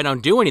die if I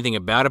don't do anything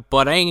about it,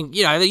 but I ain't,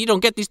 you don't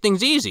get these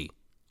things easy.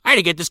 I had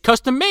to get this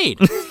custom made.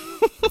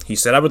 He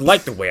said I would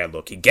like the way I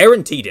look. He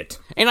guaranteed it.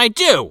 And I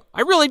do.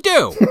 I really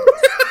do.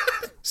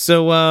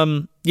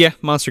 So, yeah,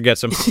 Monster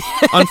gets him.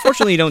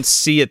 Unfortunately, you don't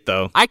see it,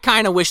 though. I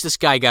kind of wish this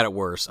guy got it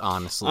worse,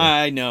 honestly.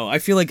 I know. I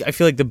feel like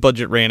the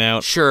budget ran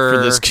out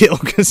for this kill,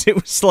 because it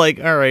was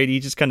like, all right, he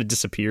just kind of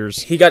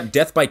disappears. He got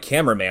death by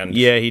cameraman.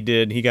 Yeah, he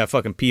did. He got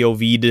fucking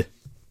POV'd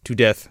to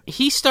death.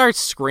 He starts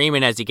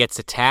screaming as he gets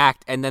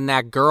attacked, and then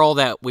that girl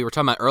that we were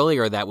talking about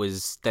earlier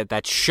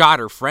that shot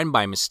her friend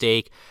by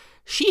mistake,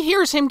 she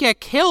hears him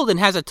get killed and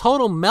has a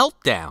total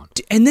meltdown.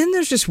 And then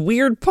there's this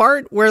weird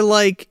part where,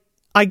 like,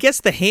 I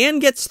guess the hand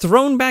gets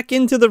thrown back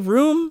into the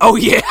room. Oh,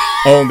 yeah.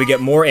 Oh, and we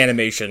get more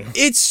animation.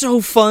 It's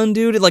so fun,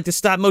 dude. Like, the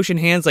stop-motion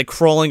hands, like,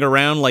 crawling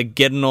around, like,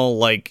 getting all,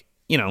 like,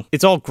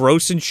 it's all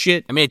gross and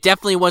shit. I mean, it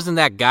definitely wasn't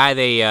that guy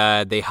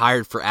they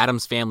hired for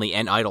Addams Family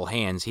and Idle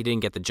Hands. He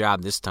didn't get the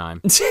job this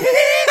time.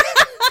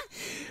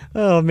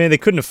 Oh, man, they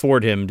couldn't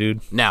afford him,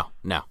 dude. No.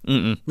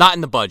 Mm-mm. Not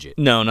in the budget.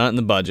 No, not in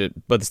the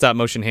budget, but the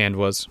stop-motion hand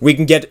was. We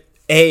can get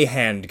a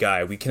hand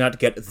guy. We cannot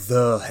get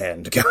the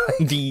hand guy.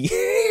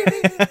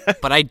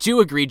 But I do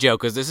agree, Joe,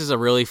 because this is a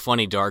really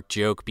funny dark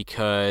joke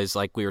because,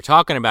 like we were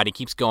talking about, he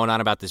keeps going on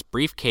about this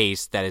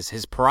briefcase that is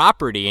his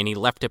property and he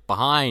left it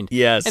behind.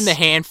 Yes. And the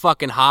hand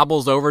fucking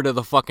hobbles over to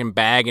the fucking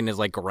bag and is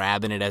like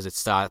grabbing it as it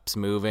stops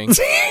moving.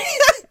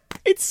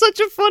 It's such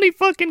a funny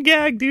fucking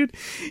gag, dude.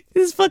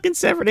 This fucking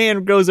severed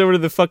hand goes over to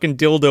the fucking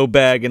dildo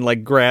bag and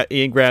like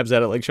grabs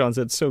at it, like Sean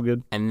said. It's so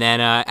good. And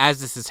then as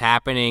this is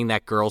happening,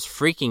 that girl's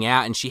freaking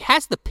out and she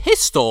has the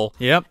pistol.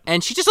 Yep.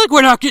 And she's just like,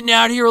 we're not getting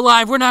out of here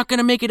alive. We're not going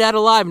to make it out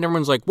alive. And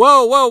everyone's like,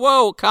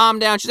 whoa, calm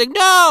down. She's like,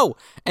 no.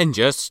 And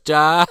just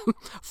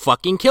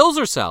fucking kills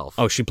herself.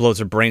 Oh, she blows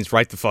her brains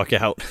right the fuck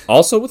out.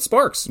 Also with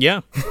sparks.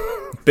 Yeah.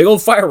 Big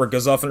old firework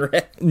goes off in her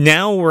head.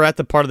 Now we're at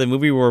the part of the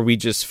movie where we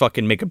just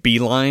fucking make a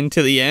beeline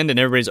to the end and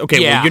everybody's, okay,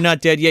 well, you're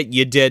not dead yet.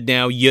 You're dead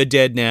now. You're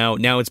dead now.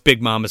 Now it's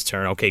Big Mama's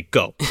turn. Okay,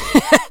 go.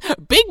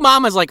 Big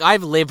Mama's like,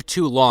 I've lived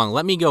too long.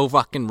 Let me go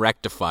fucking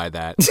rectify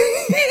that.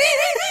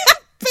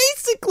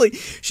 Basically.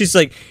 She's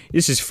like,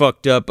 this is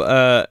fucked up.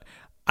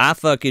 I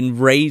fucking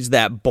raised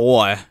that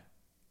boy.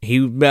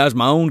 He was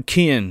my own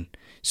kin.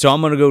 So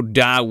I'm going to go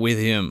die with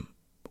him.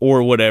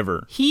 Or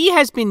whatever. He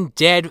has been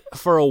dead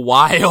for a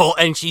while,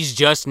 and she's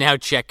just now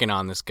checking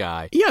on this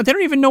guy. Yeah, they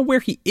don't even know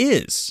where he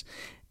is.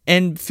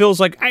 And Phil's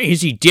like, hey,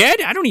 is he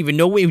dead? I don't even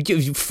know where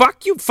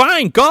fuck you.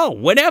 Fine, go,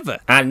 whatever.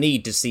 I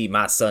need to see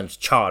my son's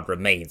charred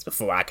remains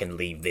before I can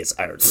leave this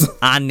earth.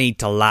 I need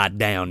to lie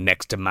down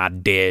next to my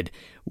dead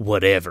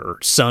whatever.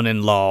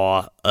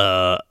 Son-in-law,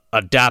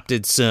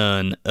 adopted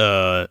son,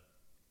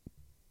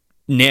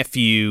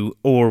 nephew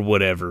or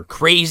whatever.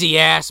 Crazy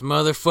ass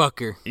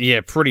motherfucker.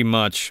 Yeah, pretty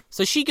much.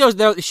 So she goes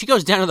down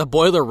to the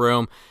boiler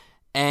room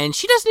and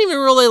she doesn't even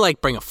really like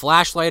bring a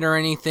flashlight or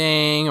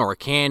anything or a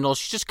candle.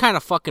 She's just kind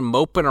of fucking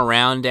moping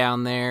around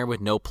down there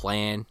with no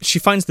plan. She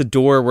finds the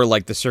door where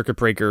like the circuit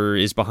breaker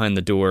is behind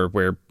the door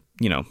where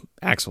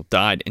Axel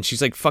died. And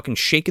she's like fucking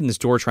shaking this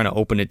door trying to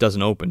open it,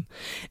 doesn't open.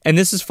 And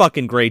this is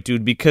fucking great,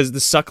 dude, because the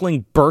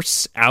suckling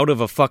bursts out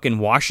of a fucking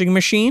washing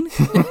machine.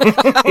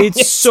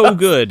 It's so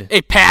good.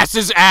 It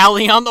passes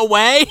Allie on the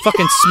way.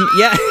 Fucking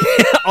yeah.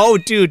 Oh,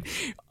 dude.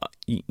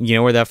 You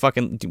know where that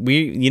fucking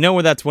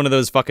where that's one of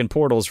those fucking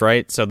portals,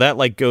 right? So that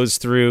like goes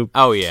through.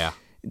 Oh yeah.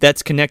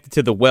 That's connected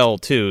to the well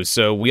too.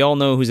 So we all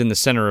know who's in the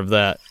center of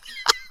that.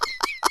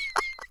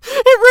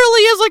 It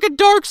really is like a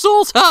Dark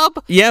Souls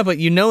hub. Yeah, but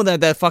you know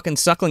that fucking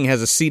suckling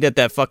has a seat at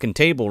that fucking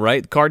table,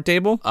 right? Card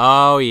table?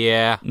 Oh,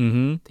 yeah.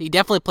 Mm-hmm. He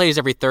definitely plays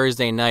every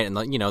Thursday night in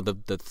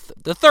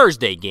the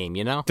Thursday game,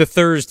 The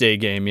Thursday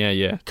game,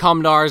 yeah.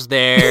 Cumdar's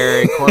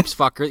there, Corpse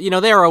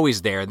Fucker. They're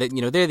always there. They're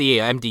the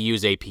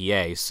MDU's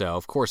APA, so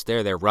of course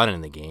they're there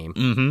running the game.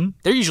 Mm-hmm.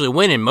 They're usually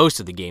winning most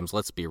of the games,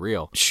 let's be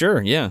real.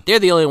 Sure, yeah. They're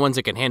the only ones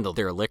that can handle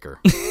their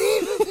liquor.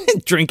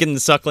 Drinking the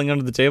suckling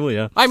under the table,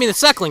 yeah. I mean, the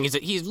suckling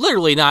he's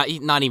literally not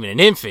even an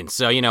infant,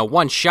 so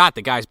one shot,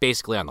 the guy's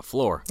basically on the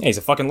floor. Yeah, he's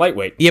a fucking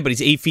lightweight. Yeah, but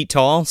he's 8 feet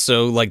tall,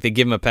 so like they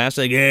give him a pass,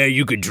 like, yeah,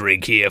 you could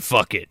drink here,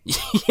 fuck it.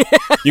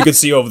 You could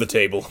see over the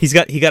table. He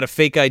got a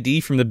fake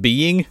ID from the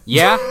being.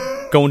 Yeah.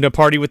 Going to a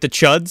party with the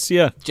chuds,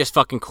 yeah. Just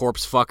fucking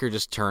Corpse Fucker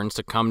just turns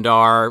to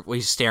Cumdar.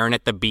 He's staring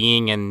at the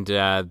being and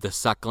the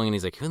suckling, and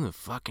he's like, who the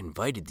fuck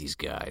invited these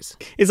guys?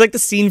 It's like the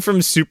scene from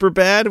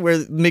Superbad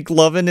where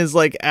McLovin is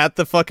like at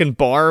the fucking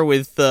bar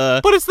with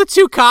But it's the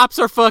two cops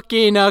are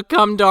fucking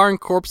Cumdar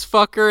and Corpse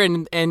Fucker,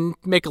 and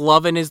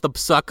McLovin is the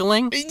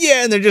suckling.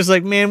 Yeah, and they're just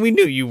like, man, we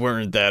knew you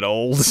weren't that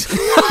old.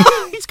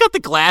 He's got the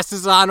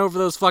glasses on over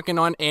those fucking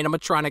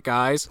animatronic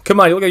eyes. Come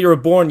on, you look like you were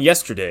born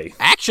yesterday.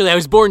 Actually, I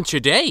was born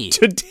today.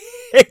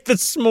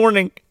 This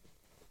morning.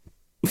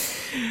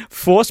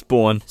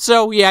 Forceborn.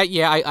 So,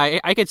 yeah,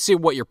 I could see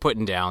what you're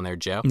putting down there,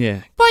 Joe.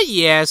 Yeah. But,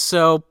 yeah,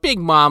 so Big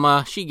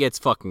Mama, she gets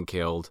fucking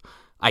killed,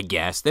 I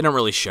guess. They don't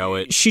really show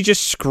it. She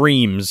just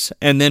screams,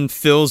 and then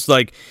Phil's,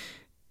 like,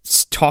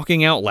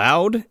 talking out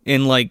loud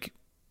in, like,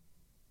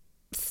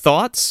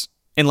 thoughts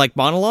and, like,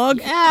 monologue.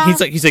 Yeah.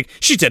 He's like,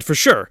 she's dead for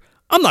sure.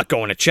 I'm not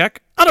going to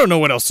check. I don't know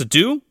what else to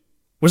do.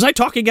 Was I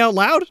talking out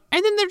loud?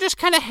 And then they're just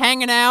kind of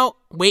hanging out,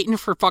 waiting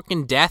for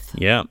fucking death.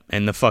 Yeah,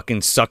 and the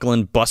fucking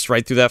suckling busts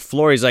right through that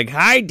floor. He's like,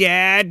 hi,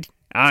 Dad.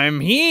 I'm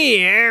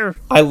here.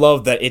 I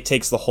love that it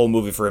takes the whole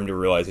movie for him to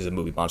realize he's a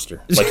movie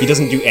monster. Like, he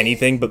doesn't do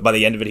anything, but by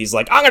the end of it, he's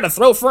like, I'm gonna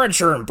throw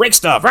furniture and break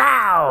stuff.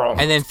 Ow!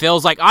 And then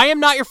Phil's like, I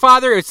am not your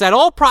father. It's that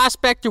old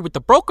prospector with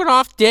the broken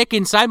off dick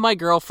inside my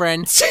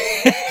girlfriend.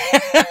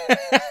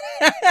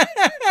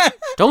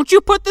 Don't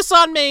you put this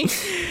on me.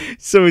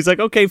 So he's like,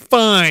 okay,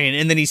 fine.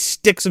 And then he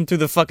sticks him through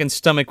the fucking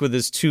stomach with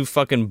his two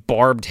fucking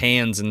barbed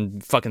hands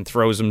and fucking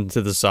throws him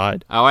to the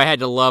side. Oh, I had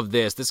to love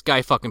this. This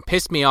guy fucking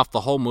pissed me off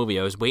the whole movie.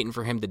 I was waiting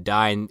for him to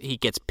die, and he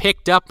gets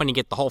picked up, and you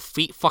get the whole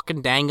feet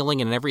fucking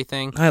dangling and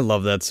everything. I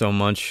love that so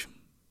much.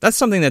 That's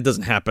something that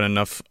doesn't happen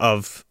enough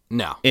of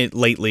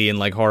lately in,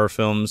 like, horror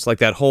films. Like,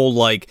 that whole,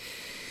 like,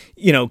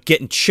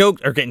 getting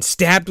choked or getting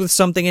stabbed with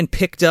something and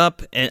picked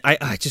up. And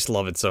I just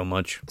love it so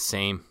much.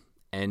 Same.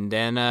 And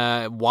then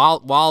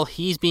while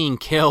he's being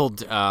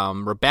killed,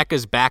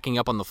 Rebecca's backing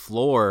up on the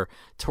floor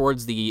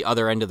towards the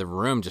other end of the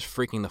room, just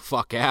freaking the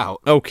fuck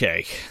out.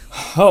 Okay.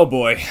 Oh,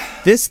 boy.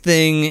 This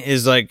thing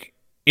is like,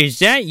 is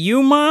that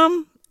you,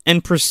 Mom?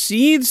 And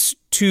proceeds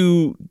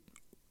to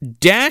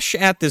dash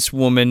at this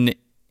woman,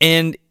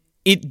 and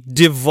it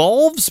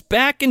devolves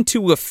back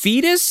into a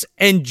fetus,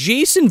 and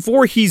Jason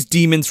Voorhees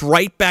demons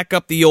right back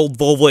up the old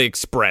Volvo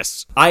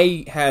Express.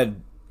 I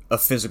had a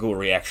physical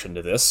reaction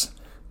to this,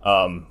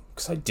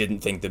 because I didn't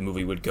think the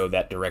movie would go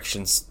that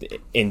direction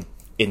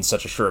in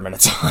such a short amount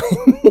of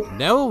time.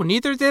 No,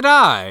 neither did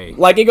I.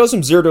 Like, it goes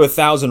from 0 to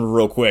 1,000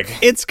 real quick.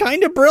 It's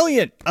kind of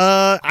brilliant.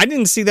 I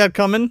didn't see that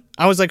coming.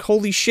 I was like,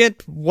 holy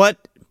shit,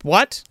 what?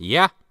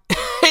 Yeah.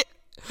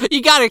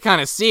 You gotta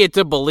kind of see it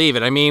to believe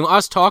it. I mean,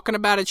 us talking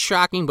about it's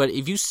shocking, but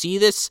if you see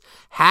this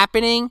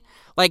happening,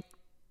 like,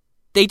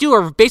 they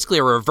do basically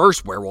a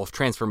reverse werewolf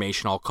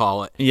transformation, I'll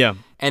call it. Yeah.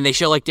 And they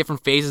show, like,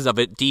 different phases of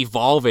it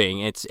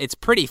devolving. It's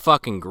pretty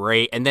fucking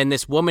great. And then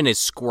this woman is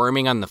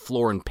squirming on the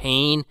floor in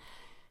pain.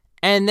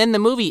 And then the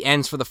movie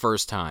ends for the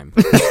first time.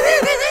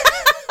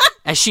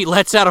 As she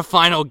lets out a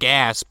final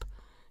gasp.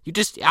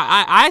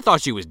 I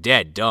thought she was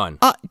dead, done.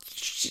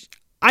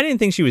 I didn't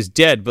think she was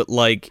dead, but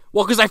like...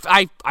 Well, because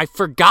I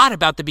forgot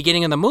about the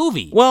beginning of the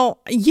movie. Well,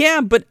 yeah,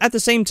 but at the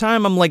same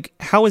time, I'm like,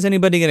 how is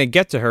anybody going to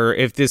get to her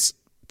if this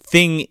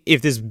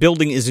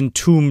building is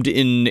entombed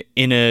in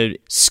a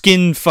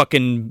skin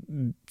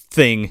fucking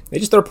thing? They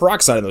just throw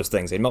peroxide in those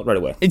things. They melt right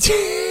away.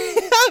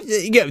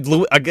 Yeah,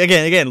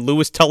 again,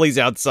 Louis Tully's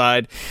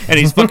outside, and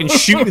he's fucking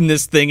shooting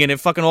this thing, and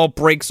it fucking all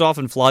breaks off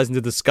and flies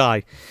into the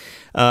sky.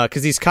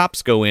 Because these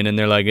cops go in and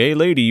they're like, "Hey,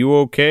 lady, you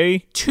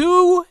okay?"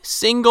 2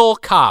 single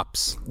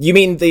cops. You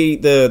mean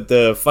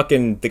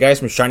the guys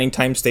from Shining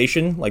Time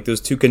Station, like those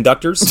 2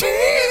 conductors?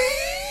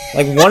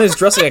 Like, one is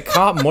dressed like a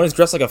cop and one is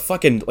dressed like a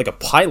fucking, like a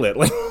pilot.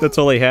 Like, That's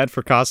all they had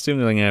for costume.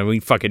 They're like, yeah, we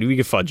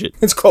can fudge it.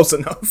 it's close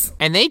enough.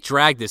 And they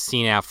dragged this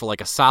scene out for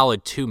like a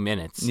solid 2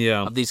 minutes.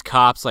 Yeah. Of these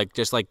cops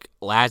just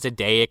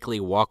lackadaisically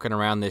walking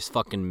around this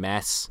fucking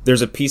mess.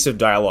 There's a piece of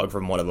dialogue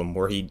from one of them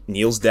where he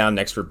kneels down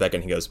next to Rebecca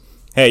and he goes,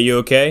 "Hey, you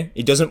okay?"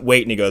 He doesn't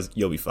wait and he goes,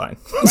 "You'll be fine."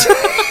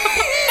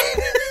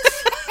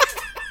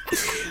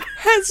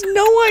 Has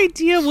no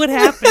idea what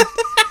happened.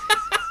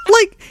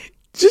 Like,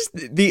 just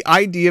the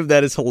idea of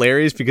that is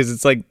hilarious because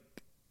it's like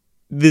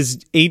this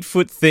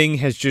 8-foot thing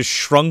has just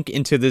shrunk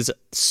into this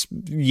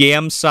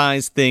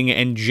yam-sized thing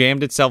and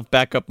jammed itself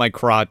back up my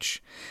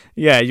crotch.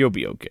 Yeah, you'll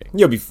be okay.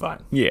 You'll be fine.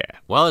 Yeah.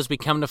 Well, as we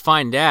come to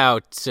find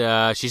out,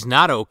 she's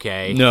not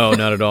okay. No,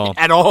 not at all.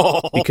 At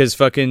all. Because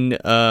fucking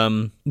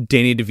Danny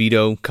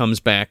DeVito comes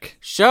back.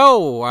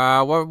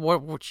 So,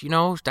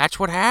 what that's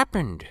what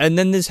happened. And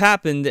then this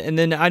happened, and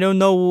then I don't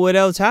know what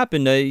else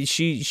happened.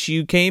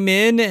 She came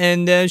in,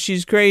 and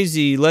she's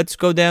crazy. Let's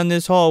go down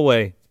this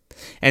hallway.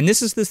 And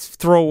this is this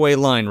throwaway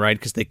line, right?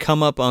 Because they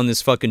come up on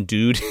this fucking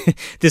dude,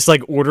 this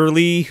like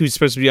orderly who's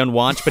supposed to be on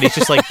watch, but he's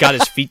just like got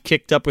his feet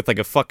kicked up with like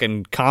a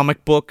fucking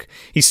comic book.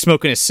 He's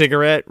smoking a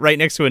cigarette right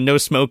next to a no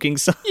smoking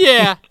sign.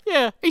 Yeah.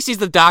 He sees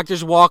the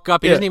doctors walk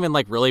up. He doesn't even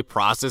like really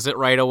process it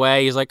right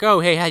away. He's like, "Oh,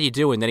 hey, how you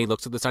doing?" Then he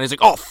looks at the sign. He's like,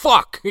 "Oh,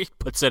 fuck!" He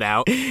puts it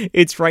out.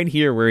 It's right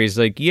here where he's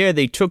like, "Yeah,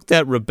 they took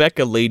that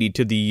Rebecca lady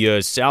to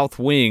the South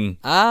Wing."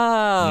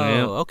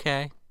 Oh,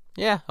 okay.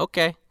 Yeah,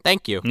 okay.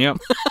 Thank you. Yep.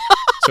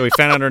 So we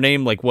found out her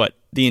name, like, what?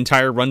 The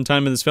entire runtime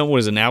of this film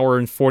was an hour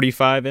and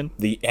 45 in?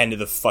 The end of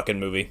the fucking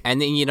movie. And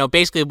then,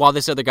 basically, while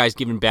this other guy's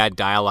giving bad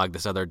dialogue,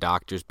 this other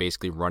doctor's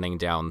basically running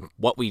down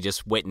what we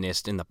just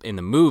witnessed in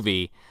the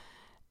movie.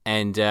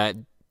 And the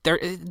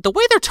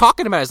way they're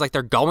talking about it is like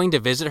they're going to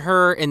visit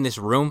her in this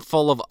room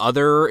full of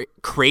other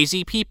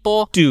crazy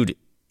people. Dude,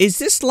 is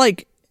this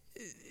like...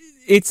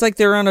 It's like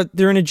they're in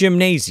a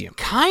gymnasium.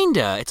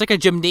 Kinda. It's like a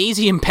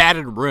gymnasium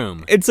padded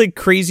room. It's like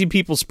crazy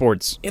people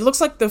sports. It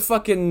looks like the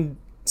fucking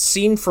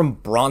scene from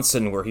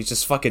Bronson where he's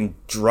just fucking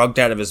drugged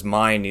out of his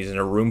mind. He's in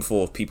a room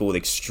full of people with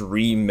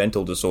extreme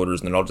mental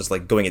disorders and they're all just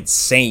like going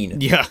insane.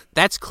 Yeah.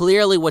 That's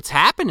clearly what's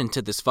happening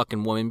to this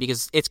fucking woman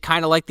because it's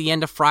kind of like the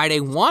end of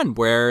Friday 1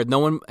 where no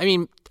one, I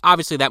mean,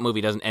 obviously that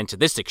movie doesn't end to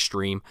this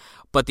extreme,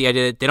 but the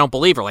idea that they don't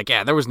believe her, like,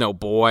 yeah, there was no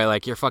boy,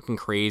 like, you're fucking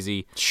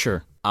crazy.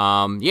 Sure.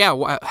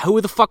 Who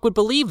the fuck would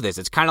believe this?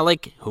 It's kind of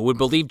like, who would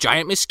believe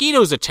giant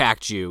mosquitoes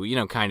attacked you?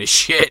 Kind of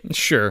shit.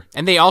 Sure.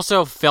 And they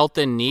also felt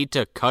the need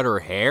to cut her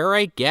hair,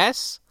 I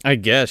guess? I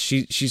guess.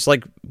 She's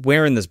like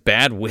wearing this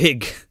bad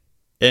wig.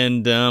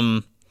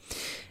 And,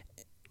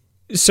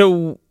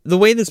 so the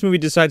way this movie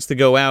decides to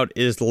go out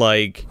is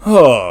like...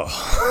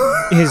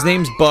 His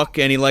name's Buck,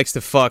 and he likes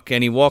to fuck,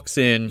 and he walks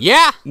in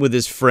with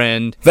his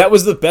friend. That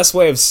was the best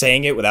way of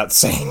saying it without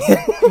saying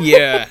it.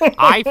 Yeah.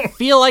 I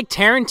feel like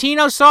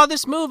Tarantino saw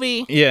this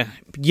movie. Yeah.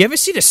 You ever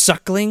see The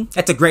Suckling?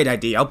 That's a great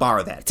idea. I'll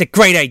borrow that. It's a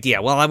great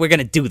idea. Well, we're going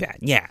to do that,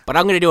 yeah. But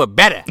I'm going to do it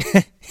better.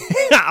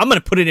 I'm going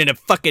to put it in a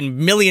fucking $1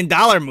 million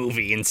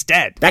movie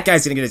instead. That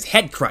guy's going to get his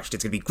head crushed.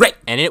 It's going to be great.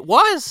 And it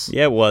was.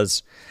 Yeah, it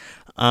was.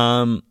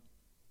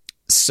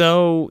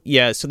 So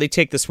they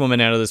take this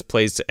woman out of this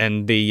place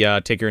and they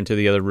take her into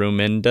the other room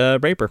and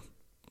rape her.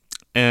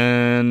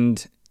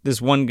 And this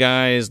one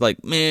guy is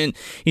like, man,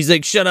 he's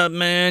like, shut up,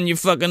 man, you're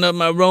fucking up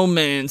my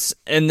romance.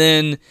 And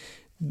then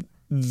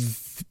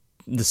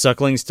the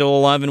suckling's still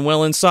alive and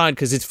well inside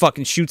because it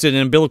fucking shoots an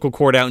umbilical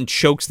cord out and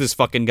chokes this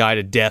fucking guy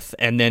to death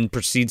and then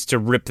proceeds to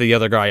rip the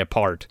other guy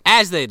apart.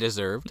 As they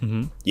deserved.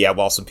 Mm-hmm. Yeah,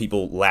 while some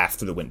people laugh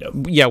through the window.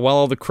 Yeah, while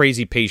all the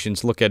crazy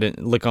patients look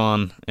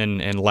on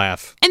and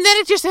laugh. And then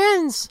it just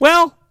ends.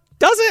 Well,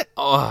 does it?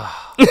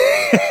 Oh.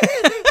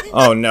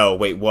 Oh, no.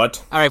 Wait,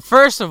 what? All right,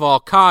 first of all,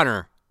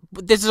 Connor,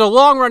 this is a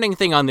long-running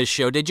thing on this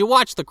show. Did you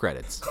watch the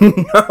credits? No,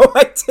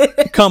 I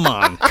didn't. Come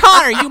on.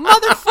 Connor, you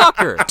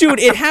motherfucker. Dude,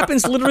 it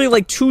happens literally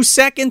like 2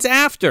 seconds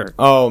after.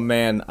 Oh,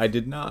 man, I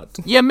did not.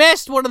 You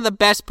missed one of the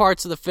best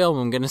parts of the film,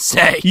 I'm going to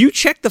say. You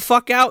check the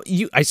fuck out.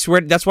 I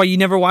swear, that's why you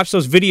never watch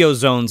those video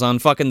zones on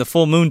fucking the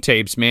Full Moon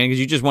tapes, man, because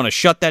you just want to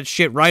shut that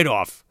shit right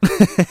off.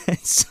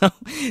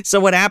 So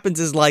what happens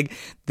is, like,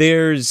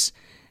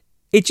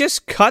 it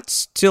just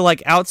cuts to,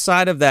 like,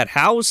 outside of that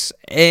house,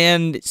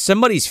 and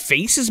somebody's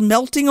face is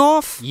melting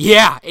off.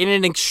 Yeah, in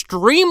an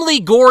extremely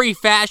gory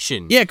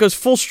fashion. Yeah, it goes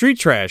full street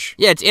trash.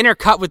 Yeah, it's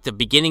intercut with the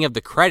beginning of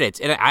the credits,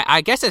 and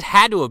I guess it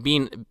had to have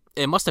been...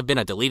 It must have been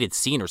a deleted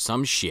scene or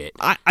some shit.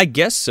 I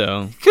guess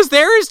so. Because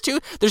there's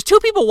two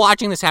people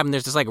watching this happen.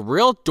 There's this, like,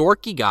 real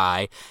dorky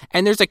guy,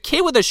 and there's a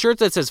kid with a shirt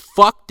that says,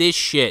 fuck this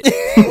shit.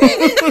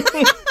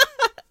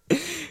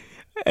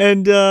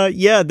 And,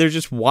 they're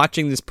just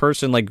watching this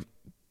person, like,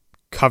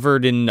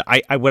 covered in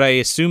what I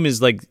assume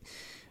is like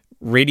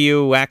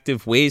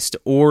radioactive waste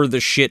or the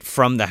shit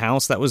from the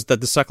house that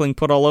the suckling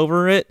put all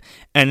over it,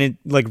 and it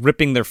like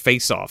ripping their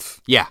face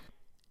off. Yeah.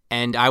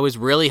 And I was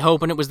really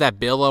hoping it was that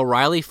Bill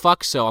O'Reilly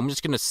fuck, so I'm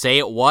just gonna say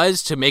it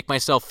was to make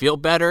myself feel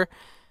better.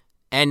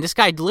 And this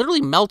guy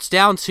literally melts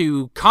down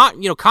to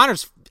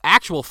Connor's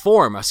actual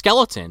form, a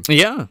skeleton.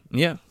 Yeah.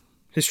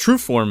 His true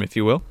form, if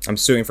you will. I'm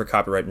suing for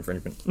copyright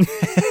infringement.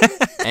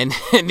 And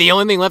the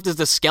only thing left is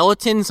the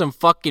skeleton, some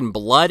fucking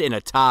blood, and a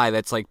tie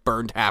that's like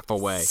burned half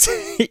away.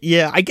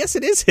 Yeah, I guess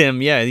it is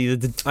him. Yeah,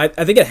 I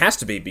think it has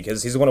to be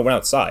because he's the one who went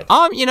outside.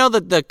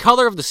 The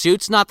color of the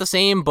suit's not the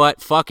same,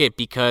 but fuck it,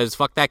 because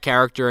fuck that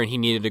character and he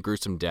needed a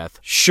gruesome death.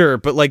 Sure,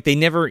 but like they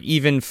never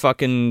even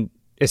fucking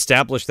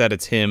established that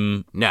it's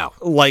him. No.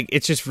 Like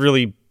it's just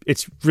really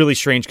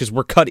strange because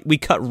we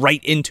cut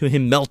right into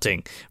him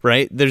melting,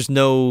 right? There's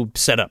no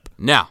setup.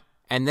 No.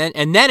 And then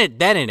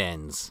it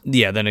ends.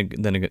 Yeah,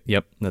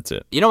 yep, that's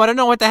it. I don't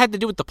know what that had to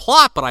do with the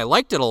plot, but I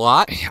liked it a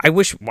lot. I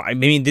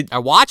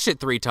watched it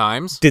 3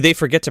 times. Did they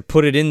forget to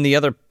put it in the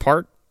other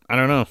part? I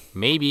don't know.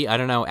 Maybe, I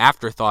don't know.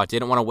 Afterthought.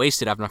 Didn't want to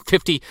waste it after a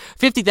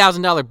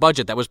 $50,000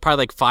 budget. That was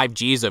probably like 5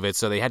 G's of it,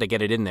 so they had to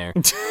get it in there.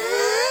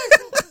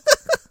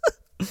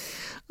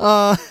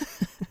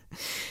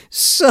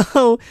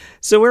 So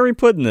where are we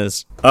putting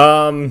this?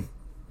 I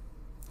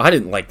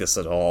didn't like this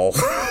at all.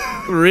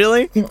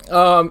 Really?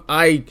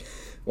 I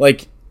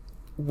like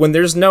when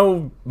there's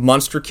no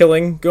monster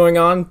killing going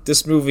on,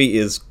 this movie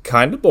is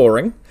kind of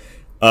boring.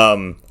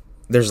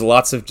 There's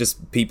lots of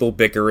just people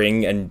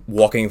bickering and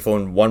walking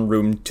from one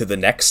room to the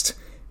next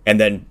and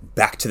then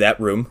back to that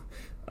room.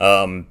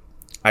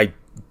 I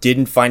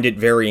didn't find it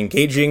very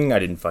engaging. I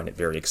didn't find it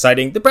very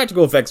exciting. The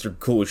practical effects are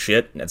cool as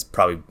shit. That's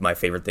probably my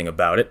favorite thing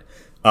about it.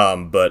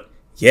 But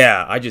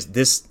yeah,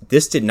 this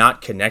did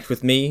not connect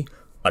with me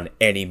on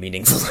any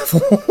meaningful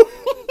level.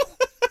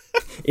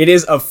 It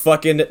is a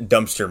fucking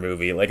dumpster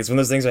movie. Like, it's one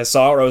of those things I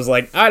saw where I was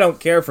like, I don't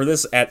care for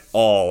this at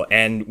all.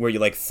 And where you,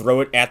 like,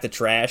 throw it at the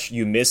trash,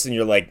 you miss, and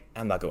you're like,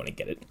 I'm not going to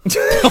get it.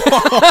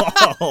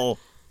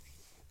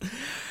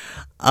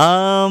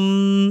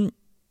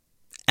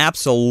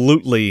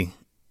 Absolutely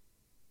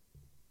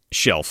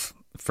shelf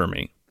for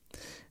me.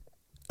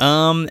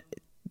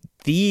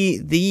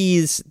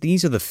 These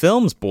are the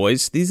films,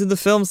 boys. These are the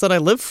films that I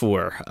live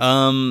for.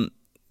 I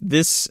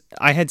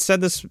had said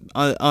this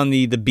on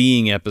the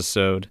Being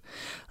episode.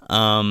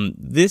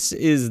 This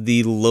is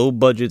the low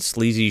budget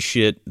sleazy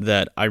shit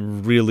that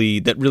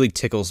really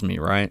tickles me,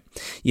 right?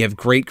 You have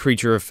great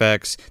creature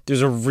effects.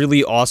 There's a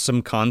really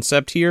awesome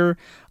concept here.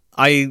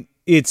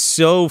 It's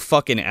so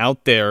fucking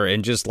out there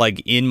and just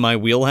like in my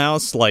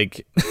wheelhouse.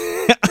 Like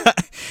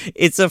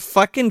it's a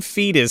fucking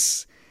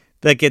fetus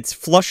that gets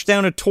flushed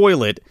down a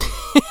toilet,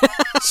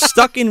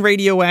 stuck in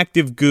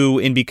radioactive goo,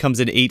 and becomes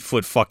an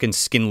 8-foot fucking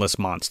skinless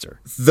monster.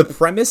 The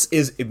premise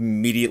is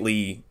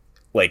immediately,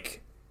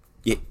 like,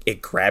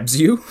 it grabs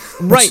you.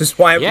 Right. Which is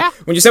why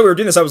when you said we were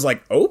doing this, I was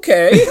like,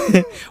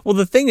 okay. Well,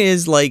 the thing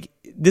is, like,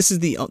 this is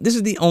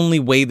the only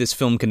way this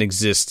film can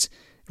exist,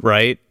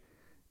 right?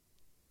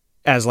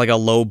 As, like, a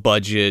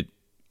low-budget,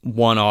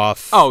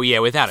 one-off... Oh, yeah,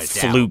 without a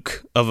doubt.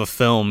 ...fluke of a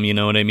film, you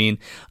know what I mean?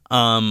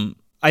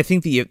 I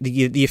think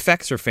the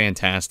effects are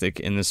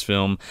fantastic in this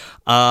film.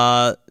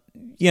 It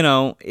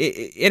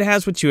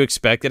has what you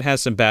expect. It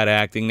has some bad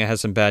acting. It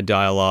has some bad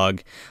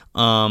dialogue.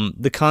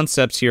 The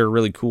concepts here are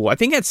really cool. I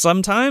think at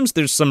sometimes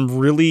there's some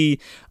really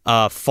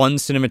fun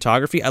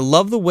cinematography. I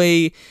love the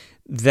way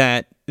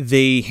that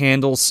they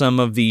handle some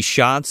of the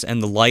shots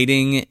and the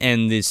lighting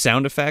and the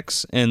sound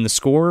effects and the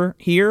score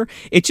here.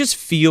 It just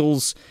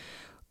feels...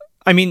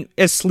 I mean,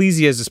 as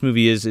sleazy as this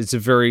movie is, it's a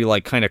very,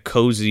 like, kind of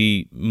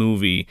cozy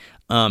movie.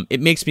 It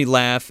makes me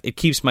laugh. It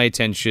keeps my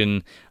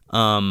attention.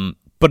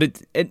 But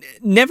it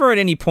never at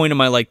any point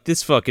am I like,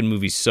 this fucking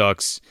movie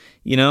sucks.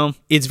 You know?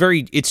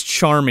 It's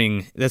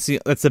charming. That's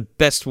the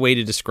best way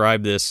to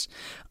describe this.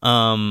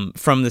 From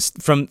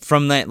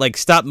that, like,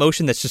 stop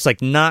motion that's just,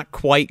 like, not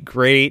quite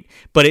great,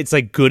 but it's,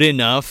 like, good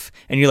enough,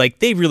 and you're like,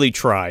 they really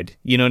tried.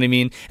 You know what I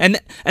mean? And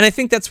I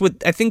think that's what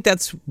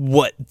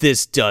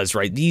this does,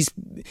 right?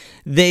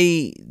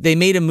 They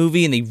made a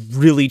movie, and they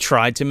really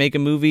tried to make a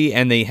movie,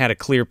 and they had a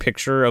clear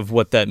picture of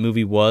what that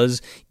movie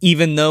was,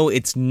 even though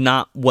it's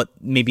not what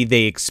maybe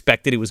they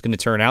expected it was going to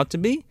turn out to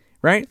be,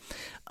 right?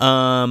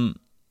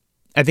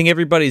 I think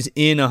everybody's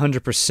in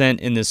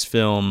 100% in this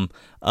film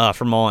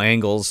from all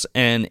angles,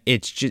 and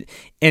it's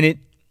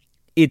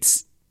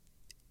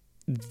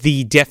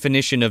the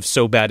definition of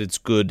so bad it's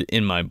good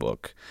in my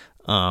book,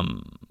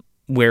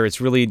 where it's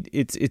really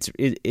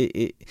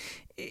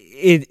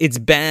it's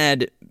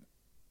bad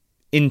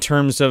in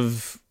terms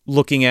of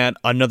looking at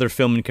another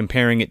film and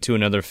comparing it to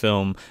another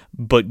film,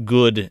 but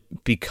good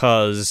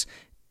because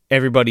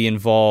everybody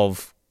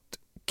involved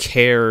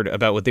cared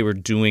about what they were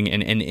doing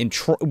and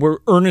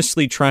were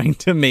earnestly trying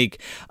to make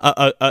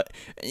a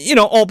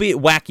albeit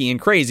wacky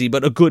and crazy,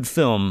 but a good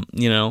film,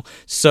 you know.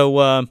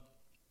 So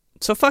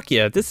fuck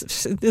yeah, this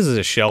is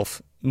a shelf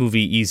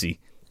movie, easy.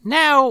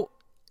 Now,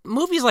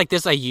 movies like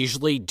this I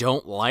usually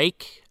don't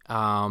like,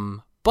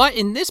 but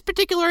in this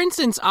particular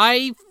instance,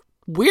 I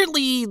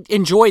weirdly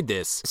enjoyed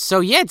this.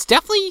 So yeah, it's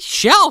definitely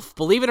shelf,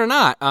 believe it or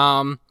not.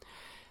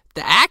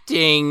 The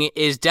acting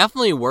is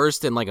definitely worse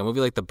than like a movie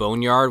like The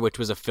Boneyard, which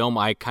was a film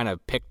I kind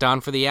of picked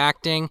on for the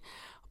acting.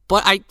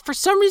 But I, for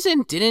some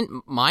reason,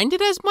 didn't mind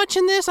it as much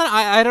in this.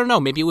 I don't know.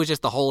 Maybe it was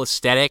just the whole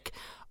aesthetic.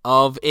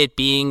 of it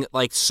being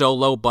like so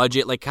low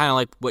budget, like kind of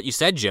like what you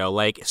said, Joe,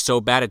 like so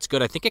bad it's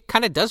good. I think it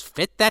kind of does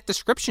fit that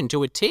description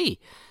to a T.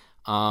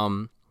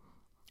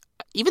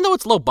 Even though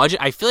it's low budget,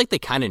 I feel like they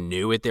kind of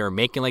knew it. They were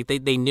making like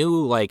they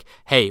knew like,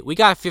 hey, we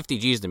got 50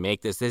 G's to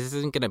make this. This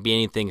isn't going to be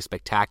anything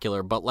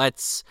spectacular, but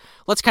let's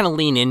kind of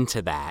lean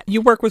into that.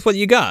 You work with what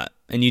you got,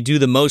 and you do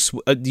the most.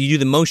 You do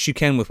the most you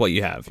can with what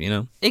you have. You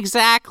know,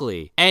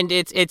 exactly. And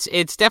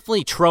it's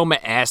definitely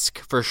Troma-esque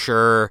for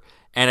sure.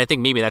 And I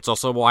think maybe that's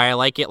also why I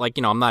like it. Like,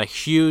 you know, I'm not a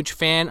huge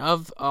fan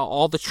of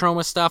all the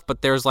Troma stuff,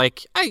 but there's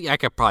like I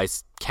could probably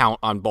count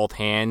on both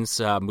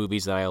hands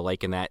movies that I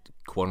like in that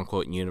quote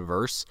unquote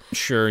universe.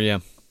 Sure, yeah.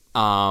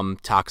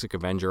 Toxic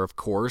Avenger, of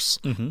course.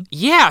 Mm-hmm.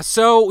 Yeah.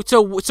 So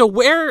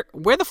where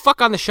the fuck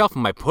on the shelf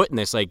am I putting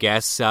this? I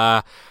guess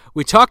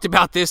we talked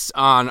about this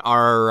on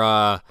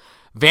our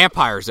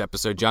Vampires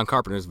episode, John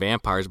Carpenter's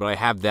Vampires, but I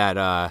have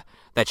that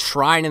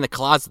shrine in the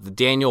closet, the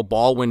Daniel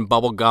Baldwin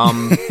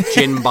bubblegum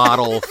gin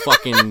bottle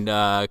fucking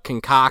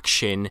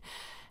concoction.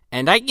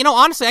 And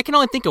honestly, I can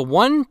only think of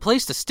one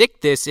place to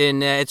stick this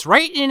in. It's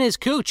right in his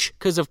cooch,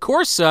 because of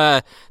course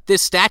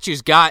this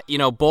statue's got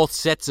both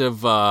sets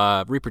of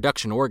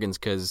reproduction organs.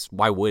 Because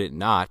why would it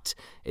not?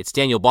 It's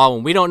Daniel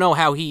Baldwin. We don't know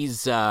how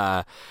he's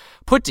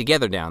put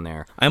together down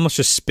there. I almost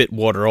just spit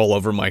water all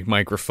over my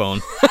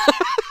microphone.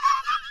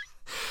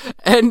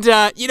 And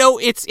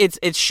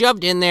it's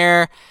shoved in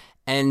there,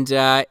 and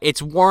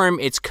it's warm.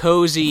 It's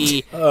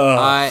cozy.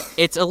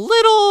 It's a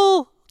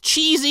little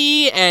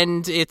cheesy,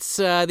 and it's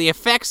the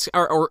effects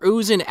are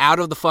oozing out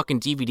of the fucking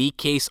DVD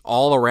case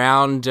all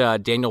around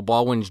Daniel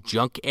Baldwin's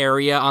junk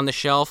area on the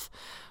shelf.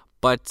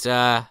 But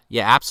yeah,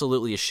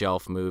 absolutely a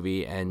shelf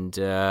movie. And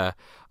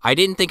I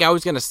didn't think I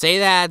was going to say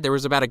that. There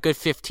was about a good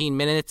 15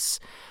 minutes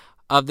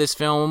of this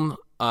film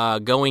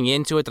going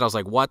into it that I was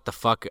like, what the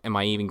fuck am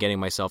I even getting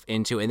myself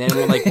into? And then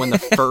when the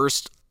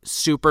first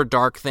super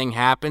dark thing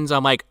happens,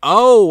 I'm like,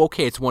 oh,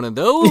 okay, it's one of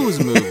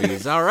those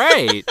movies. All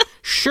right,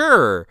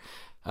 sure.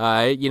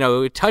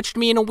 It touched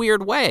me in a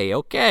weird way.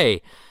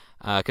 Okay.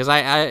 Because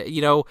I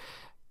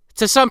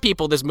to some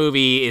people, this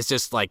movie is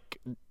just like,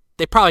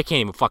 they probably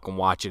can't even fucking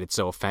watch it. It's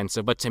so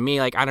offensive. But to me,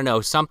 like, I don't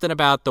know, something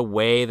about the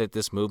way that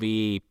this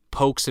movie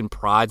pokes and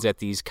prods at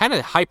these kind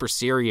of hyper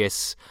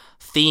serious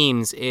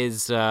themes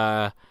is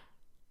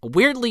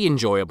weirdly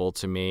enjoyable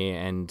to me.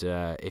 And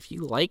if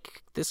you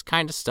like this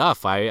kind of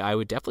stuff, I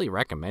would definitely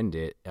recommend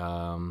it.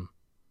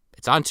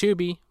 It's on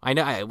Tubi. I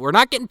know we're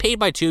not getting paid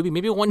by Tubi.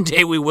 Maybe one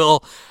day we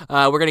will.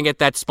 We're gonna get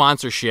that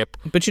sponsorship.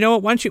 But you know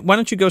what? Why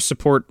don't you go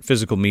support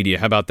physical media?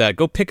 How about that?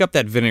 Go pick up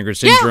that Vinegar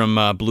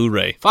Syndrome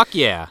Blu-ray. Fuck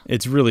yeah,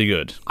 it's really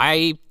good.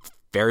 I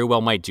very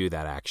well might do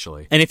that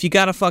actually. And if you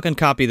got a fucking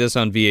copy of this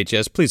on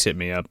VHS, please hit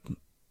me up.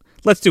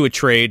 Let's do a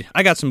trade.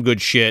 I got some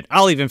good shit.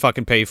 I'll even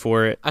fucking pay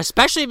for it.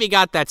 Especially if you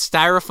got that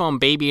styrofoam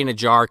baby in a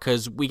jar,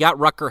 because we got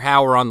Rutger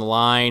Hauer on the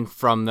line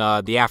from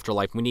the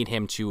Afterlife. We need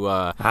him to...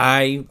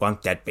 I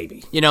want that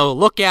baby.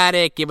 Look at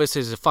it, give us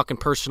his fucking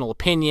personal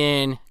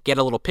opinion, get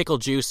a little pickle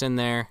juice in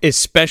there.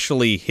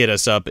 Especially hit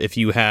us up if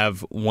you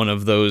have one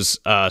of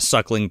those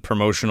suckling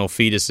promotional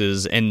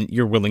fetuses and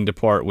you're willing to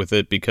part with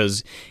it,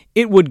 because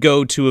it would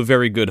go to a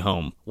very good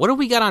home. What do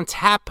we got on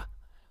tap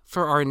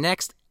for our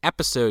next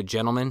episode,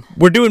 gentlemen?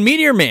 We're doing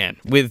Meteor Man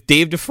with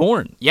Dave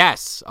DeForn.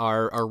 Yes,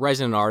 our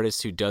resident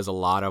artist who does a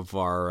lot of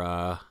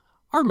our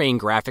main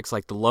graphics,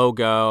 like the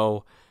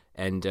logo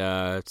and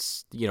our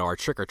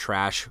Trick or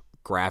Trash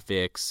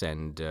graphics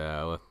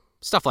and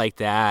stuff like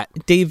that.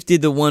 Dave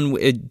did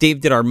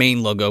our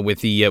main logo with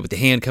the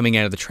hand coming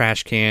out of the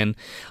trash can,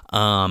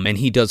 and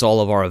he does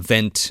all of our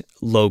event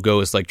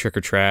logos like Trick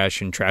or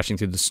Trash and Trashing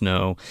Through the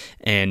Snow.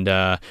 And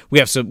we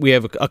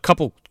have a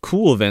couple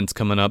cool events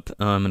coming up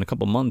in a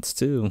couple months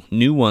too.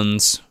 New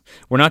ones.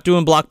 We're not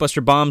doing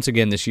Blockbuster Bombs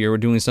again this year. We're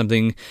doing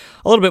something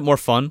a little bit more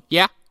fun.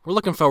 Yeah. We're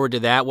looking forward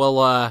to that.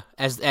 Well,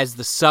 as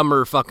the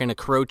summer fucking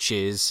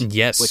approaches,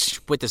 yes,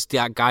 which with this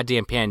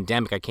goddamn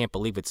pandemic, I can't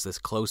believe it's this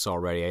close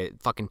already.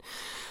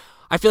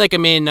 I feel like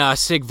I'm in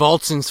Sig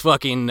Voldson's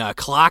fucking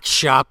clock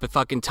shop.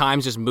 Fucking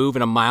time's just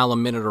moving a mile a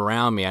minute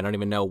around me. I don't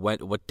even know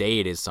what day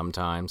it is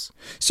sometimes.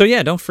 So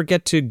yeah, don't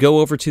forget to go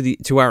over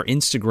to our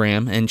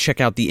Instagram and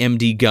check out the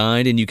MD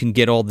Guide, and you can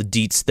get all the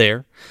deets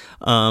there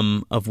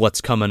of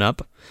what's coming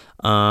up.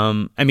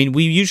 I mean,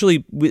 we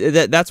usually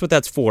that's what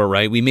that's for,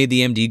 right? We made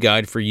the MD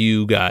Guide for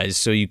you guys,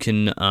 so you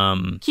can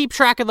keep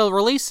track of the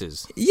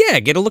releases. Yeah,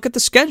 get a look at the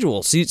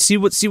schedule, see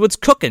what's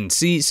cooking.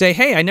 Say,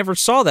 hey, I never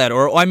saw that,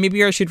 or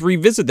maybe I should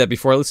revisit that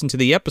before I listen to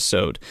the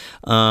episode.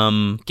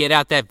 Get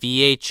out that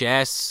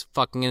VHS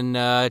fucking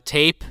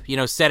tape.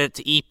 Set it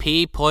to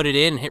EP, put it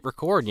in, hit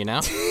record.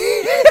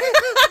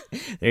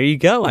 There you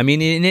go. I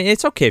mean,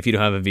 it's okay if you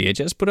don't have a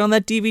VHS, put it on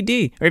that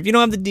DVD, or if you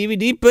don't have the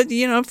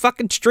DVD,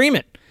 fucking stream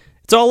it.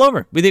 It's all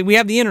over. We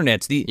have the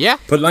internet. Yeah.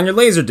 Put it on your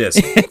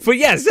Laserdisc. But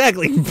yeah,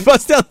 exactly.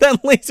 Bust out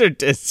that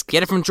Laserdisc.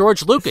 Get it from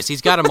George Lucas. He's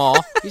got them all.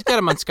 He's got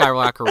them on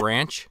Skywalker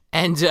Ranch.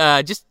 And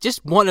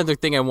just one other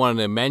thing I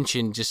wanted to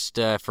mention, just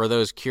for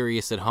those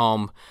curious at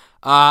home.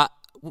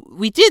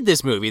 We did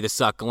this movie, The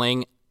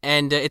Suckling,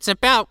 and it's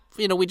about,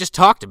 we just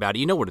talked about it.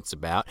 You know what it's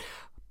about.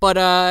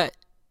 But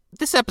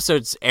this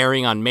episode's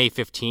airing on May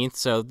 15th,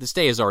 so this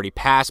day has already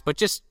passed. But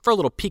just for a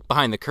little peek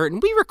behind the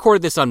curtain, we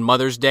recorded this on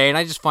Mother's Day, and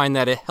I just find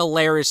that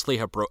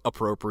hilariously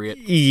appropriate.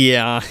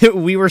 Yeah,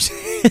 we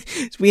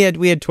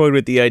had toyed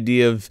with the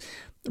idea of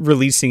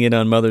releasing it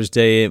on Mother's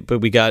Day, but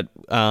we had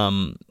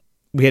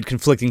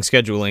conflicting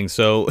scheduling,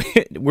 so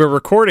we're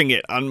recording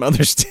it on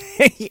Mother's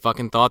Day.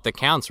 Fucking thought that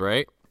counts,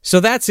 right? So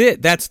that's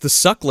it. That's The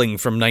Suckling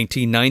from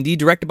 1990,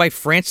 directed by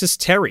Francis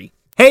Terry.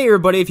 Hey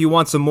everybody, if you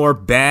want some more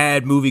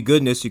bad movie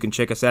goodness, you can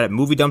check us out at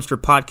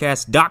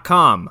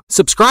MovieDumpsterPodcast.com.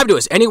 Subscribe to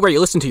us anywhere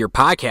you listen to your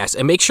podcast,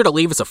 and make sure to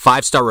leave us a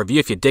 5-star review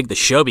if you dig the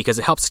show, because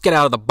it helps us get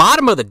out of the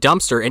bottom of the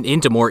dumpster and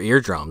into more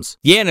eardrums.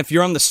 Yeah, and if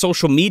you're on the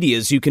social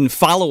medias, you can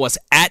follow us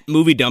at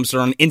Movie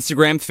Dumpster on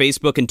Instagram,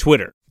 Facebook, and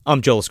Twitter.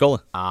 I'm Joel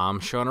Escola. I'm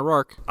Sean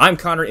O'Rourke. I'm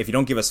Connor. If you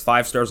don't give us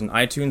 5 stars on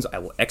iTunes, I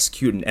will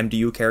execute an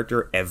MDU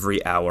character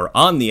every hour.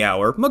 On the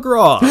hour,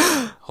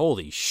 McGraw.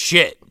 Holy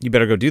shit. You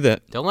better go do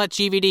that. Don't let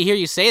GVD hear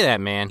you say that,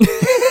 man.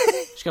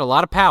 She's got a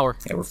lot of power.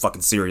 Yeah, we're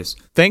fucking serious.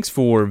 Thanks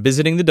for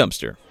visiting the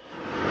dumpster.